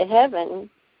head to heaven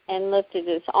and lifted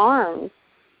his arms.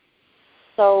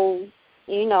 So,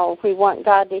 you know, if we want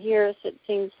God to hear us, it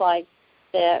seems like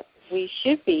that we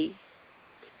should be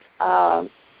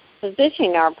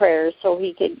positioning our prayers so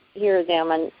he could hear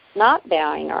them and not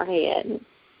bowing our head.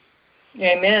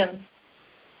 Amen.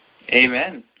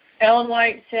 Amen. Ellen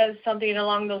White says something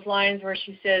along those lines where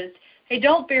she says, hey,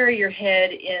 don't bury your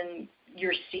head in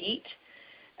your seat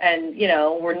and, you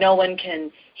know, where no one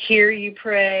can hear you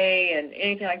pray and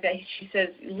anything like that. She says,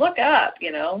 look up,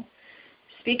 you know,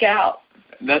 speak out.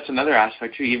 That's another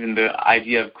aspect, too, even the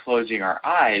idea of closing our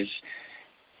eyes.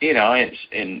 You know, it's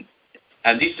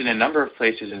at least in a number of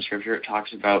places in Scripture, it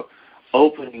talks about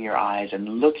opening your eyes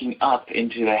and looking up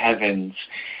into the heavens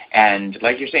and,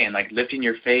 like you're saying, like lifting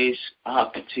your face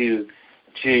up to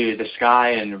the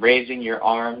sky and raising your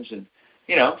arms and,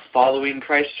 you know, following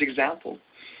Christ's example.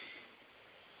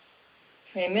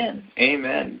 Amen.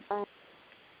 Amen.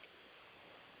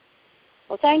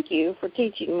 Well, thank you for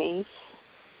teaching me.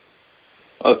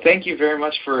 Well, thank you very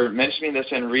much for mentioning this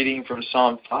and reading from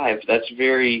Psalm 5. That's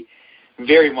very,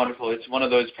 very wonderful. It's one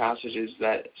of those passages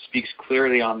that speaks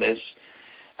clearly on this.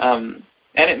 And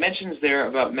it mentions there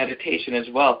about meditation as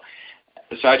well.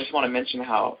 So I just want to mention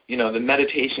how, you know, the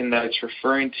meditation that it's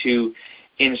referring to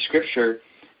in Scripture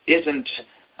isn't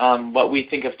what we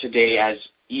think of today as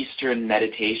Eastern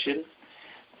meditation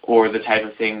or the type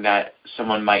of thing that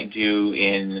someone might do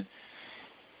in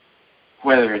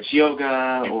whether it's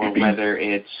yoga or whether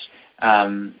it's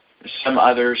some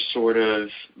other sort of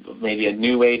maybe a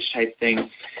New Age type thing.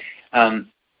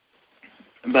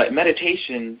 But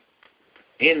meditation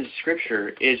in Scripture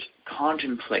is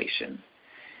contemplation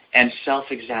and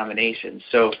self-examination.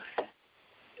 So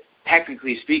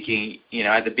technically speaking, you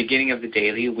know, at the beginning of the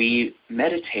daily, we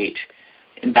meditate,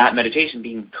 and that meditation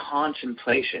being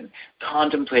contemplation,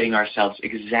 contemplating ourselves,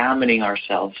 examining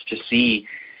ourselves to see,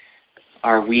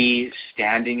 are we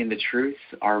standing in the truth?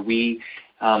 Are we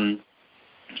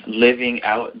living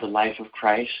out the life of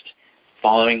Christ,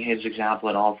 following his example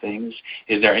in all things?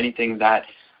 Is there anything that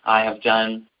I have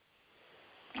done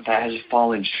that has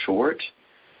fallen short?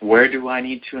 Where do I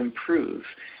need to improve?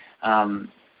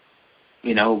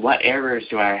 You know, what errors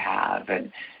do I have?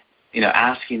 And, you know,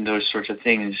 asking those sorts of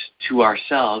things to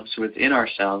ourselves, within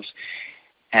ourselves.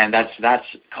 And that's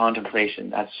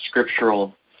contemplation. That's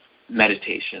scriptural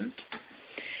meditation.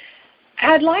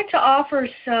 I'd like to offer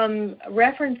some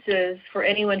references for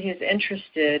anyone who's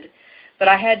interested, but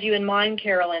I had you in mind,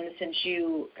 Carolyn, since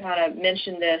you kind of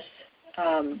mentioned this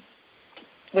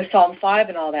with Psalm 5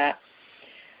 and all that.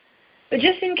 But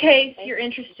just in case you're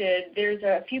interested, there's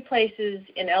a few places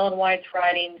in Ellen White's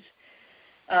writings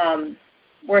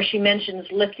where she mentions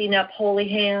lifting up holy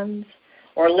hands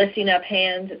or lifting up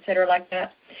hands, etc., like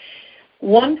that.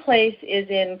 One place is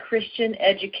in Christian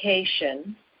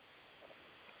Education,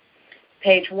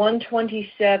 page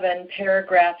 127,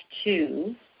 paragraph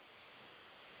 2.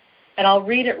 And I'll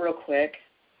read it real quick.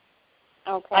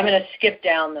 Okay. I'm going to skip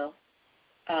down, though.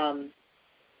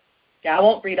 I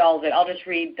won't read all of it. I'll just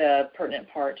read the pertinent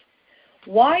part.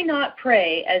 Why not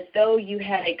pray as though you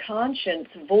had a conscience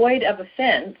void of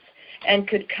offense and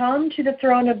could come to the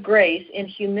throne of grace in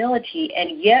humility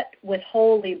and yet with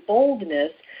holy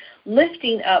boldness,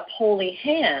 lifting up holy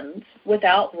hands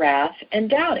without wrath and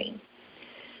doubting?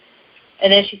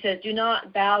 And then she says, do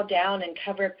not bow down and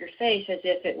cover up your face as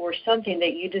if it were something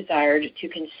that you desired to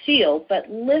conceal, but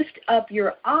lift up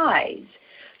your eyes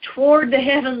toward the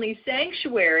heavenly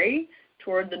sanctuary,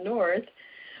 toward the north,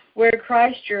 where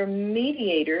Christ your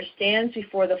mediator stands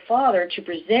before the Father to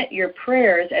present your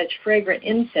prayers as fragrant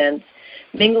incense,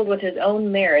 mingled with his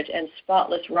own merit and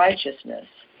spotless righteousness.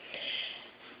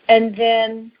 And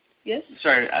then, yes?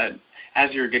 Sorry,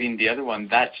 as you were getting the other one,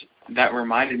 that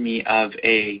reminded me of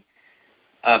a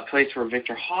place where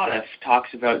Victor Hodeff talks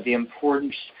about the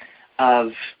importance of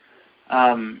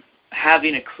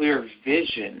having a clear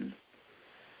vision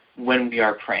when we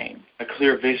are praying, a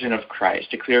clear vision of Christ,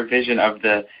 a clear vision of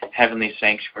the heavenly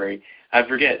sanctuary. I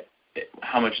forget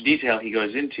how much detail he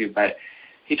goes into, but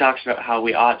he talks about how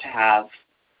we ought to have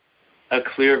a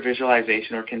clear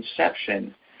visualization or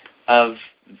conception of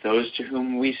those to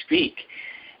whom we speak.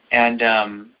 And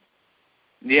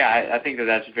I think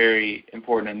that's very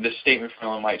important. And this statement from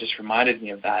Ellen White just reminded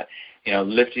me of that,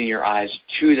 lifting your eyes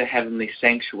to the heavenly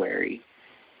sanctuary.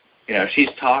 She's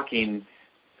talking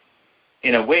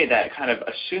in a way that kind of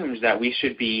assumes that we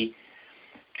should be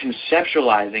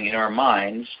conceptualizing in our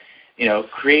minds,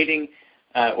 creating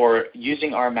or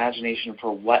using our imagination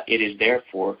for what it is there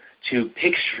for, to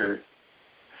picture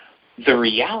the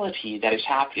reality that is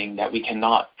happening that we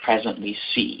cannot presently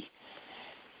see.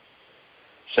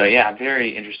 So,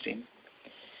 very interesting.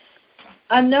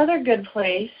 Another good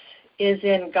place is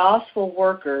in Gospel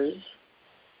Workers,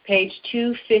 page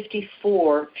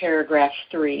 254, paragraph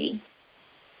 3.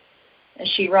 And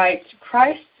she writes,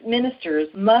 Christ's ministers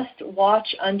must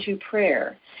watch unto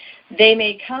prayer. They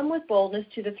may come with boldness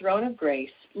to the throne of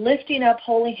grace, lifting up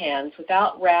holy hands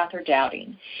without wrath or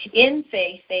doubting. In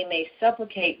faith they may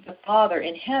supplicate the Father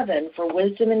in heaven for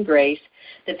wisdom and grace,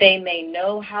 that they may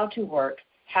know how to work,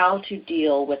 how to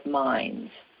deal with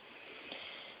minds.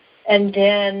 And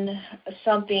then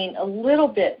something a little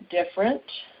bit different,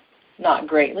 not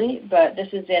greatly, but this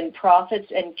is in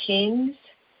Prophets and Kings,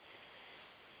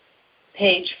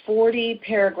 page 40,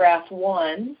 paragraph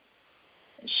 1.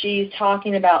 She's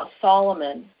talking about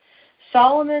Solomon.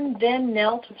 Solomon then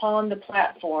knelt upon the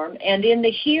platform and in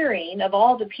the hearing of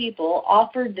all the people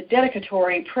offered the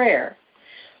dedicatory prayer,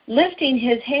 lifting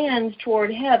his hands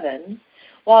toward heaven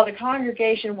while the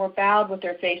congregation were bowed with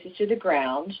their faces to the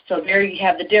ground. So there you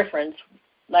have the difference.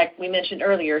 Like we mentioned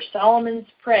earlier, Solomon's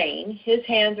praying, his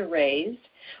hands are raised,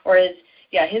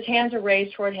 his hands are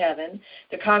raised toward heaven.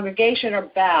 The congregation are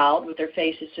bowed with their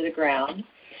faces to the ground.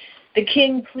 The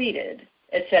king pleaded,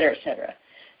 etc., etc.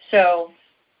 So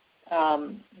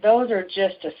those are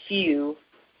just a few,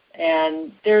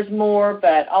 and there's more,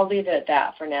 but I'll leave it at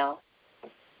that for now.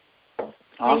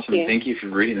 Awesome. Thank you for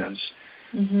reading those.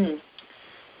 Mm-hmm.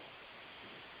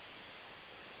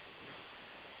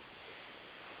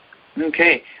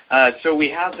 Okay, so we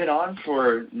have been on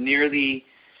for nearly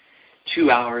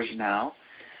 2 hours now.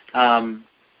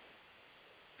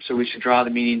 So we should draw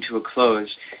the meeting to a close.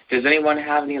 Does anyone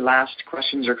have any last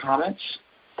questions or comments?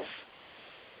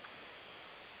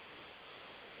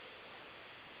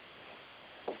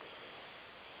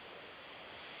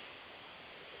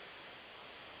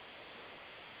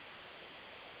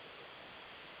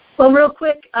 Well, real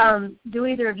quick, do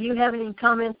either of you have any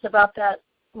comments about that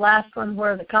last one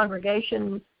where the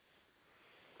congregation,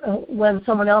 when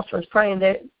someone else was praying,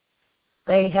 they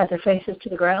had their faces to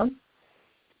the ground?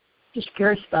 Just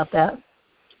curious about that.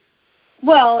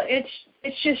 Well, it's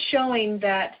just showing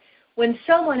that when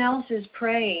someone else is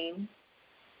praying,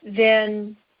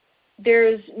 then there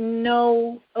is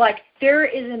an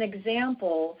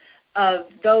example of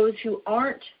those who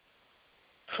aren't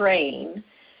praying,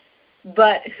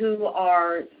 but who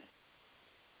are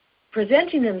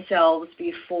presenting themselves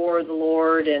before the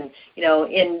Lord, and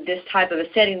in this type of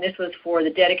a setting. This was for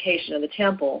the dedication of the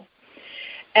temple,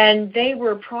 and they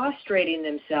were prostrating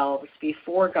themselves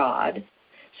before God.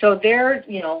 So they're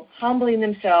humbling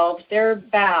themselves, they're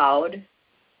bowed,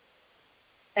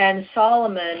 and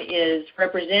Solomon is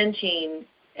representing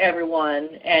everyone,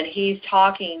 and he's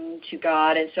talking to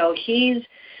God, and so he's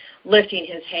lifting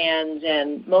his hands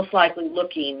and most likely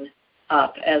looking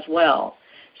up as well.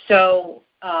 So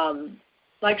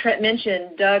like Trent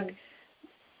mentioned, Doug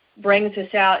brings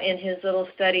us out in his little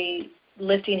study,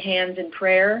 Lifting Hands in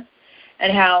Prayer,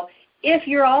 and how if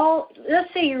you're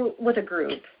let's say you're with a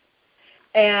group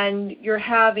and you're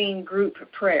having group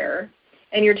prayer,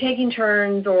 and you're taking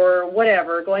turns or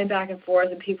whatever, going back and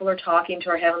forth, and people are talking to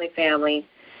our Heavenly Family,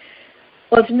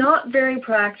 well, it's not very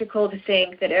practical to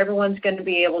think that everyone's going to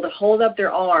be able to hold up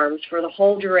their arms for the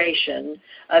whole duration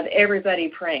of everybody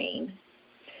praying.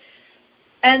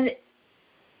 And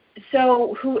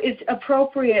so it's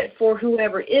appropriate for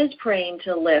whoever is praying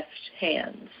to lift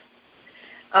hands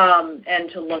and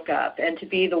to look up and to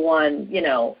be the one,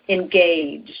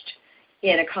 engaged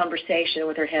in a conversation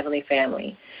with her Heavenly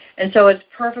Family. And so it's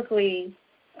perfectly,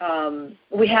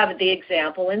 we have the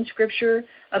example in Scripture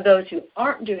of those who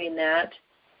aren't doing that,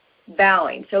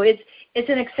 bowing. So it's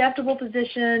an acceptable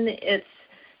position. It's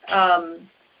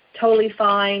totally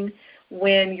fine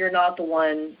when you're not the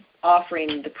one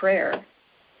offering the prayer.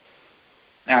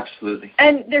 Absolutely.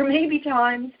 And there may be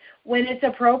times when it's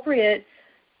appropriate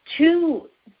to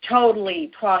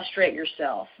totally prostrate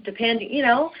yourself, depending,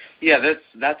 Yeah,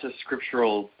 that's a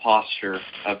scriptural posture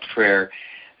of prayer.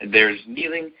 There's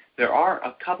kneeling. There are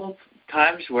a couple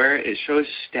times where it shows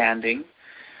standing.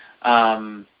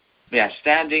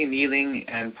 Standing, kneeling,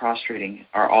 and prostrating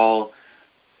are all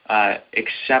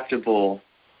acceptable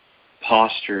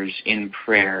postures in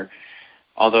prayer.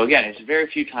 Although, again, it's very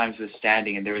few times with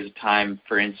standing, and there was a time,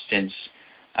 for instance,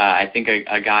 I think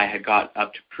a guy had got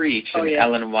up to preach, and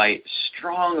Ellen White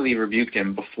strongly rebuked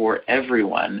him before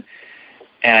everyone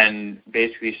and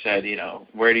basically said,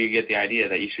 where do you get the idea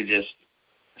that you should just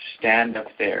stand up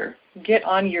there? Get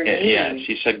on your knees. Yeah,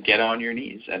 she said get on your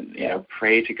knees and,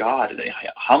 pray to God. And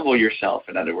humble yourself,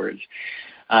 in other words.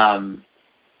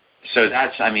 So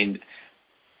that's,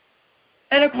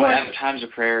 and of course, at times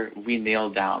of prayer, we kneel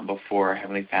down before our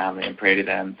Heavenly Family and pray to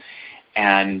them.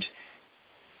 And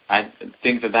I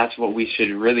think that that's what we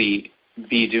should really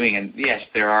be doing. And yes,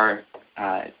 there are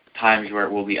times where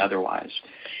it will be otherwise.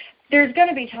 There's going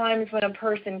to be times when a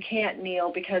person can't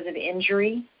kneel because of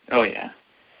injury. Oh, yeah.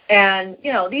 And,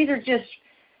 these are just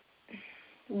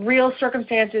real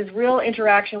circumstances, real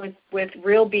interaction with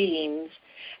real beings,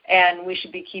 and we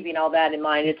should be keeping all that in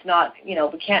mind. It's not, we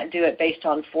can't do it based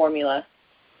on formula.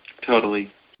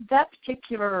 Totally. That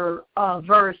particular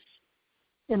verse,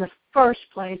 in the first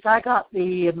place, I got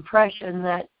the impression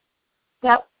that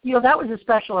was a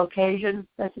special occasion.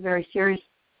 That's a very serious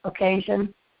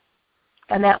occasion,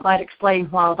 and that might explain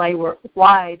why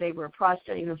they were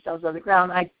prostrating themselves on the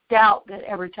ground. I doubt that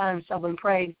every time someone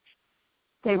prayed,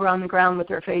 they were on the ground with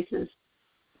their faces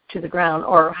to the ground,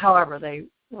 or however they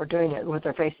were doing it with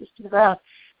their faces to the ground.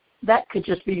 That could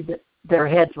just be that their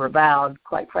heads were bowed,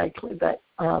 quite frankly. But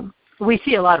we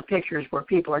see a lot of pictures where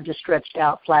people are just stretched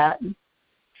out flat.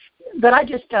 But I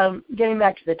just, getting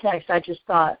back to the text, I just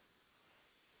thought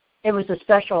it was a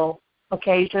special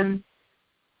occasion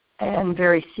and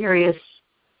very serious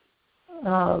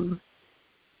one.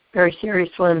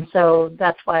 So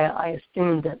that's why I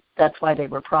assumed that's why they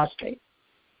were prostrate.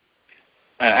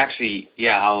 Actually,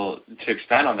 to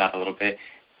expand on that a little bit,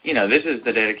 this is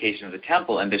the dedication of the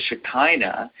temple, and the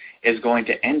Shekinah is going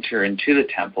to enter into the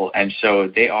temple, and so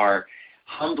they are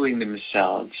humbling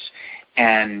themselves,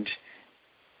 and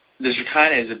the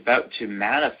Shekinah is about to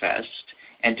manifest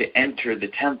and to enter the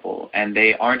temple, and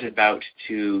they aren't about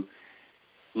to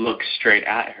look straight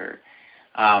at her.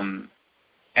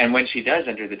 And when she does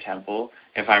enter the temple,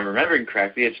 if I'm remembering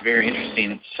correctly, it's very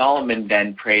interesting. Solomon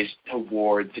then prays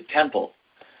toward the temple.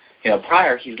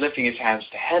 Prior, he's lifting his hands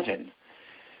to heaven,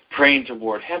 praying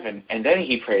toward heaven, and then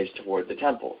he prays toward the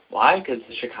temple. Why? Because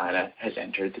the Shekinah has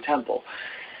entered the temple.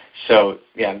 So,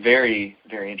 very,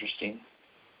 very interesting.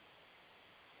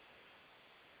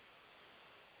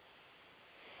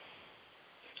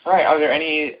 All right, are there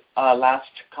any last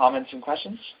comments and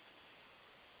questions?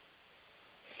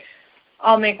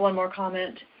 I'll make one more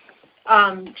comment.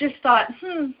 Just thought,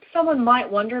 someone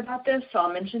might wonder about this, so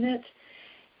I'll mention it.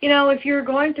 If you're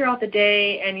going throughout the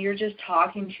day and you're just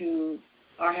talking to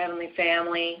our Heavenly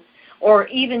Family, or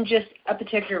even just a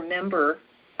particular member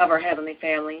of our Heavenly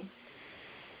Family,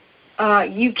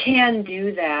 you can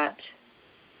do that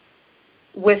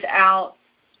without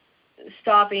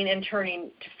stopping and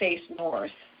turning to face north.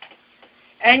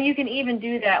 And you can even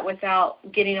do that without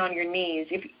getting on your knees.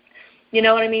 If you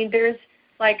know what I mean? There's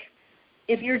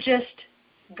if you're just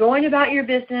going about your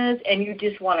business and you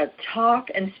just want to talk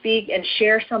and speak and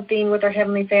share something with our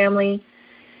Heavenly Family,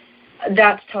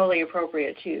 that's totally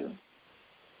appropriate too.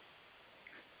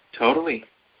 Totally.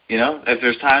 If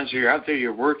there's times where you're out there,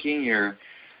 you're working, you're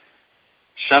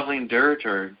shoveling dirt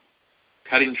or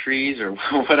cutting trees or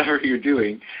whatever you're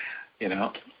doing,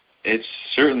 it's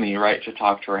certainly right to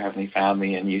talk to our Heavenly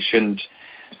Family, and you shouldn't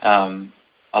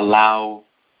allow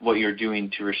what you're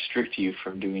doing to restrict you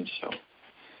from doing so.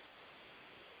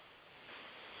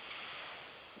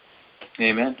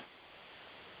 Amen.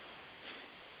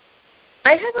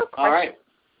 I have a question. All right.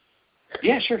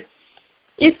 Yeah, sure.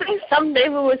 You think someday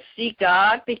we will see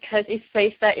God because it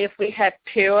says that if we have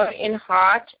pure in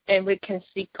heart and we can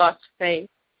see God's face.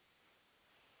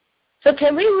 So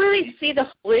can we really see the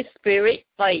Holy Spirit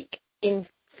like in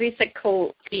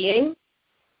physical being?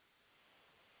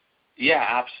 Yeah,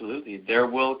 absolutely. There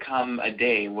will come a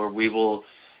day where we will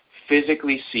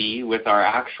physically see with our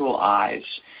actual eyes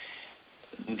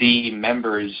the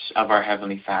members of our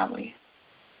heavenly family.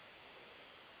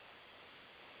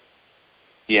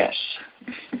 Yes.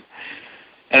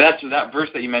 And that verse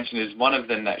that you mentioned is one of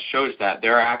them that shows that.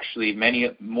 There are actually many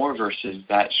more verses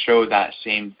that show that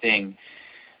same thing,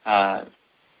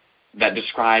 that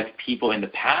describe people in the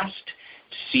past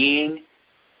seeing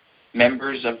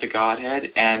members of the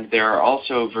Godhead, and there are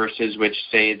also verses which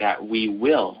say that we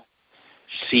will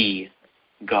see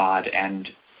God and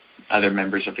other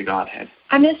members of the Godhead.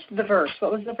 I missed the verse.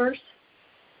 What was the verse?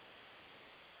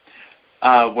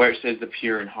 Where it says the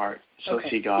pure in heart shall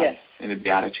see God in the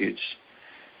Beatitudes.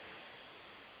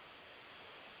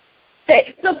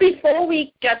 Okay, so before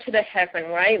we get to the heaven,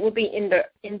 right, we'll be in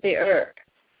the earth.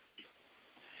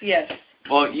 Yes.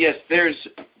 Well, yes,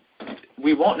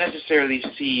 we won't necessarily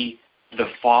see the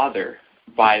Father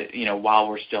while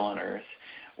we're still on earth,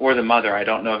 or the Mother. I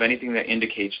don't know of anything that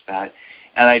indicates that.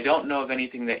 And I don't know of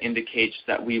anything that indicates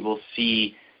that we will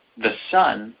see the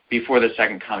Son before the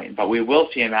second coming, but we will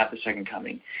see him at the second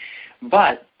coming.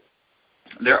 But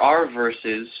there are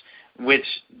verses which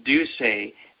do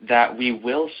say that we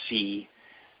will see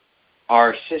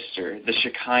our sister, the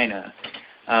Shekinah,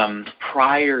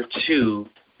 prior to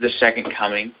the second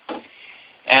coming,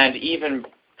 and even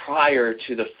prior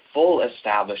to the full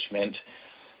establishment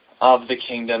of the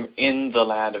kingdom in the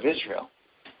land of Israel.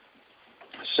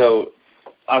 So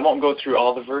I won't go through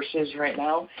all the verses right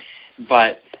now,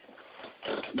 but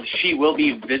she will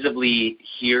be visibly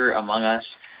here among us.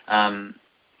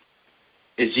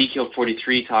 Ezekiel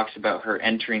 43 talks about her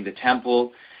entering the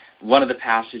temple. One of the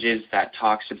passages that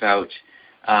talks about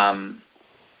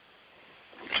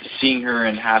seeing her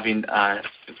and having a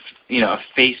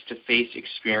face-to-face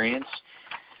experience,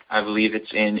 I believe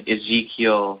it's in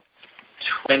Ezekiel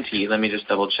 20. Let me just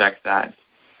double-check that.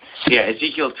 Yeah,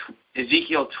 Ezekiel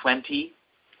 20,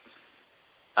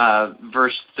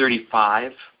 verse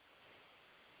 35,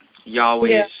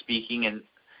 Yahweh is speaking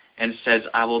and says,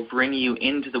 I will bring you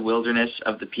into the wilderness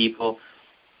of the people,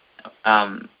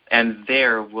 and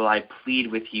there will I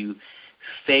plead with you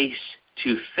face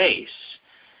to face.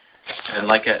 And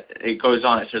it goes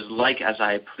on, it says, like as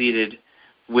I pleaded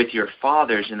with your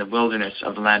fathers in the wilderness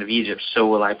of the land of Egypt, so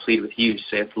will I plead with you,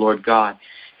 saith the Lord God.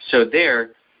 So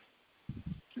there,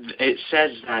 it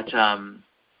says that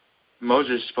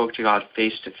Moses spoke to God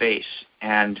face to face,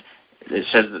 and it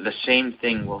says that the same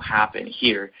thing will happen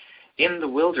here in the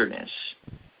wilderness,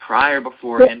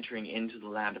 before entering into the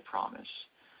land of promise.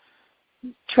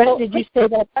 Trent, did you say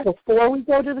that before we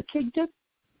go to the kingdom?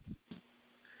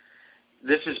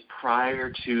 This is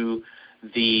prior to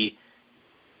the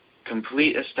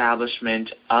complete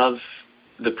establishment of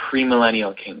the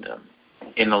premillennial kingdom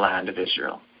in the land of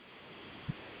Israel.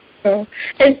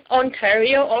 Is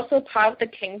Ontario also part of the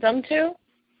kingdom too?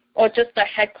 Or just the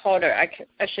headquarters,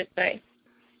 I should say?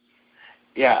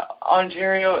 Yeah,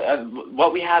 Ontario,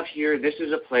 what we have here, this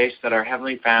is a place that our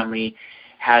Heavenly Family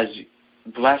has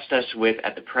blessed us with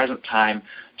at the present time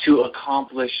to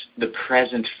accomplish the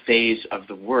present phase of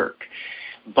the work.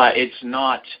 But it's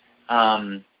not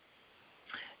the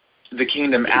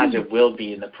kingdom as it will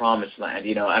be in the promised land.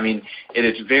 It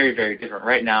is very, very different.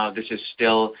 Right now, this is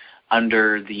still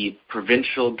under the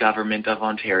provincial government of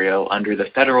Ontario, under the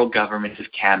federal government of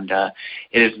Canada.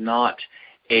 It is not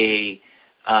a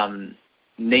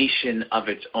nation of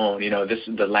its own. This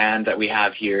is the land that we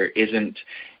have here isn't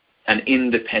an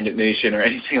independent nation or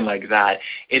anything like that.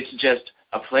 It's just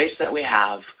a place that we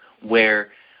have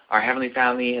where our Heavenly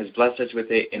Family has blessed us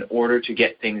with it in order to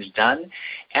get things done.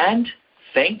 And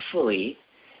thankfully,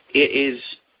 it is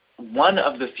one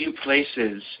of the few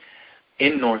places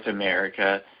in North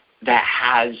America that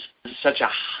has such a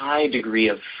high degree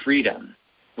of freedom.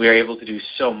 We are able to do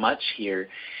so much here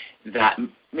that,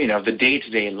 the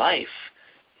day-to-day life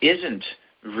isn't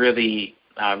really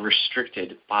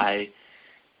restricted by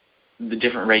the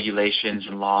different regulations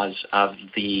and laws of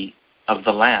the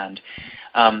land.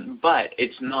 But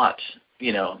it's not,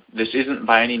 this isn't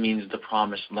by any means the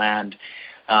promised land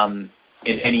in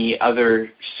any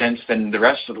other sense than the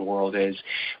rest of the world is.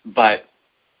 But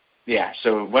yeah,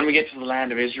 so when we get to the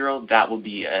land of Israel, that will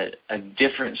be a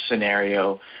different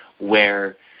scenario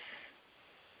where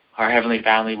our Heavenly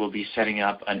Family will be setting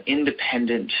up an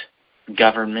independent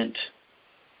government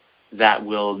that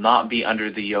will not be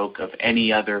under the yoke of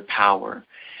any other power,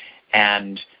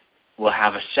 and will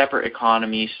have a separate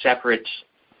economy, separate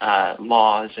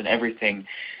laws and everything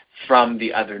from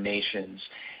the other nations.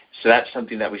 So that's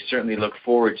something that we certainly look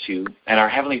forward to. And our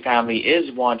Heavenly Family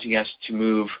is wanting us to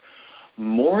move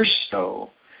more so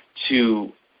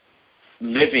to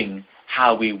living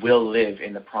how we will live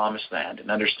in the Promised Land and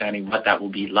understanding what that will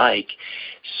be like.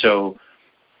 So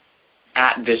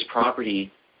at this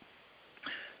property,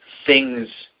 things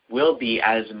will be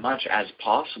as much as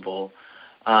possible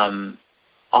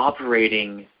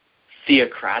operating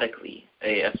theocratically,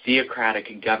 a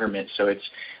theocratic government. So it's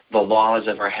the laws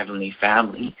of our Heavenly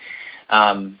Family.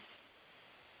 But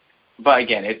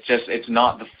again, it's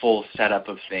not the full setup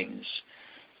of things.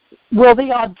 Will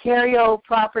the Ontario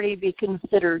property be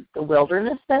considered the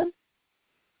wilderness then?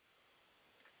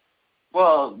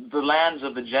 Well, the lands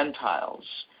of the Gentiles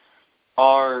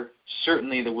are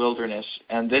certainly the wilderness,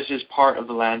 and this is part of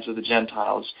the lands of the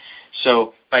Gentiles.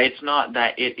 So, but it's not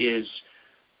that it is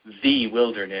the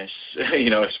wilderness,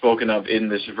 spoken of in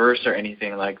this verse or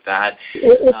anything like that.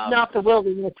 It's not the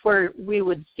wilderness where we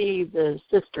would see the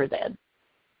sister then.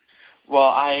 Well,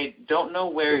 I don't know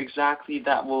where exactly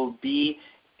that will be,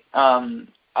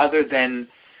 other than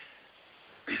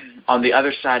on the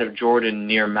other side of Jordan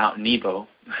near Mount Nebo.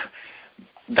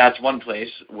 That's one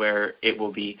place where it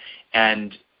will be.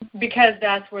 And because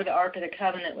that's where the Ark of the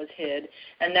Covenant was hid,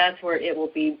 and that's where it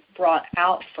will be brought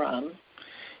out from.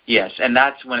 Yes, and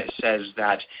that's when it says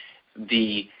that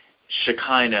the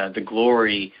Shekinah, the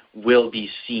glory, will be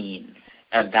seen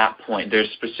at that point.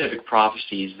 There's specific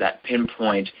prophecies that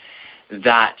pinpoint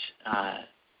that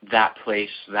that place,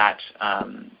 that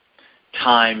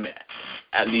time,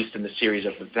 at least in the series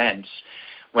of events,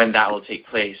 when that will take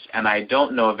place. And I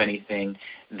don't know of anything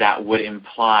that would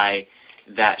imply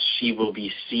that she will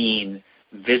be seen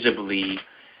visibly,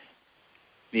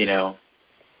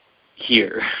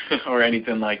 here or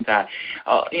anything like that.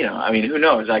 Who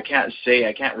knows? I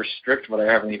can't restrict what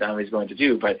our Heavenly Family is going to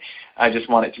do, but I just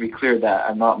want it to be clear that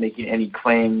I'm not making any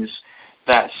claims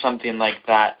that something like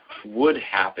that would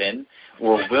happen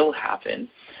or will happen,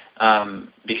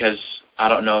 because I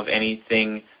don't know of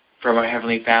anything from our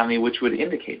Heavenly Family which would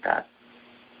indicate that.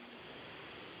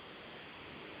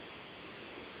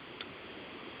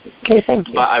 Okay, thank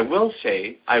you. But I will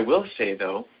say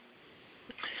though,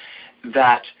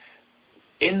 that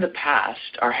in the past,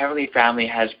 our Heavenly Family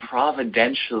has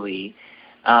providentially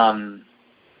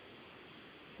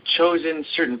chosen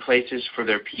certain places for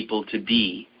their people to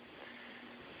be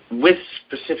with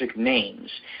specific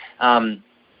names. The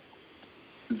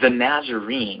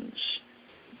Nazarenes,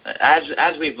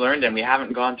 as we've learned, and we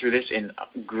haven't gone through this in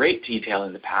great detail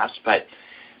in the past, but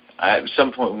at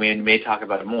some point we may talk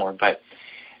about it more, but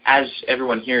as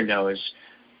everyone here knows,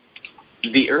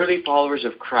 the early followers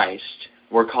of Christ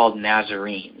were called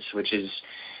Nazarenes, which is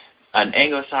an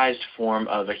anglicized form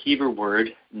of a Hebrew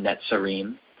word,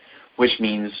 netzarim, which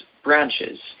means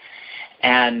branches.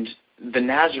 And the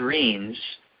Nazarenes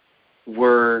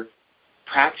were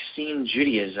practicing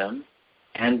Judaism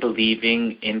and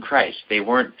believing in Christ. They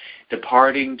weren't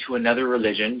departing to another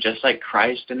religion, just like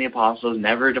Christ and the apostles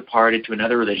never departed to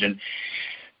another religion.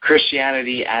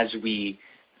 Christianity, as we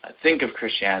think of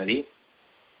Christianity,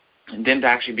 didn't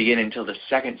actually begin until the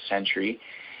 2nd century,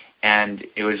 and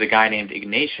it was a guy named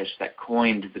Ignatius that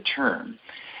coined the term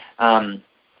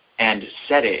and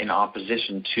said it in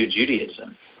opposition to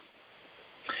Judaism.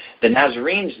 The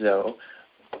Nazarenes, though,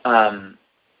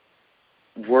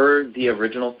 were the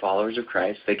original followers of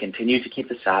Christ. They continued to keep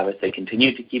the Sabbath. They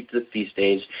continued to keep the feast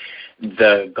days.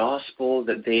 The gospel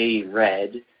that they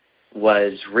read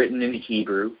was written in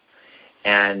Hebrew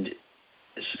and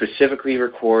specifically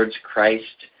records Christ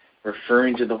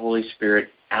referring to the Holy Spirit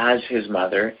as his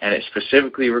mother, and it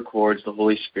specifically records the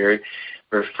Holy Spirit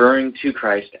referring to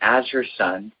Christ as her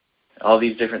son, all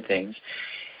these different things.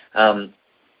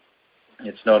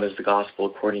 It's known as the Gospel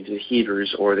according to the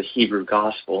Hebrews, or the Hebrew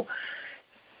Gospel.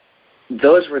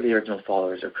 Those were the original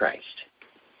followers of Christ.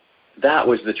 That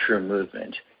was the true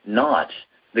movement, not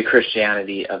the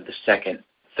Christianity of the 2nd,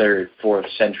 3rd,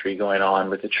 4th century going on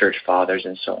with the church fathers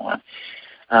and so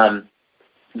on.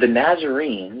 The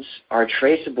Nazarenes are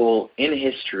traceable in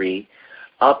history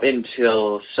up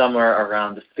until somewhere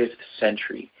around the 5th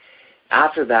century.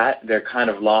 After that, they're kind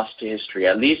of lost to history,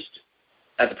 at least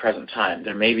at the present time.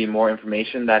 There may be more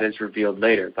information that is revealed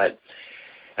later, but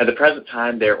at the present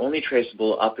time, they're only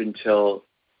traceable up until,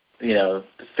 the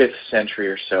 5th century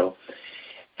or so,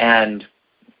 and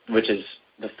which is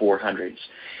the 400s.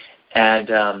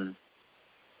 And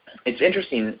it's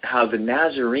interesting how the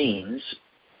Nazarenes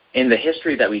in the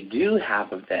history that we do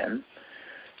have of them,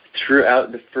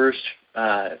 throughout the first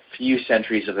few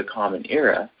centuries of the Common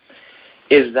Era,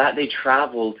 is that they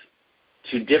traveled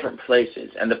to different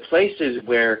places. And the places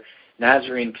where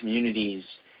Nazarene communities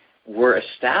were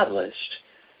established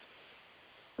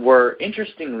were,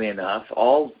 interestingly enough,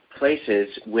 all places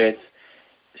with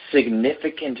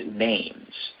significant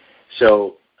names.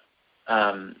 So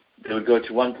they would go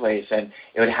to one place and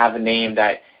it would have a name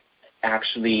that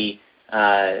actually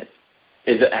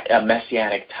is a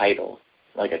messianic title,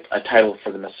 like a title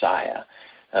for the Messiah,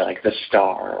 like the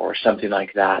Star or something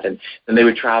like that. And then they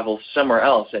would travel somewhere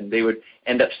else and they would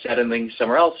end up settling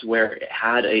somewhere else where it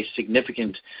had a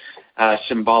significant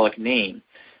symbolic name.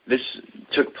 This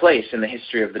took place in the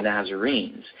history of the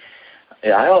Nazarenes.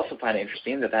 I also find it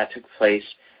interesting that that took place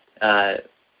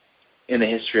in the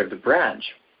history of the branch.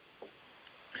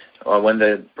 When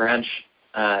the branch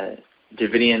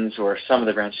Davidians, or some of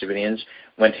the branch Davidians,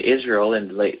 went to Israel in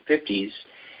the late 50s,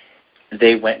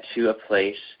 they went to a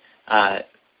place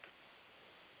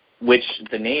which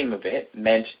the name of it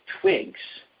meant twigs.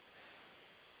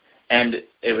 And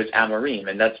it was Amorim.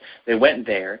 And they went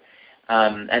there,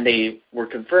 and they were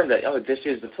confirmed that, this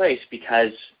is the place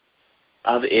because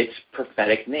of its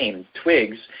prophetic name,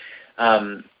 twigs.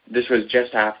 This was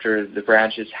just after the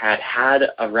branches had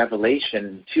a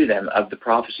revelation to them of the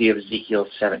prophecy of Ezekiel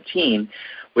 17,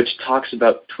 which talks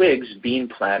about twigs being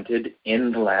planted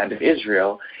in the land of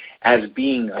Israel as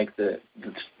being like the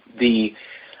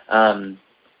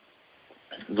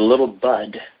little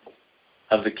bud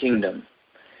of the kingdom.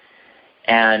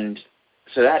 And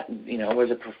so that,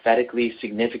 was a prophetically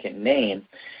significant name.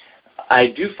 I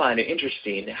do find it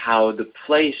interesting how the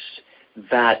place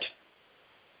that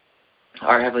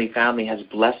our Heavenly Family has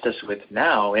blessed us with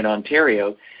now in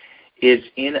Ontario is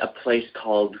in a place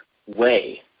called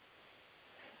Way.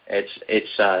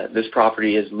 This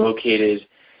property is located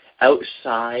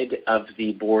outside of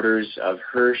the borders of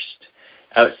Hearst,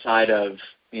 outside of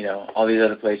all these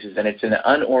other places, and it's in an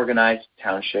unorganized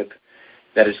township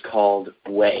that is called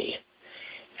Way.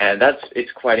 And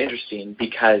it's quite interesting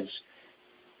because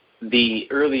the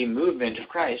early movement of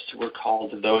Christ were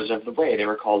called those of the Way. They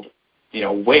were called,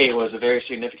 Way was a very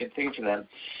significant thing for them,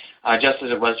 just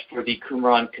as it was for the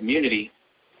Qumran community.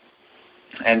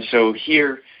 And so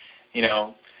here,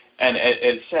 and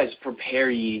it says, prepare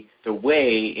ye the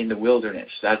way in the wilderness.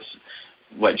 That's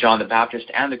what John the Baptist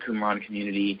and the Qumran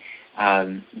community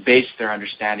based their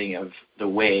understanding of the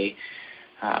way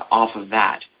off of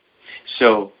that.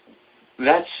 So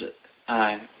that's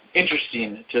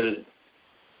interesting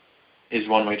is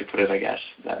one way to put it, I guess.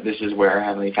 That this is where our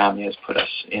Heavenly Family has put us,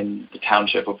 in the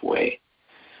township of Way.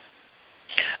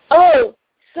 Oh,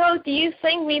 so do you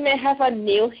think we may have a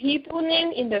new Hebrew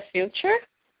name in the future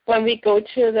when we go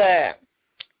to the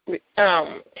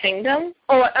kingdom?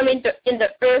 Or, in the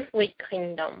earthly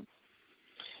kingdom?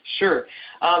 Sure.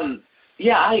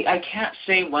 I can't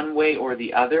say one way or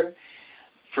the other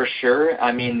for sure.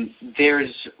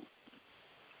 There's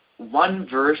one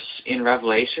verse in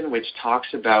Revelation which talks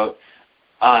about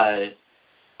a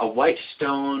white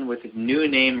stone with a new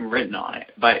name written on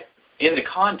it. But in the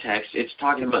context, it's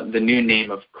talking about the new name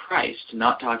of Christ,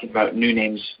 not talking about new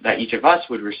names that each of us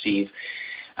would receive.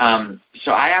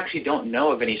 So I actually don't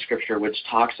know of any scripture which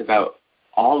talks about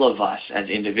all of us as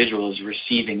individuals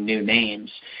receiving new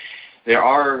names. There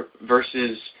are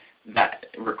verses that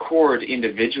record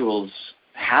individuals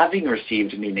having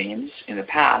received new names in the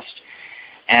past,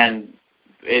 and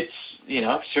it's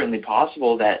certainly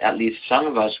possible that at least some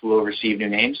of us will receive new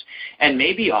names, and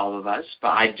maybe all of us, but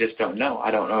I just don't know. I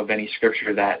don't know of any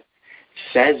scripture that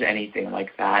says anything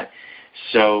like that,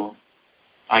 so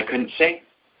I couldn't say.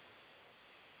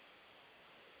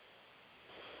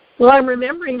 Well, I'm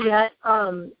remembering that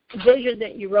vision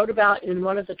that you wrote about in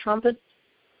one of the trumpets,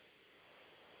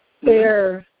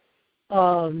 where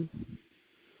weren't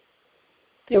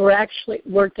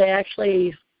they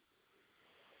actually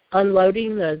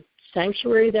unloading the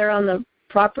sanctuary there on the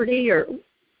property, or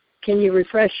can you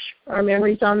refresh our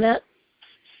memories on that?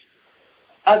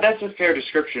 That's a fair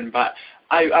description, but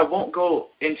I won't go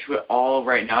into it all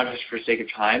right now just for sake of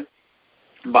time.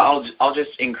 But I'll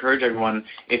just encourage everyone,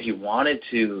 if you wanted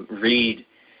to read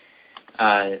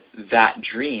that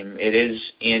dream, it is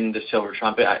in the Silver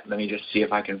Trumpet. Let me just see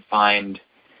if I can find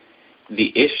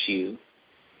the issue.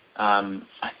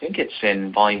 I think it's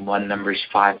in Volume 1, Numbers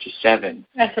 5 to 7.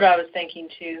 That's what I was thinking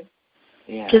too.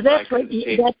 Yeah, because that's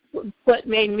what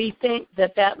made me think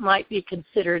that might be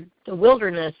considered the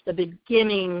wilderness, the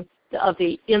beginning of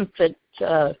the infant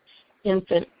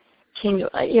kingdom.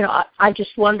 I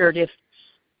just wondered if,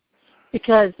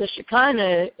 because the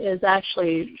Shekinah is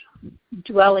actually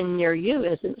dwelling near you,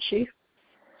 isn't she?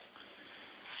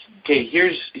 Okay,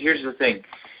 here's the thing.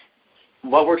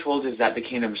 What we're told is that the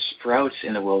kingdom sprouts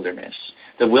in the wilderness.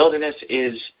 The wilderness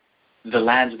is the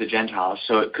lands of the Gentiles,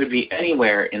 so it could be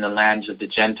anywhere in the lands of the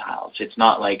Gentiles. It's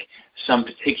not like some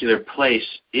particular place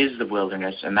is the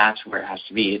wilderness and that's where it has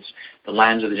to be. It's the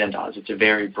lands of the Gentiles. It's a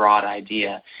very broad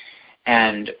idea.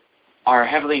 And our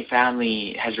Heavenly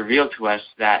Family has revealed to us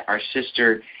that our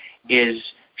sister is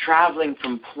traveling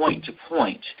from point to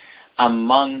point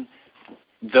among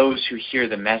those who hear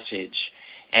the message.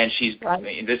 And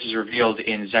this is revealed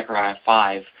in Zechariah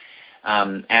 5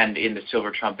 and in the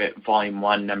Silver Trumpet, Volume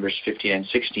 1, Numbers 15 and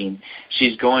 16.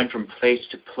 She's going from place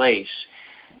to place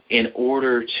in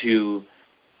order to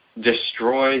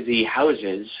destroy the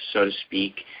houses, so to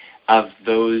speak, of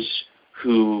those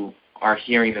who are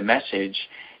hearing the message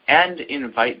and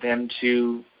invite them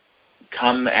to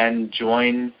come and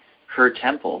join her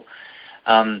temple.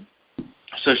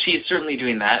 So she's certainly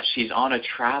doing that. She's on a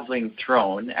traveling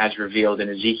throne, as revealed in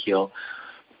Ezekiel,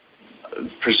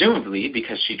 presumably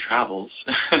because she travels.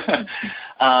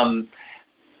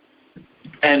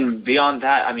 And beyond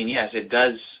that, I mean, yes, it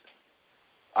does.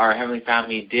 Our Heavenly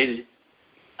Family did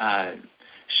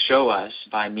show us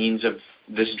by means of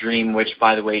this dream, which,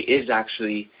 by the way, is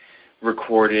actually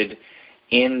recorded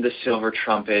in the Silver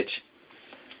Trumpet,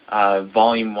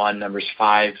 Volume 1, Numbers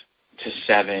 5 to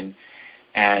 7,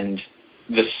 and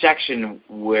the section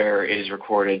where it is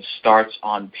recorded starts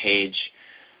on page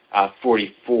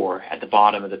 44 at the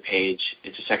bottom of the page.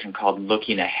 It's a section called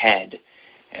Looking Ahead,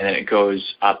 and then it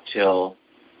goes up till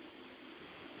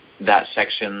that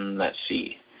section, let's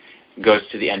see, goes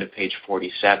to the end of page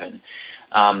 47.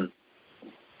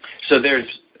 So there's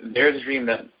a dream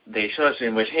that they show us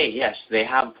in which, hey, yes, they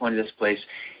have appointed this place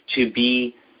to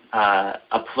be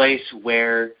a place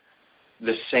where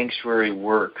the sanctuary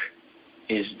work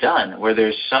is done, where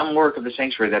there's some work of the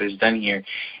sanctuary that is done here,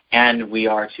 and we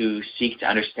are to seek to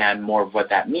understand more of what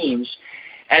that means.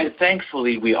 And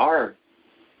thankfully, we are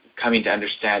coming to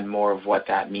understand more of what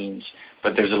that means,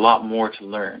 but there's a lot more to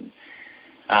learn.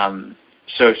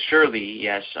 So surely,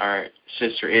 yes, our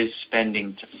sister is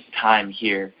spending time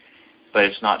here, but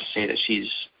it's not to say that she's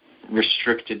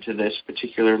restricted to this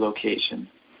particular location.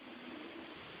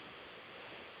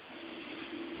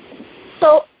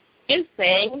 So you're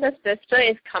saying the sister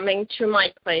is coming to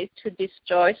my place to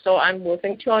destroy, so I'm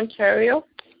moving to Ontario?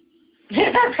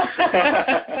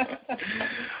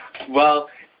 Well,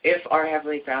 if our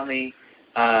Heavenly Family,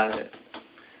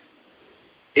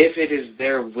 if it is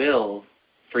their will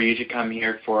for you to come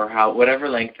here for whatever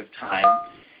length of time,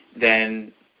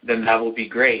 then that will be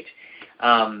great.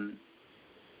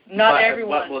 Not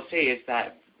everyone. What we'll say is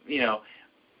that,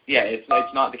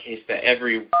 it's not the case that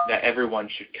everyone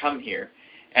should come here,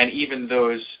 and even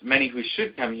those many who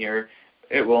should come here,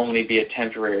 it will only be a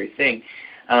temporary thing.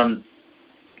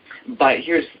 But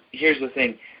here's the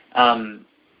thing: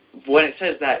 when it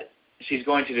says that she's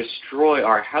going to destroy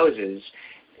our houses,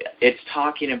 it's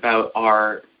talking about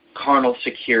our carnal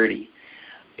security.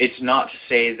 It's not to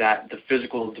say that the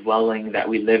physical dwelling that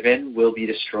we live in will be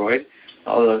destroyed,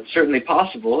 although it's certainly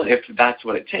possible if that's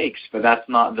what it takes, but that's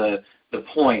not the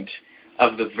point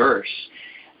of the verse.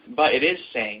 But it is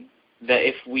saying that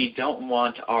if we don't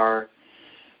want our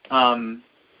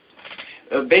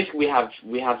basically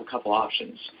we have a couple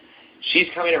options. She's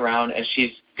coming around and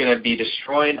she's going to be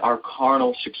destroying our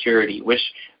carnal security, which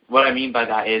what I mean by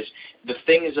that is the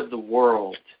things of the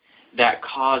world that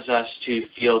cause us to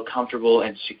feel comfortable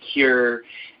and secure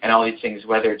and all these things,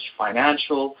 whether it's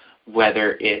financial,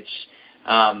 whether it's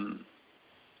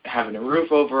having a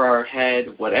roof over our head,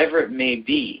 whatever it may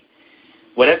be,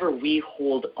 whatever we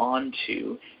hold on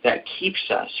to that keeps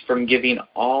us from giving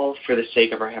all for the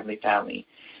sake of our Heavenly Family,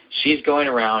 she's going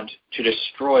around to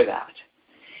destroy that.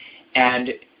 And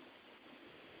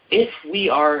if we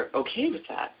are okay with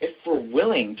that, if we're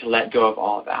willing to let go of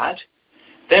all of that,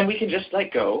 then we can just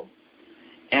let go,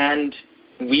 and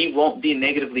we won't be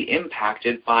negatively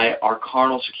impacted by our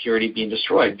carnal security being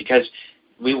destroyed, because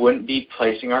we wouldn't be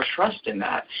placing our trust in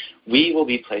that. We will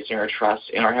be placing our trust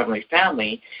in our Heavenly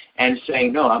Family and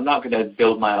saying, no, I'm not going to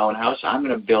build my own house, I'm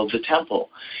going to build the temple.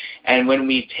 And when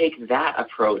we take that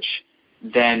approach,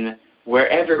 then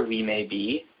wherever we may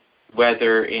be,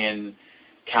 whether in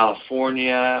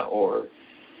California or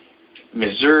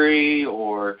Missouri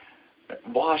or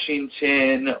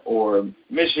Washington or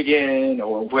Michigan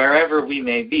or wherever we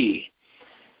may be,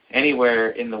 anywhere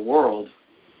in the world,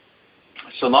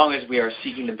 so long as we are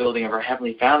seeking the building of our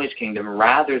Heavenly Family's kingdom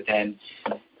rather than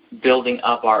building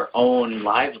up our own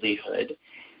livelihood,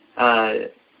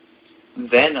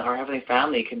 then our Heavenly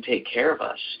Family can take care of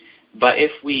us. But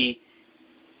if we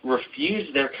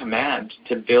refuse their command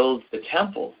to build the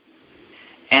temple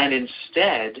and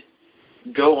instead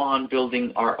go on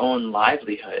building our own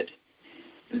livelihood,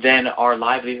 then our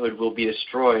livelihood will be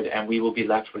destroyed and we will be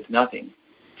left with nothing,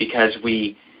 because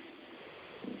we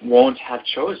won't have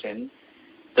chosen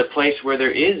the place where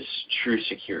there is true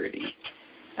security,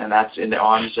 and that's in the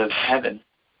arms of heaven.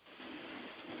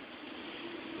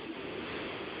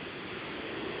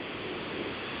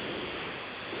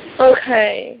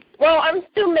 Okay. Well, I'm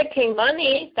still making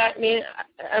money. That means,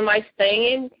 am I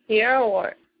staying in here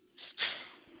or?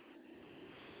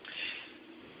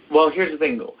 Well, here's the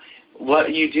thing, though.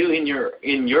 What you do in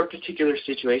your particular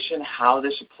situation, how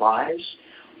this applies,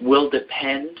 will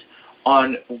depend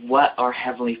on what our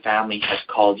Heavenly Family has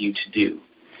called you to do.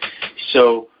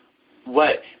 So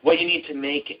what you need to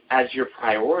make as your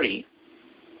priority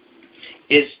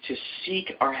is to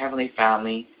seek our Heavenly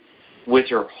Family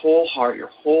with your whole heart, your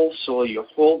whole soul, your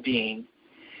whole being,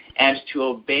 and to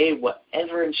obey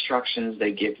whatever instructions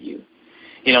they give you.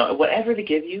 You know, whatever they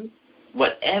give you,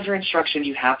 whatever instruction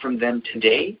you have from them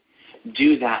today,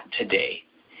 do that today.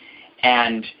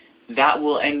 And that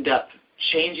will end up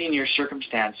changing your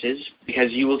circumstances,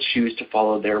 because you will choose to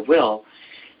follow their will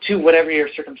to whatever your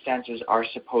circumstances are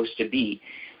supposed to be.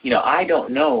 You know, I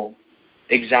don't know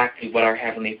exactly what our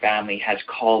Heavenly Family has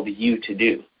called you to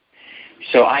do.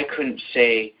 So I couldn't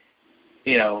say,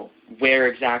 you know, where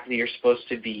exactly you're supposed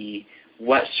to be,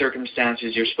 what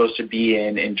circumstances you're supposed to be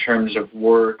in terms of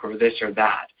work or this or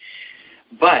that.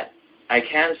 But I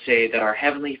can say that our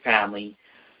Heavenly Family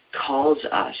calls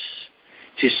us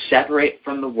to separate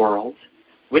from the world,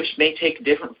 which may take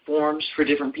different forms for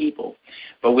different people.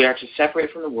 But we are to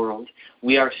separate from the world.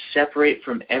 We are to separate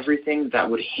from everything that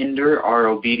would hinder our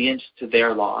obedience to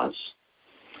their laws.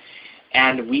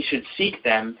 And we should seek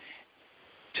them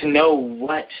to know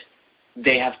what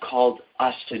they have called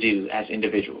us to do as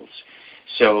individuals.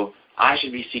 So I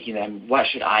should be seeking them, what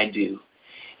should I do?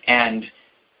 And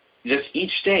just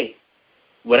each day,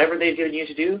 whatever they've given you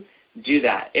to do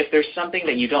that. If there's something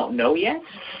that you don't know yet,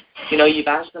 you know, you've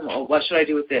asked them, oh, what should I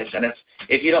do with this? And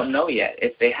if you don't know yet,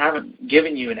 if they haven't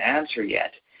given you an answer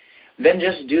yet, then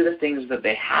just do the things that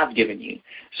they have given you.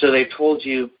 So they've told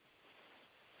you,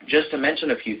 just to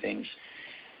mention a few things,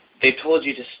 they've told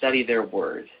you to study their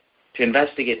word, to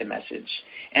investigate the message,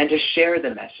 and to share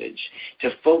the message,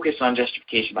 to focus on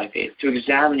justification by faith, to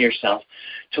examine yourself,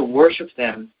 to worship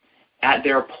them at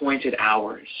their appointed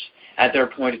hours, at their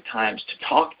appointed times, to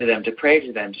talk to them, to pray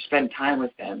to them, to spend time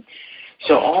with them.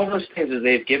 So all those things that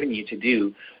they've given you to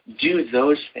do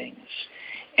those things.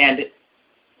 And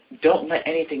don't let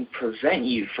anything prevent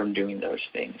you from doing those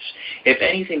things. If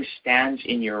anything stands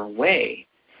in your way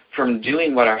from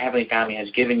doing what our Heavenly Family has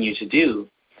given you to do,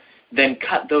 then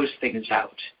cut those things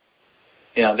out.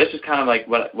 You know, this is kind of like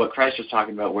what Christ was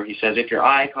talking about, where he says, if your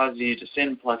eye causes you to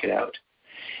sin, pluck it out.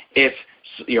 If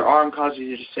your arm causes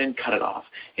you to sin, cut it off.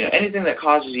 You know, anything that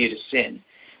causes you to sin,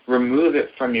 remove it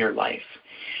from your life.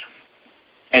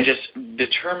 And just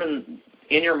determine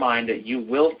in your mind that you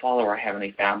will follow our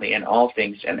Heavenly Family in all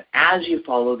things. And as you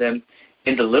follow them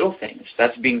in the little things,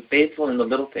 that's being faithful in the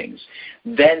little things,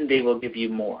 then they will give you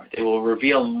more. They will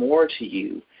reveal more to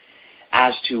you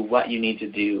as to what you need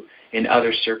to do in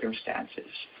other circumstances.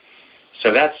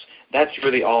 So that's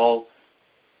really all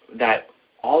that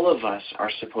all of us are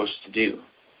supposed to do.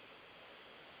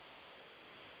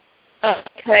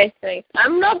 Okay, thanks.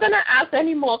 I'm not going to ask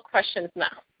any more questions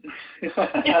now.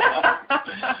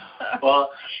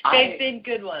 Well, they've been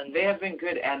good ones. They have been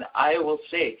good, and I will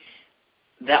say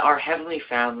that our Heavenly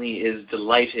Family is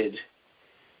delighted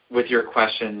with your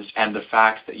questions and the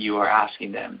fact that you are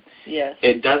asking them. Yes.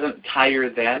 It doesn't tire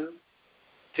them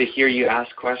to hear you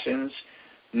ask questions,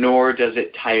 nor does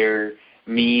it tire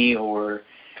me or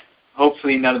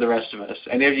hopefully none of the rest of us.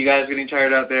 Any of you guys getting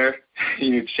tired out there,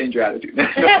 you need to change your attitude.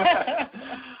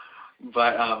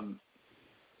 But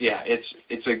yeah,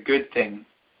 it's a good thing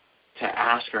to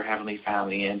ask our Heavenly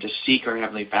Family and to seek our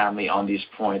Heavenly Family on these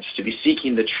points, to be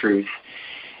seeking the truth,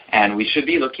 and we should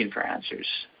be looking for answers.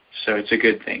 So it's a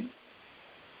good thing.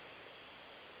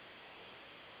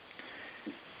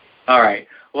 All right.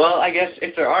 Well, I guess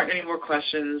if there aren't any more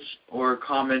questions or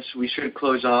comments, we should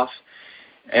close off.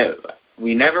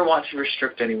 We never want to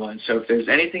restrict anyone, so if there's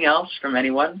anything else from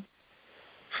anyone,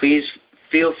 please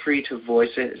feel free to voice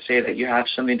it, say that you have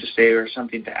something to say or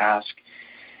something to ask.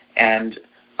 And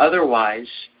otherwise,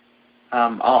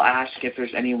 I'll ask if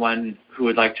there's anyone who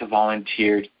would like to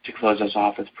volunteer to close us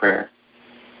off with prayer.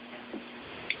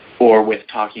 Or with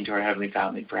talking to our Heavenly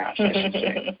Family, perhaps, I should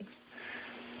say.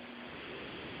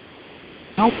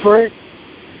 No, pray.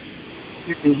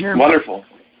 You can hear me. Wonderful.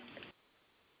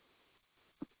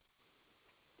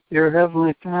 Dear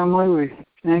Heavenly Family, we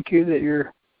thank you that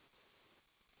your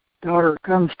daughter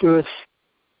comes to us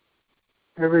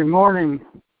every morning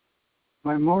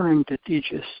by morning to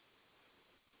teach us,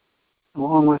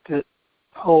 along with it,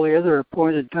 all the other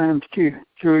appointed times too,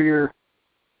 through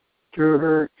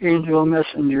her angel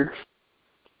messenger.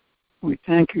 We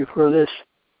thank you for this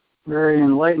very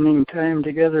enlightening time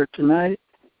together tonight.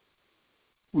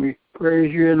 We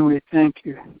praise you and we thank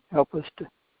you. Help us to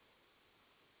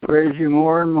praise you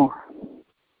more and more.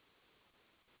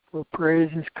 For praise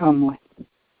is comely.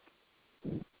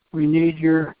 We need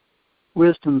your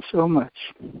wisdom so much.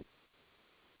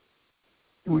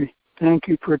 We thank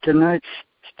you for tonight's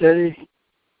study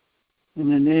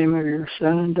in the name of your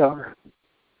son and daughter,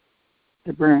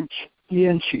 the branch, he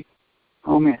and she.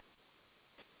 Amen.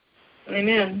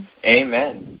 Amen.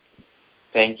 Amen.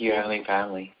 Thank you, Heavenly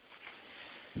Family.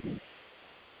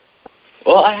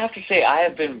 Well, I have to say I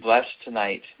have been blessed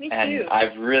tonight. Me too. And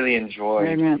I've really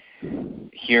enjoyed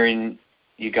hearing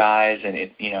you guys and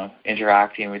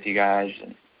interacting with you guys.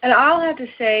 And I'll have to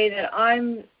say that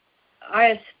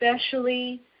I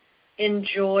especially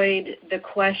enjoyed the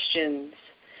questions,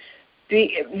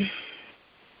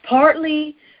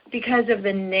 partly because of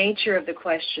the nature of the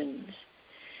questions.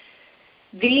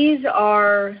 These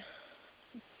are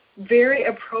very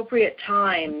appropriate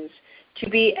times to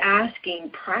be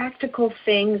asking practical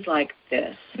things like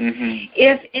this. Mm-hmm.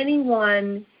 If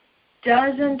anyone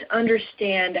doesn't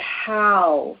understand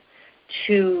how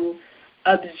to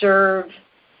observe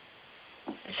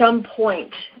some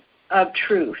point of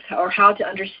truth or how to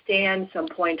understand some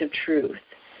point of truth,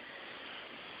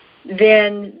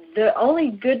 then the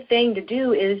only good thing to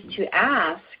do is to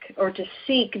ask or to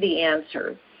seek the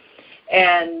answer.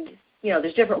 And,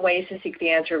 there's different ways to seek the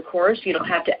answer, of course. You don't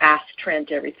have to ask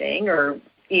Trent everything or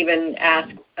even ask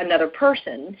another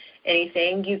person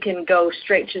anything. You can go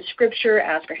straight to Scripture,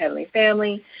 ask our Heavenly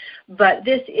Family. But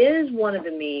this is one of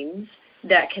the means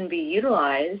that can be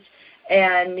utilized,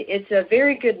 and it's a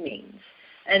very good means.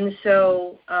 And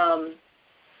so, I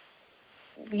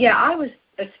was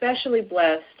especially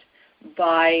blessed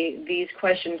by these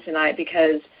questions tonight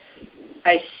because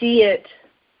I see it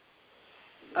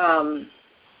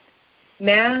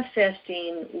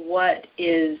manifesting what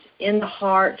is in the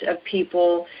heart of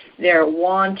people. They're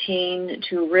wanting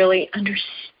to really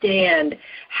understand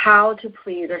how to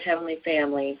please their Heavenly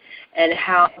Family and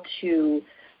how to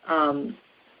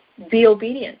be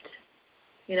obedient.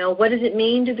 What does it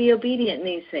mean to be obedient in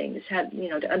these things?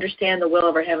 To understand the will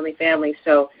of our Heavenly Family.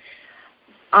 So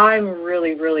I'm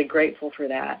really, really grateful for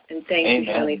that. And thank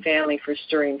you, Heavenly Family, for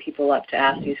stirring people up to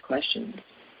ask these questions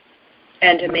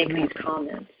and to make these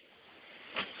comments.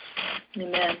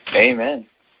 Amen. Amen.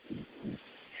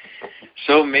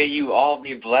 So may you all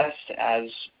be blessed as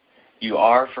you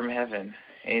are from heaven.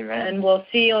 Amen. And we'll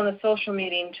see you on the social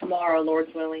meeting tomorrow,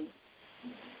 Lord's willing.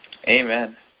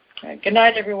 Amen. All right. Good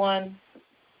night, everyone.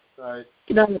 Right.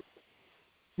 Good night.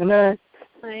 Good night.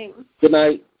 Right. Good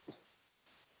night.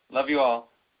 Love you all.